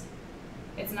movement.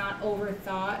 It's not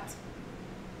overthought,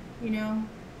 you know?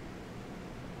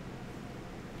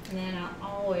 And then I'll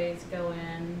always go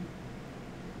in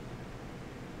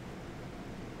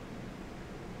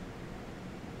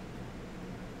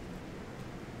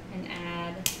and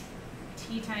add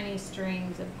teeny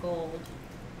strings of gold.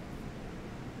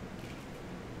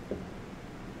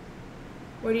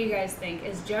 What do you guys think?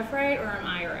 Is Jeff right or am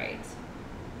I right?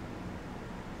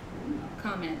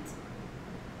 Comment.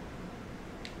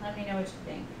 Let me know what you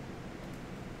think.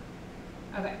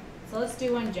 Okay, so let's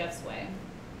do one Jeff's way.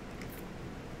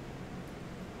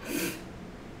 I'm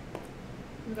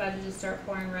about to just start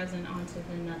pouring resin onto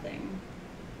the nothing.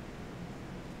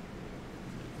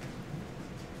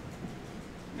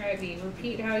 Alright, V,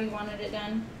 repeat how you wanted it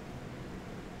done.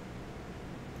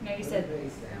 No, you said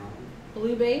base down.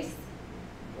 Blue base?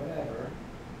 Whatever.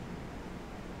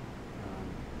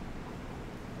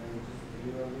 And just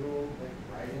do a little,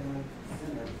 like right in the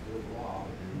center, just do a blob.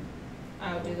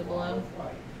 And Oh, do the blow? with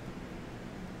white.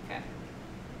 Okay.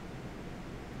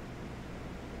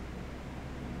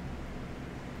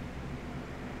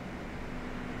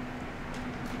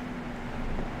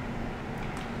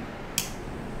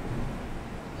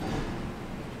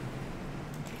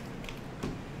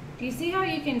 Do you see how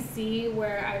you can see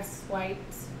where I've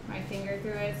swiped my finger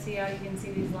through it? See how you can see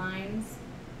these lines?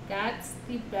 That's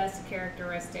the best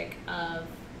characteristic of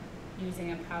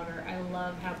using a powder. I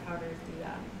love how powders do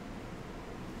that.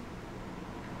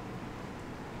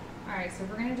 Alright, so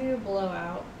we're going to do a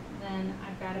blowout. Then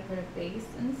I've got to put a base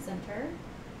in the center.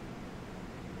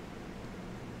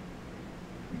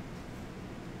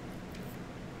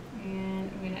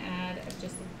 And I'm going to add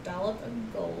just a dollop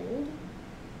of gold.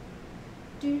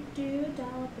 A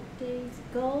dollop of Daisy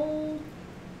gold.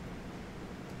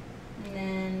 And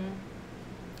then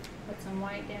put some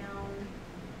white down.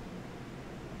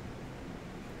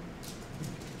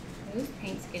 This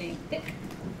paint's getting thick.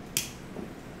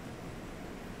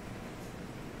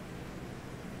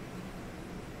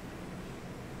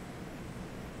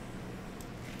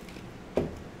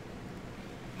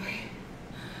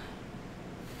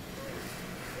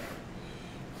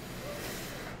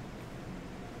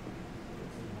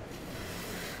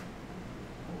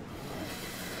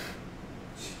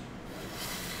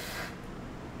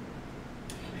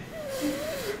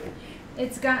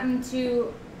 It's gotten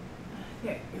to.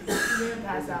 Here, you're gonna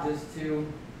pass out. Just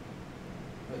two.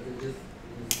 Was it just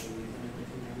the reason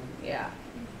for 2 Yeah.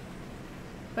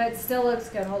 But it still looks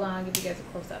good. Hold on, I'll give you guys a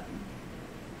close up.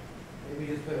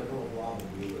 Maybe just put a little blob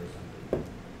of glue or something.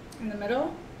 In the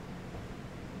middle?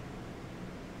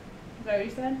 Is that what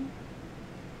you said?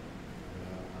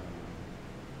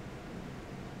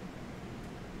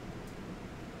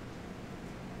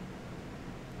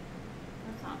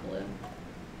 That's not blue.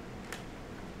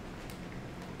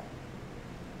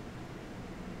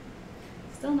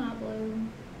 Still not blue.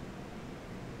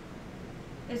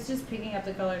 It's just picking up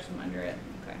the colors from under it.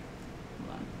 Okay,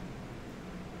 hold on.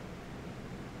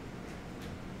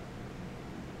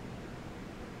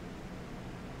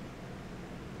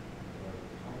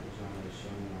 John is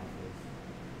showing off his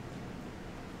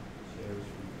chairs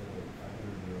from Italy,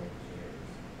 500-year-old chairs.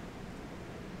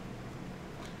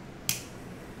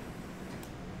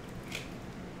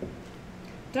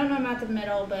 Don't know about the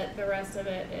middle, but the rest of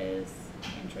it is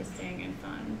interesting and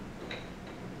fun.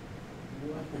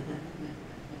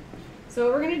 So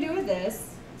what we're going to do with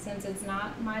this, since it's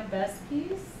not my best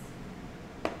piece,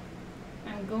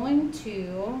 I'm going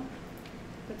to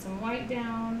put some white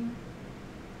down.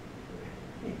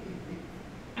 You've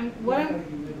never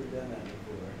done that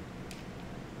before.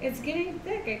 It's getting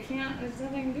thick. I can't, there's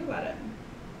nothing I can do about it.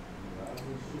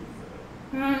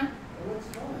 It looks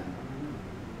fun.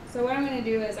 So what I'm going to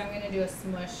do is I'm going to do a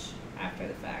smush after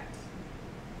the fact.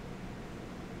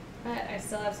 But I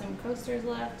still have some coasters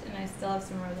left, and I still have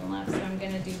some resin left, so I'm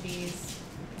going to do these.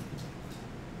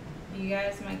 You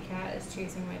guys, my cat is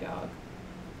chasing my dog.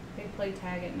 They play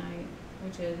tag at night,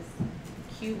 which is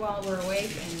cute while we're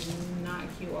awake and not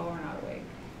cute while we're not awake.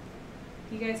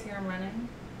 You guys hear him running?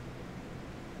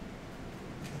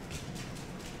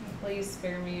 And please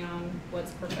spare me on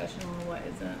what's professional and what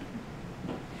isn't.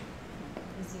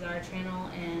 This is our channel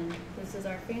and this is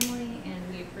our family, and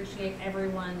we appreciate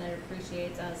everyone that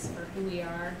appreciates us for who we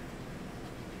are.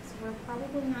 So we're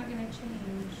probably not going to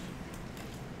change.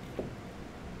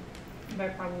 By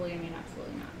probably, I mean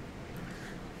absolutely not.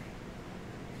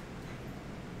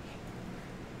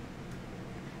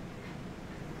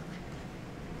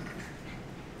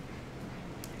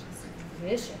 It's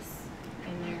vicious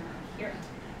in there. Here.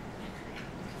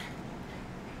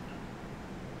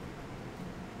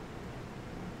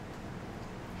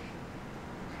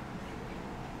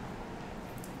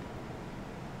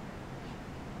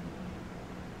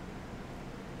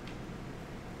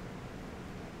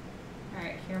 All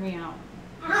right, hear me out.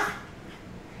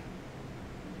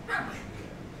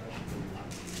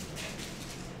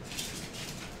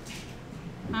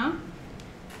 Huh?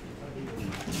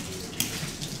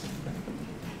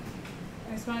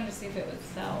 I just wanted to see if it would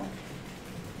sell.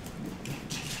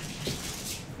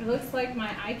 It looks like my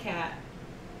iCat.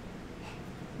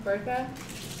 Bertha?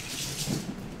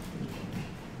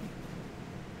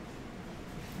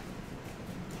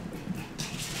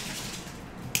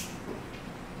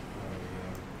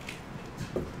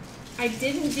 I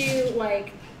didn't do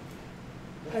like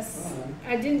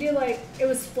I didn't do like, it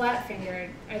was flat fingered.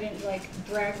 I didn't like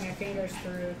drag my fingers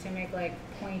through to make like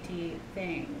pointy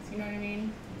things. You know what I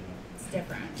mean? Yeah. It's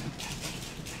different.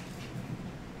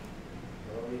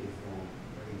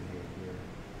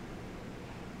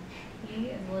 He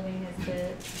is living his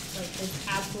bit, like his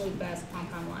absolute best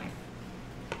pom-pom life.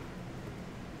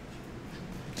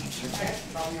 That's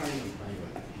probably not even playing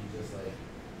with it. He's just like...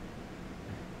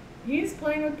 He's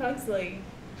playing with Pugsley.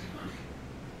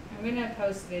 I'm gonna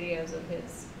post videos of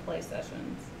his play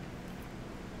sessions.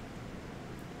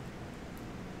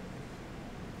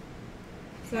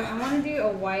 So I want to do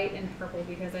a white and purple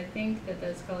because I think that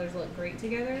those colors look great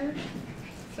together.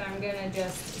 So I'm gonna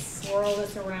just swirl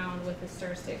this around with the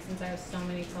stir stick since I have so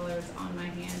many colors on my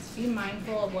hands. Be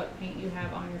mindful of what paint you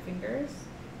have on your fingers.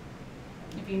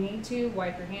 If you need to,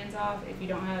 wipe your hands off. If you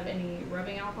don't have any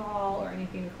rubbing alcohol or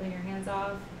anything to clean your hands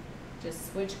off,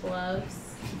 just switch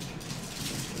gloves.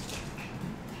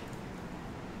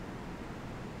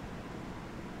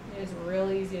 It is real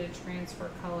easy to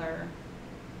transfer color.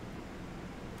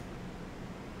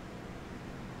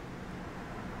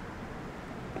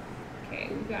 Okay,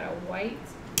 we've got a white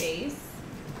base.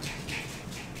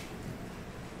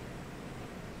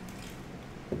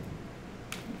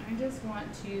 I just want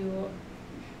to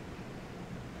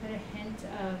put a hint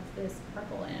of this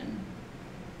purple in.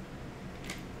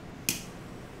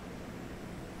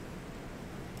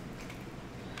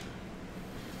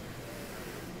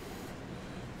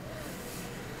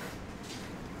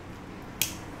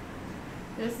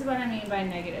 This is what I mean by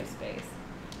negative space.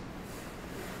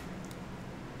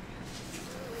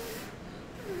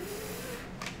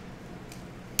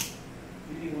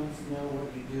 wants to know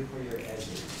what you do for your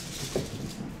edges.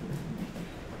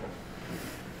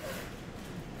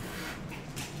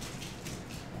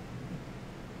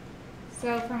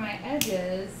 So for my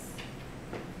edges,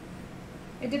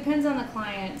 it depends on the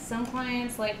client. Some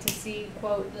clients like to see,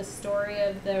 quote, the story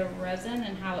of the resin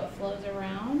and how it flows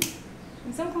around.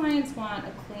 And some clients want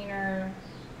a cleaner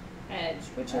edge,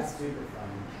 which That's is super fun.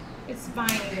 It's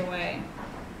fine either way.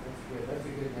 That's good. That's a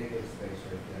good negative space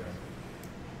right there.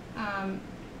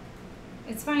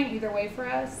 It's fine either way for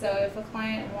us. So if a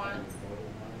client wants,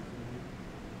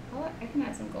 I can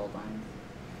add some gold lines.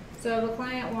 So if a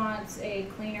client wants a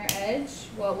cleaner edge,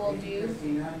 what we'll do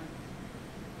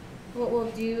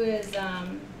is sorry,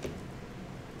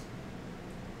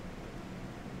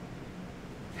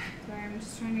 I'm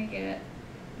just trying to get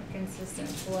a consistent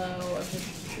flow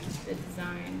of the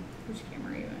design. Which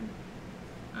camera are you in?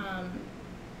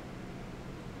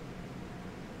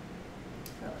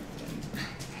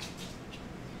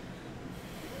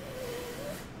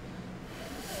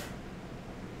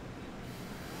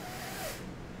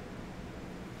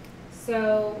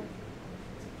 So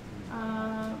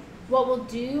what we'll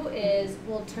do is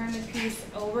we'll turn the piece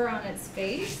over on its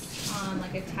face on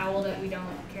like a towel that we don't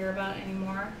care about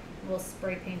anymore. We'll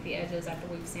spray paint the edges after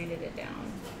we've sanded it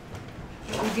down.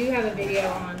 We do have a video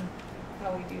on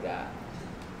how we do that.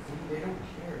 See, they don't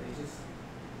care. They just.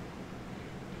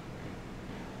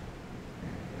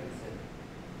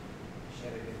 She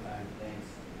had a good time. Thanks.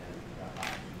 And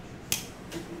bye.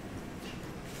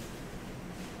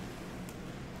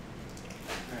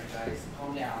 All right, guys,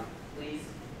 calm down, please.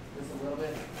 Just a little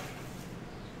bit.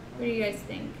 What do you guys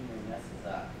think? Messes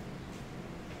up.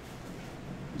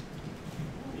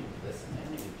 Listen, I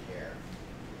don't even care.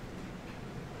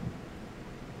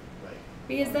 Right.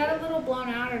 Is that a little blown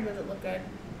out or does it look good? It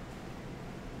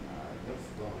looks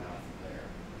blown out from there.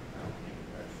 I don't think it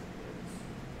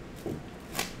actually is.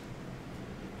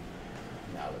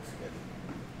 Now it looks good.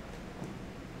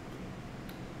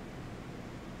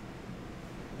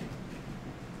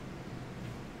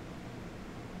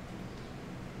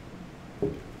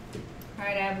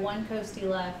 Alright, I have one coastie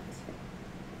left.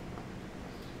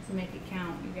 To make it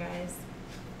count, you guys.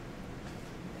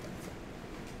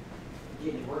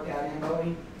 Getting your workout in,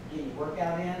 Bodie? Getting your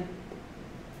workout in?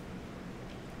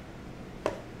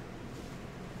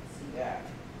 See that.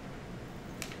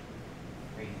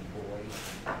 Crazy boy.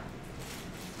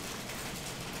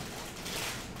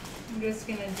 I'm just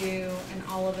gonna do an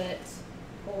all of it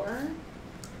pour.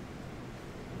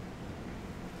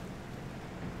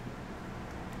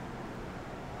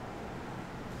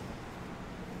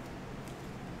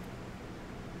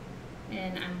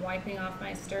 And I'm wiping off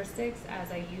my stir sticks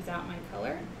as I use out my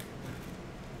color.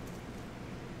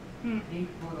 Pink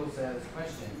Poodle says,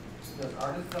 question, does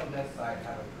Artist on Death site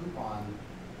have a coupon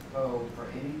code for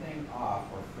anything off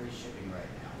or free shipping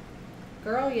right now?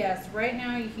 Girl, yes. Right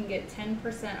now you can get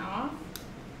 10% off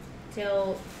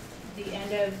till the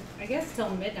end of, I guess till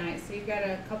midnight. So you've got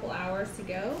a couple hours to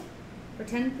go. For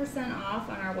 10% off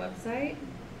on our website,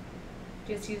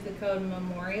 just use the code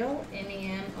MEMORIAL,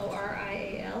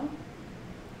 MEMORIAL.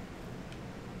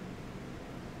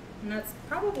 And that's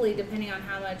probably, depending on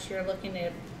how much you're looking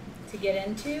to get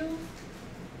into,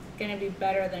 going to be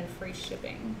better than free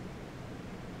shipping.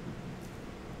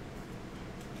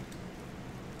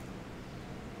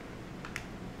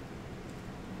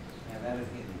 Yeah, that is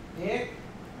getting thick.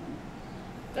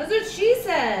 That's what she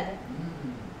said.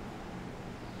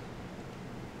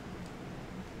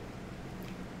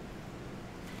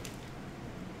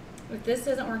 If this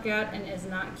doesn't work out and is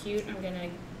not cute, I'm going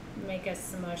to make a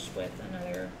smush with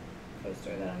another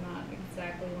coaster that I'm not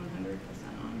exactly 100%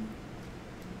 on.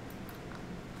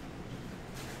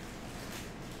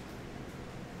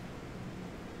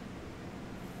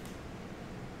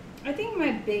 I think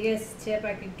my biggest tip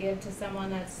I could give to someone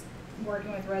that's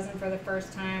working with resin for the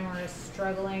first time or is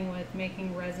struggling with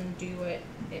making resin do what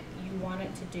you want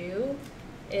it to do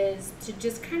is to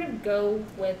just kind of go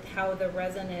with how the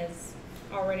resin is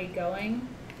already going.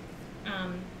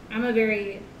 I'm a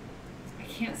very, I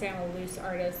can't say I'm a loose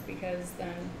artist because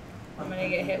then I'm going to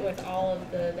get hit with all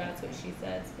of the that's what she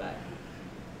says, but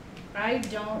I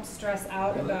don't stress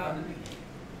out about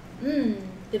the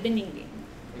bending.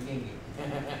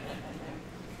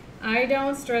 I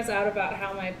don't stress out about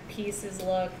how my pieces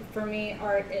look. For me,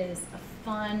 art is a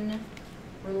fun,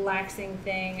 relaxing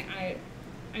thing. I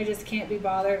just can't be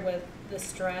bothered with the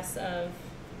stress of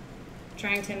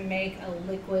trying to make a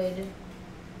liquid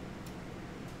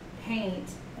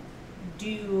paint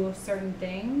do certain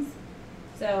things.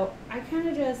 So I kind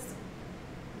of just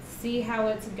see how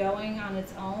it's going on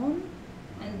its own,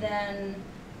 and then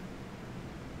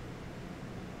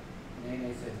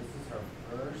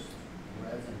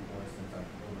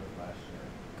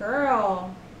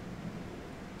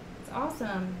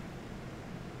awesome.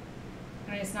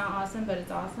 I mean, it's not awesome, but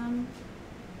it's awesome.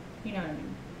 You know what I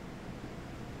mean?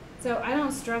 So I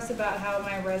don't stress about how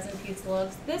my resin piece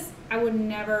looks. This, I would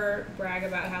never brag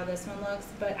about how this one looks,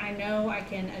 but I know I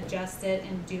can adjust it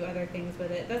and do other things with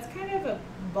it. That's kind of a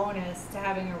bonus to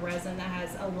having a resin that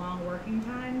has a long working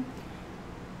time.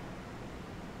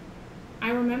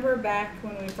 I remember back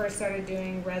when we first started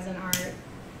doing resin art,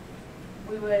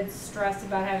 we would stress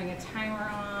about having a timer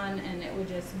on, and it would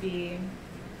just be,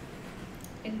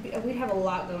 we'd have a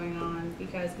lot going on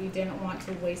because we didn't want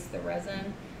to waste the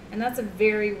resin. And that's a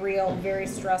very real, very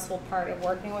stressful part of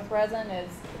working with resin,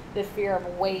 is the fear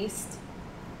of waste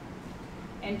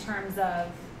in terms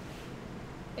of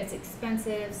it's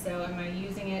expensive, so am I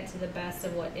using it to the best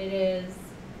of what it is?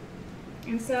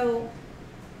 And so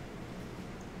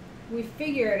we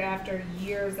figured after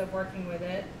years of working with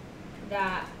it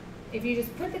that if you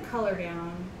just put the color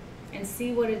down and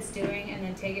see what it's doing and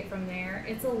then take it from there,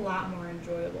 it's a lot more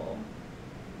enjoyable.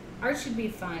 Art should be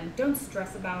fun. Don't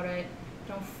stress about it.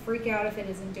 Don't freak out if it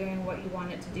isn't doing what you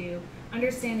want it to do.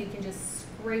 Understand you can just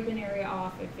scrape an area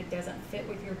off if it doesn't fit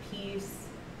with your piece.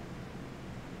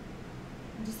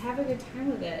 And just have a good time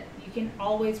with it. You can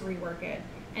always rework it.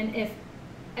 And if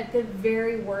at the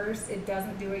very worst it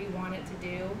doesn't do what you want it to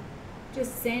do,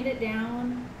 just sand it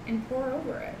down and pour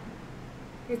over it.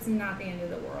 It's not the end of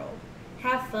the world.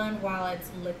 Have fun while it's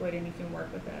liquid and you can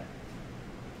work with it.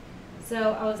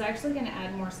 So I was actually going to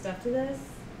add more stuff to this,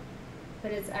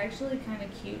 but it's actually kind of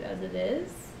cute as it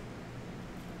is.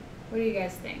 What do you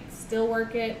guys think? Still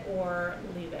work it or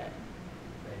leave it?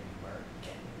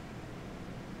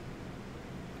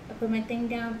 I put my thing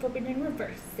down, flip it, and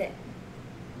reverse it.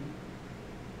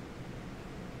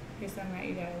 Here's something about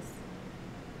you guys.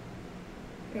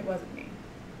 It wasn't me.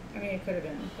 I mean, it could have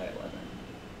been, but it wasn't.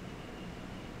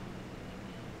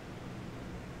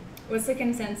 What's the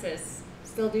consensus?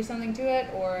 Still do something to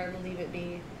it or leave it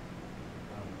be?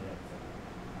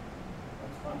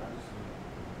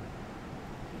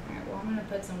 Alright, well, I'm going to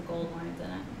put some gold lines in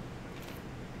it.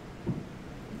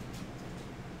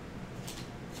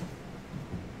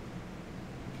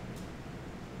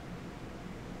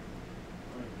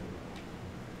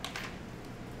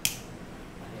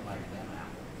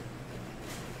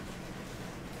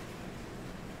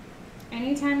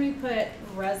 Anytime you put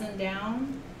resin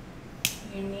down,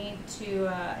 you need to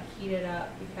heat it up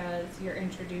because you're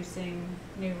introducing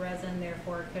new resin,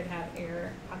 therefore it could have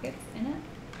air pockets in it.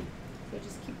 So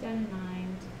just keep that in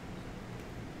mind.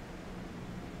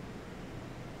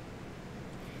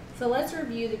 So let's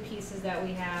review the pieces that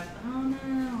we have. Oh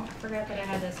no, I forgot that I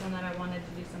had this one that I wanted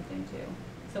to do something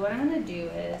to. So what I'm going to do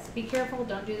is, be careful,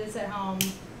 don't do this at home.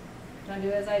 Don't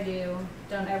do as I do.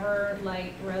 Don't ever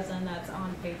light resin that's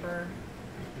on paper.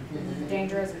 This is a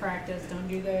dangerous practice. Don't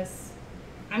do this.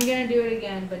 I'm going to do it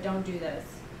again, but don't do this,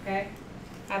 okay?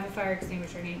 Have a fire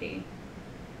extinguisher handy.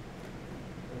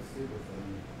 That's super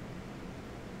fun.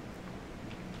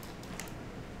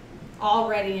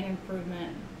 Already an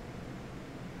improvement.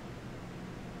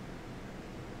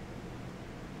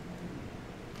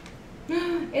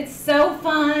 It's so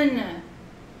fun.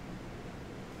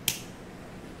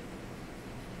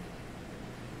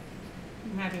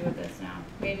 I'm happy with this now.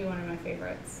 Maybe one of my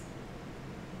favorites.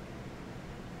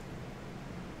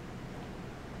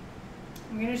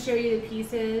 I'm going to show you the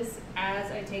pieces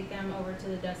as I take them over to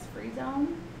the dust-free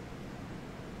zone.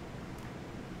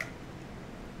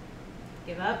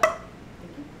 Give up.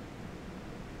 Thank you.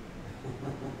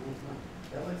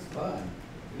 That looks fun.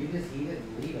 You just heat it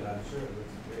and leave it, I'm sure it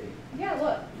looks great. Yeah,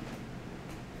 look.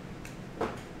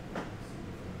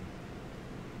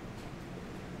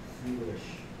 Smoothish.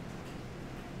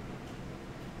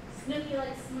 Snooky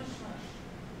like smush smush.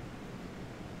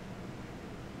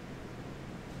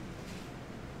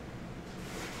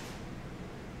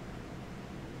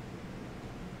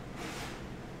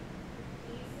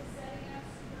 Piece is setting up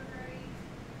super great.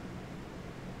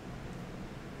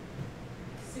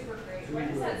 Super great. What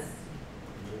is that?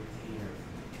 Retainer.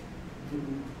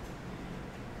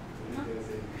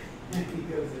 When he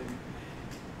goes in,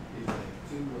 he's like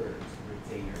 2 words,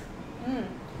 retainer.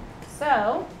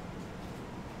 So,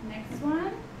 next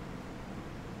one.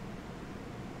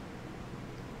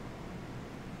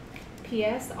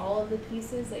 P.S. All of the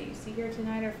pieces that you see here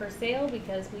tonight are for sale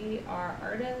because we are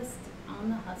artists on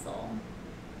the hustle.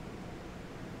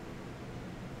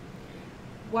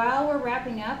 While we're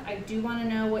wrapping up, I do want to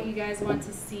know what you guys want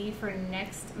to see for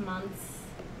next month's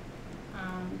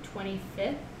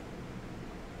 25th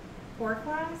pour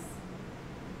class.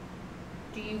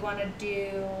 Do you want to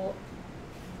do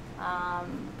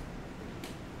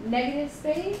negative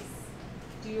space?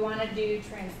 Do you want to do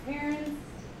transparent?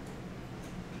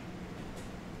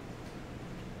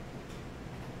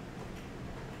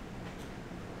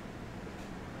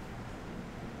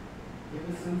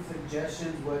 Give us some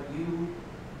suggestions what you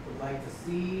would like to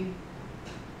see.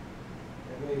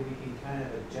 That way we can kind of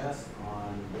adjust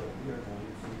on what we are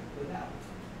going to put out.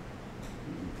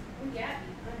 Oh yeah,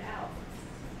 you put out.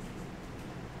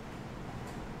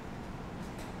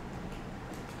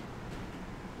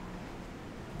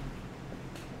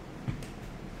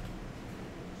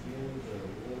 Geos are a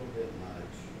little bit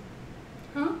much.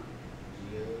 Huh?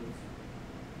 Geos.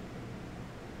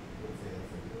 I would say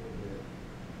that's a little bit.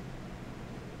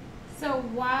 So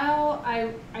while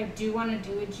I do want to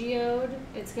do a geode,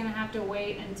 it's going to have to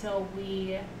wait until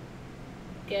we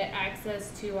get access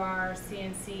to our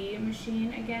CNC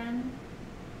machine again,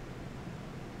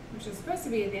 which is supposed to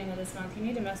be at the end of this month. You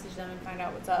need to message them and find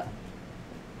out what's up.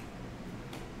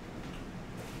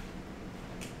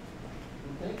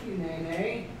 Well, thank you,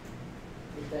 Nene.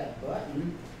 Hit that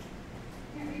button.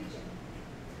 Can't reach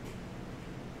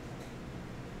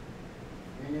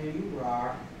it. Nene, you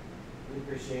rock. We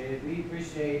appreciate it. We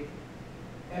appreciate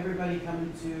everybody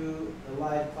coming to the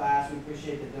live class. We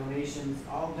appreciate the donations.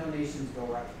 All donations go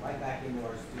right back into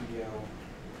our studio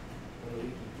so that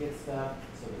we can get stuff,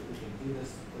 so that we can do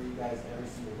this for you guys every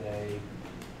single day.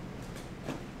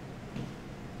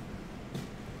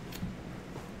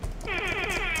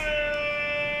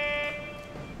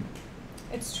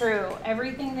 It's true.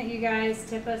 Everything that you guys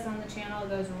tip us on the channel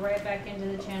goes right back into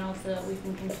the channel so that we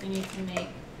can continue to make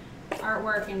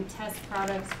artwork and test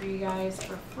products for you guys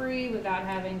for free without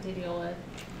having to deal with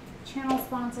channel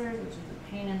sponsors, which is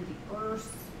a pain in the arse.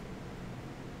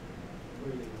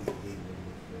 Where do you want to leave it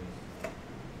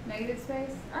in this space? Negative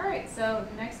space? Alright, so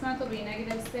next month will be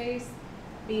negative space.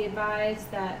 Be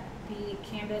advised that the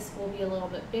canvas will be a little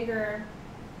bit bigger.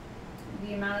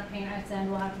 The amount of paint I send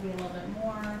will have to be a little bit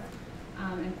more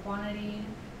in quantity.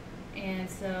 And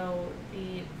so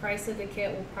the price of the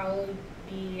kit will probably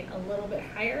be a little bit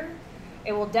higher.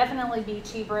 It will definitely be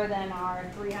cheaper than our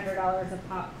 $300 a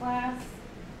pop class.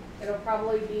 It'll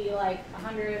probably be like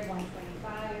 $100,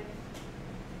 $125.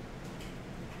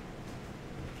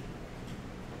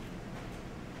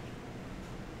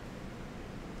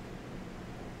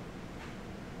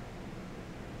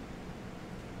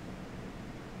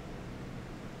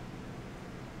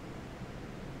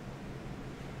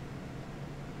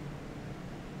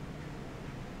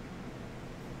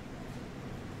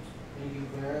 Thank you,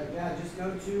 Clara. Yeah, just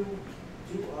go to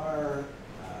our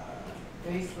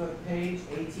Facebook page,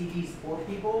 ATD Sport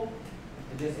People,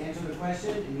 and just answer the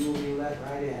question, and you will be let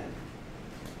right in.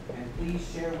 And please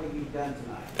share what you've done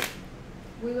tonight.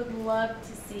 We would love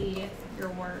to see your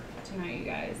work tonight, you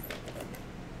guys.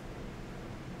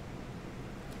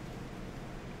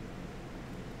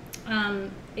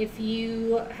 If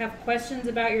you have questions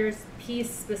about your piece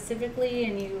specifically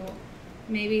and you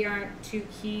maybe aren't too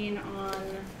keen on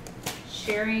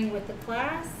sharing with the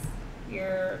class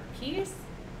your piece,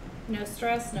 no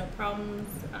stress, no problems.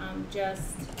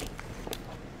 Just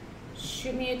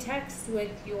shoot me a text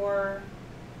with a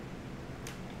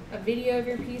video of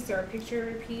your piece or a picture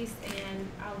of your piece, and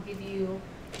I'll give you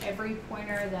every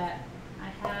pointer that I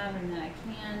have and that I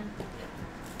can.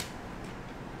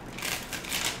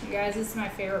 You guys, this is my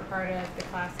favorite part of the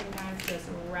class sometimes, just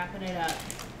wrapping it up.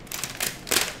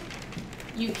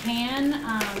 You can,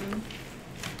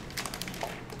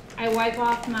 I wipe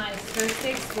off my stir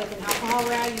sticks with an alcohol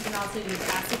rag. You can also use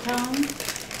acetone.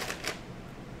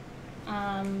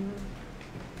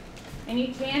 And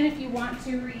you can, if you want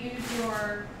to, reuse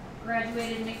your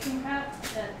graduated mixing cup,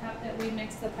 the cup that we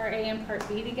mixed the part A and part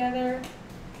B together.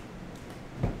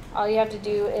 All you have to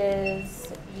do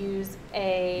is use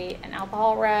an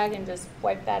alcohol rag and just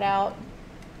wipe that out.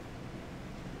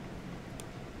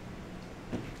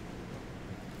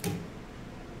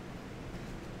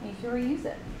 And you can reuse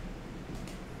it.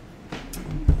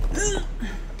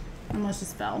 Almost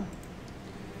just fell.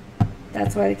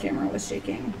 That's why the camera was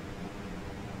shaking.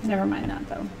 Never mind that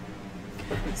though.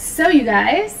 So you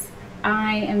guys,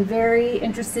 I am very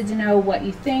interested to know what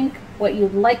you think, what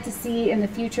you'd like to see in the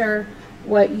future,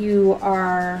 what you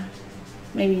are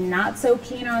maybe not so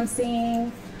keen on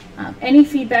seeing. Any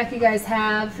feedback you guys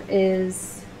have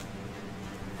is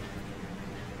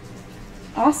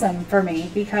awesome for me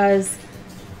because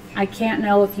I can't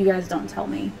know if you guys don't tell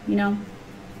me, you know?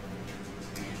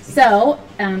 So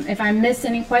if I missed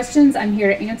any questions, I'm here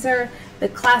to answer. The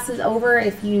class is over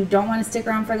if you don't want to stick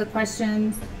around for the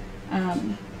questions.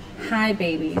 Hi,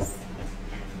 babies.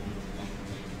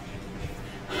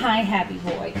 Hi, happy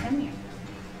boy. Come here.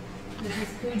 This is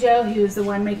Cujo. He was the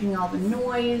one making all the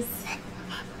noise.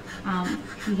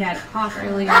 He had a cough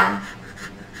earlier.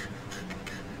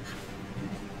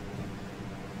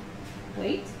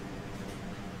 Wait.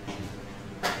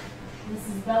 This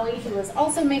is Bowie, who was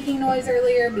also making noise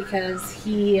earlier because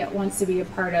he wants to be a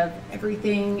part of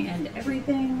everything and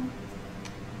everything.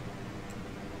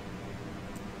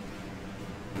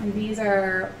 And these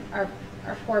are our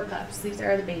poor pups. These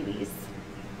are the babies.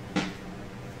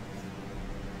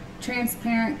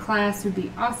 Transparent class would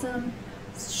be awesome.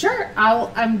 Sure, I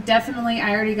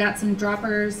already got some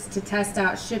droppers to test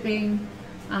out shipping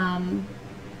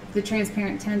the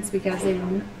transparent tents because they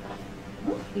didn't.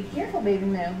 Oh, be careful, baby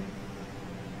Moo.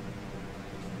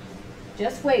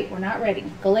 Just wait, we're not ready.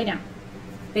 Go lay down.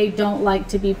 They don't like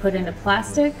to be put into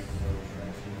plastic.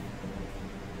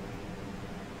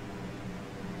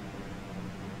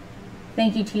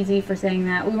 Thank you, TZ, for saying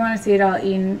that. We want to see it all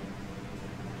eaten.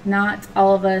 Not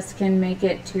all of us can make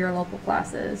it to your local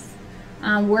classes.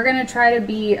 We're going to try to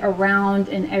be around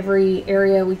in every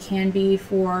area we can be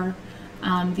for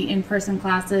the in-person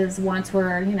classes once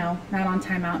we're, not on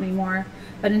timeout anymore.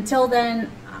 But until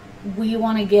then, we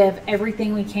want to give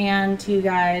everything we can to you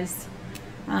guys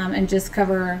and just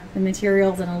cover the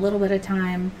materials in a little bit of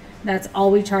time. That's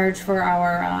all we charge for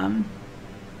our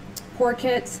pour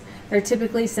kits. They're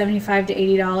typically $75 to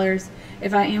 $80.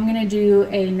 If I am going to do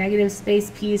a negative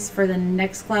space piece for the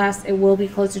next class, it will be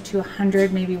closer to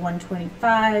 100, maybe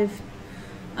 125,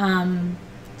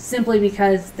 simply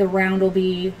because the round will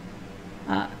be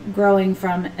growing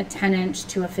from a 10-inch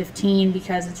to a 15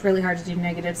 because it's really hard to do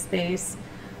negative space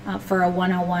for a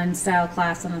 101 style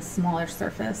class on a smaller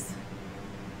surface.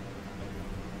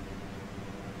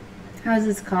 How's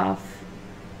this cough?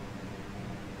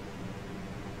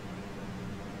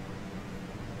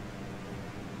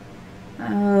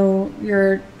 Oh,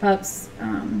 your pup's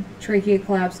trachea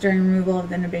collapsed during removal of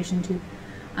the intubation tube.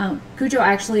 Cujo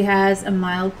actually has a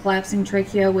mild collapsing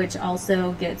trachea, which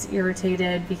also gets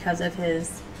irritated because of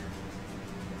his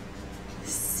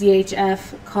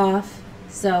CHF cough.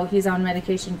 So he's on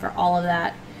medication for all of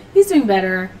that. He's doing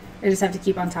better. I just have to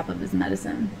keep on top of his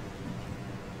medicine.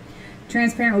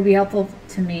 Transparent would be helpful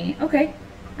to me. Okay,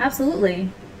 absolutely.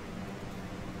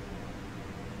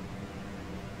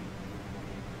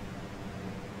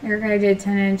 Erica did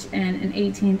 10-inch and an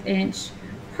 18th inch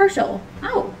partial.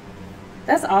 Oh,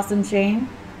 that's awesome, Shane.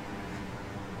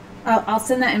 I'll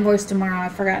send that invoice tomorrow.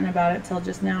 I've forgotten about it till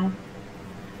just now.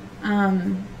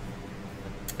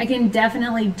 I can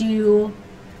definitely do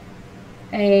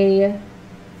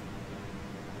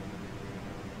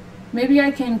maybe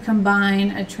I can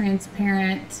combine a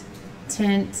transparent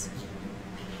tint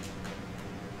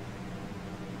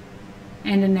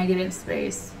and a negative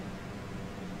space.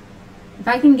 If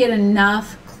I can get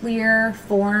enough clear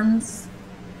forms,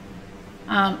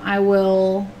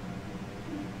 I'll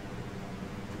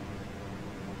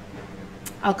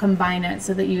combine it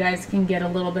so that you guys can get a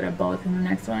little bit of both in the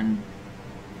next one.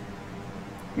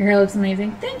 Your hair looks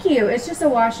amazing. Thank you. It's just a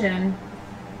wash-in.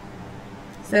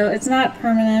 So it's not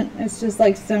permanent. It's just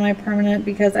like semi-permanent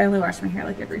because I only wash my hair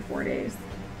like every 4 days.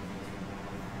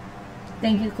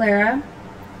 Thank you, Clara.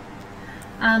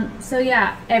 So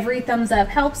yeah, every thumbs up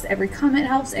helps, every comment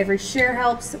helps, every share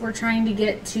helps. We're trying to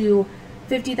get to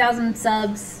 50,000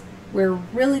 subs. We're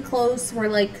really close. We're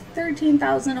like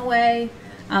 13,000 away.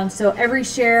 So every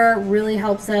share really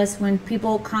helps us. When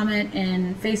people comment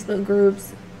in Facebook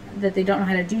groups that they don't know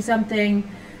how to do something,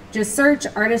 just search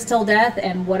Artist Till Death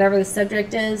and whatever the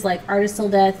subject is, like Artist Till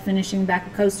Death finishing back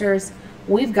of coasters.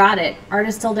 We've got it.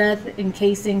 Artist Till Death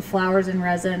encasing flowers and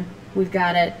resin. We've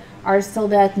got it. Artist Till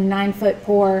Death 9-foot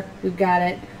pour. We've got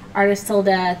it. Artist Till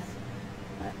Death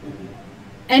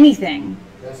anything.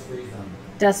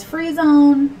 Dust free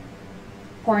zone.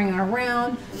 Pouring on a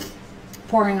round.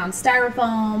 Pouring on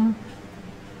styrofoam.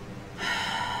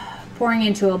 Pouring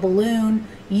into a balloon.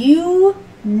 You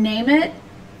name it,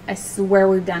 I swear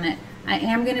we've done it. I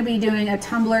am going to be doing a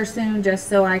tumbler soon just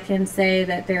so I can say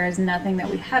that there is nothing that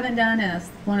we haven't done, and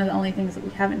it's one of the only things that we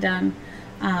haven't done.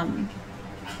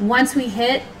 Once we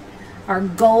hit our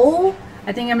goal,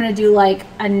 I think I'm going to do like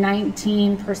a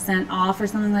 19% off or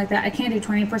something like that. I can't do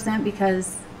 20%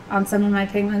 because on some of my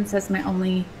pigments, that's my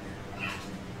only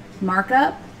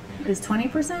markup is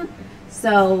 20%.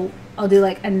 So I'll do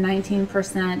like a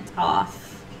 19%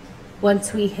 off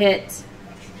once we hit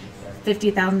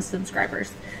 50,000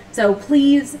 subscribers. So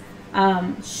please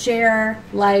share,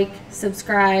 like,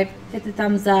 subscribe, hit the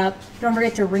thumbs up. Don't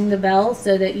forget to ring the bell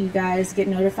so that you guys get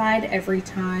notified every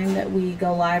time that we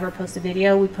go live or post a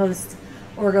video. We post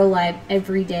or go live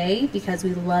every day because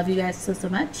we love you guys so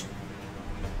much.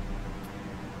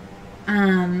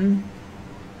 I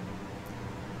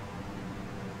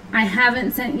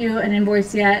haven't sent you an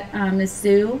invoice yet, Miss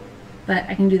Sue, but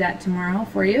I can do that tomorrow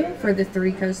for you for the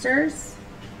 3 coasters.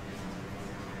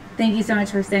 Thank you so much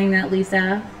for saying that,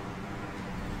 Lisa.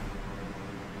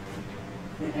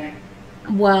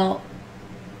 Well,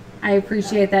 I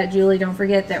appreciate that, Julie. Don't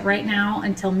forget that right now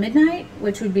until midnight,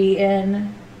 which would be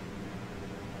in...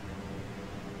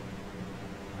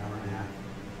 Hour and a half.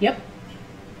 Yep.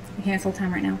 Cancel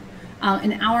time right now.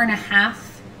 An hour and a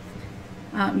half.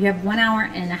 You have 1 hour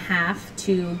and a half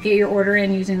to get your order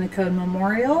in using the code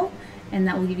MEMORIAL, and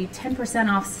that will give you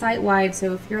 10% off site-wide.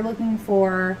 So if you're looking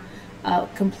for a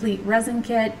complete resin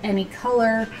kit, any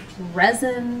color,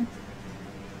 resin,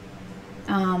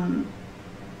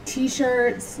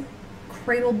 t-shirts,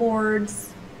 cradle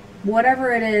boards,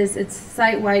 whatever it is, it's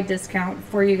site-wide discount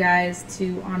for you guys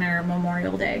to honor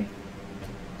Memorial Day.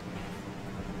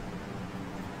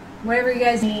 Whatever you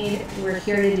guys need, we're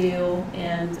here to do,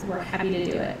 and we're happy to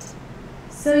do it.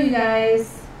 So you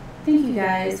guys, thank you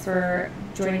guys for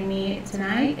joining me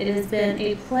tonight. It has been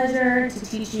a pleasure to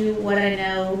teach you what I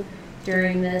know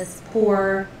during this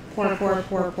poor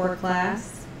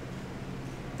class.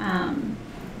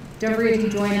 Don't forget to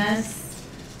join us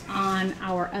on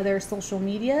our other social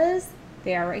medias.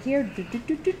 They are right here,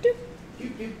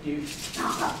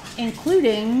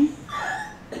 including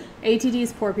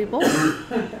ATD's Poor People,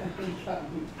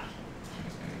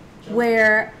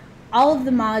 where all of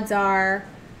the mods are.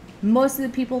 Most of the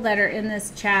people that are in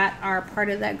this chat are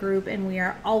part of that group, and we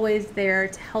are always there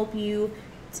to help you,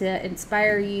 to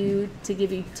inspire you, to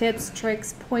give you tips,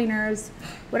 tricks, pointers,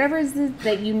 whatever it is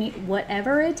that you need,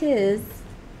 whatever it is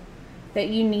that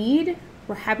you need,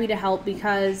 we're happy to help,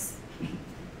 because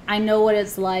I know what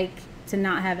it's like to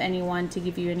not have anyone to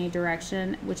give you any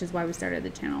direction, which is why we started the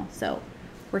channel. So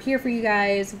we're here for you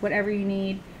guys, whatever you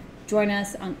need. Join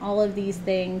us on all of these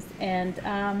things, and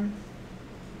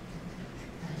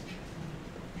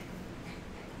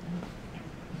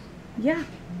yeah,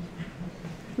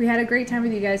 we had a great time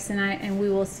with you guys tonight, and we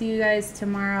will see you guys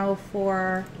tomorrow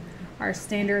for our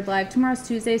standard live. Tomorrow's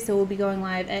Tuesday, so we'll be going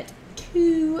live at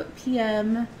 2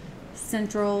 p.m.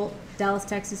 Central, Dallas,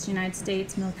 Texas, United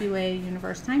States, Milky Way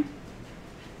universe time.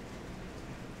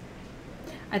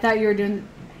 I thought you were doing,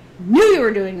 knew you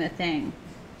were doing the thing.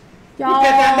 Y'all.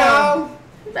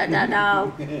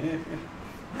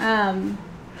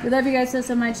 We love you guys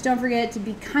so much. Don't forget to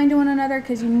be kind to one another,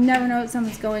 because you never know what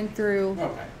someone's going through.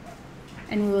 Okay.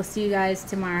 And we will see you guys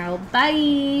tomorrow.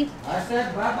 Bye. I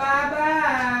said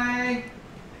bye.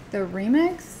 The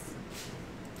remix?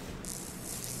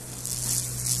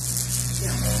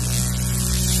 Yeah.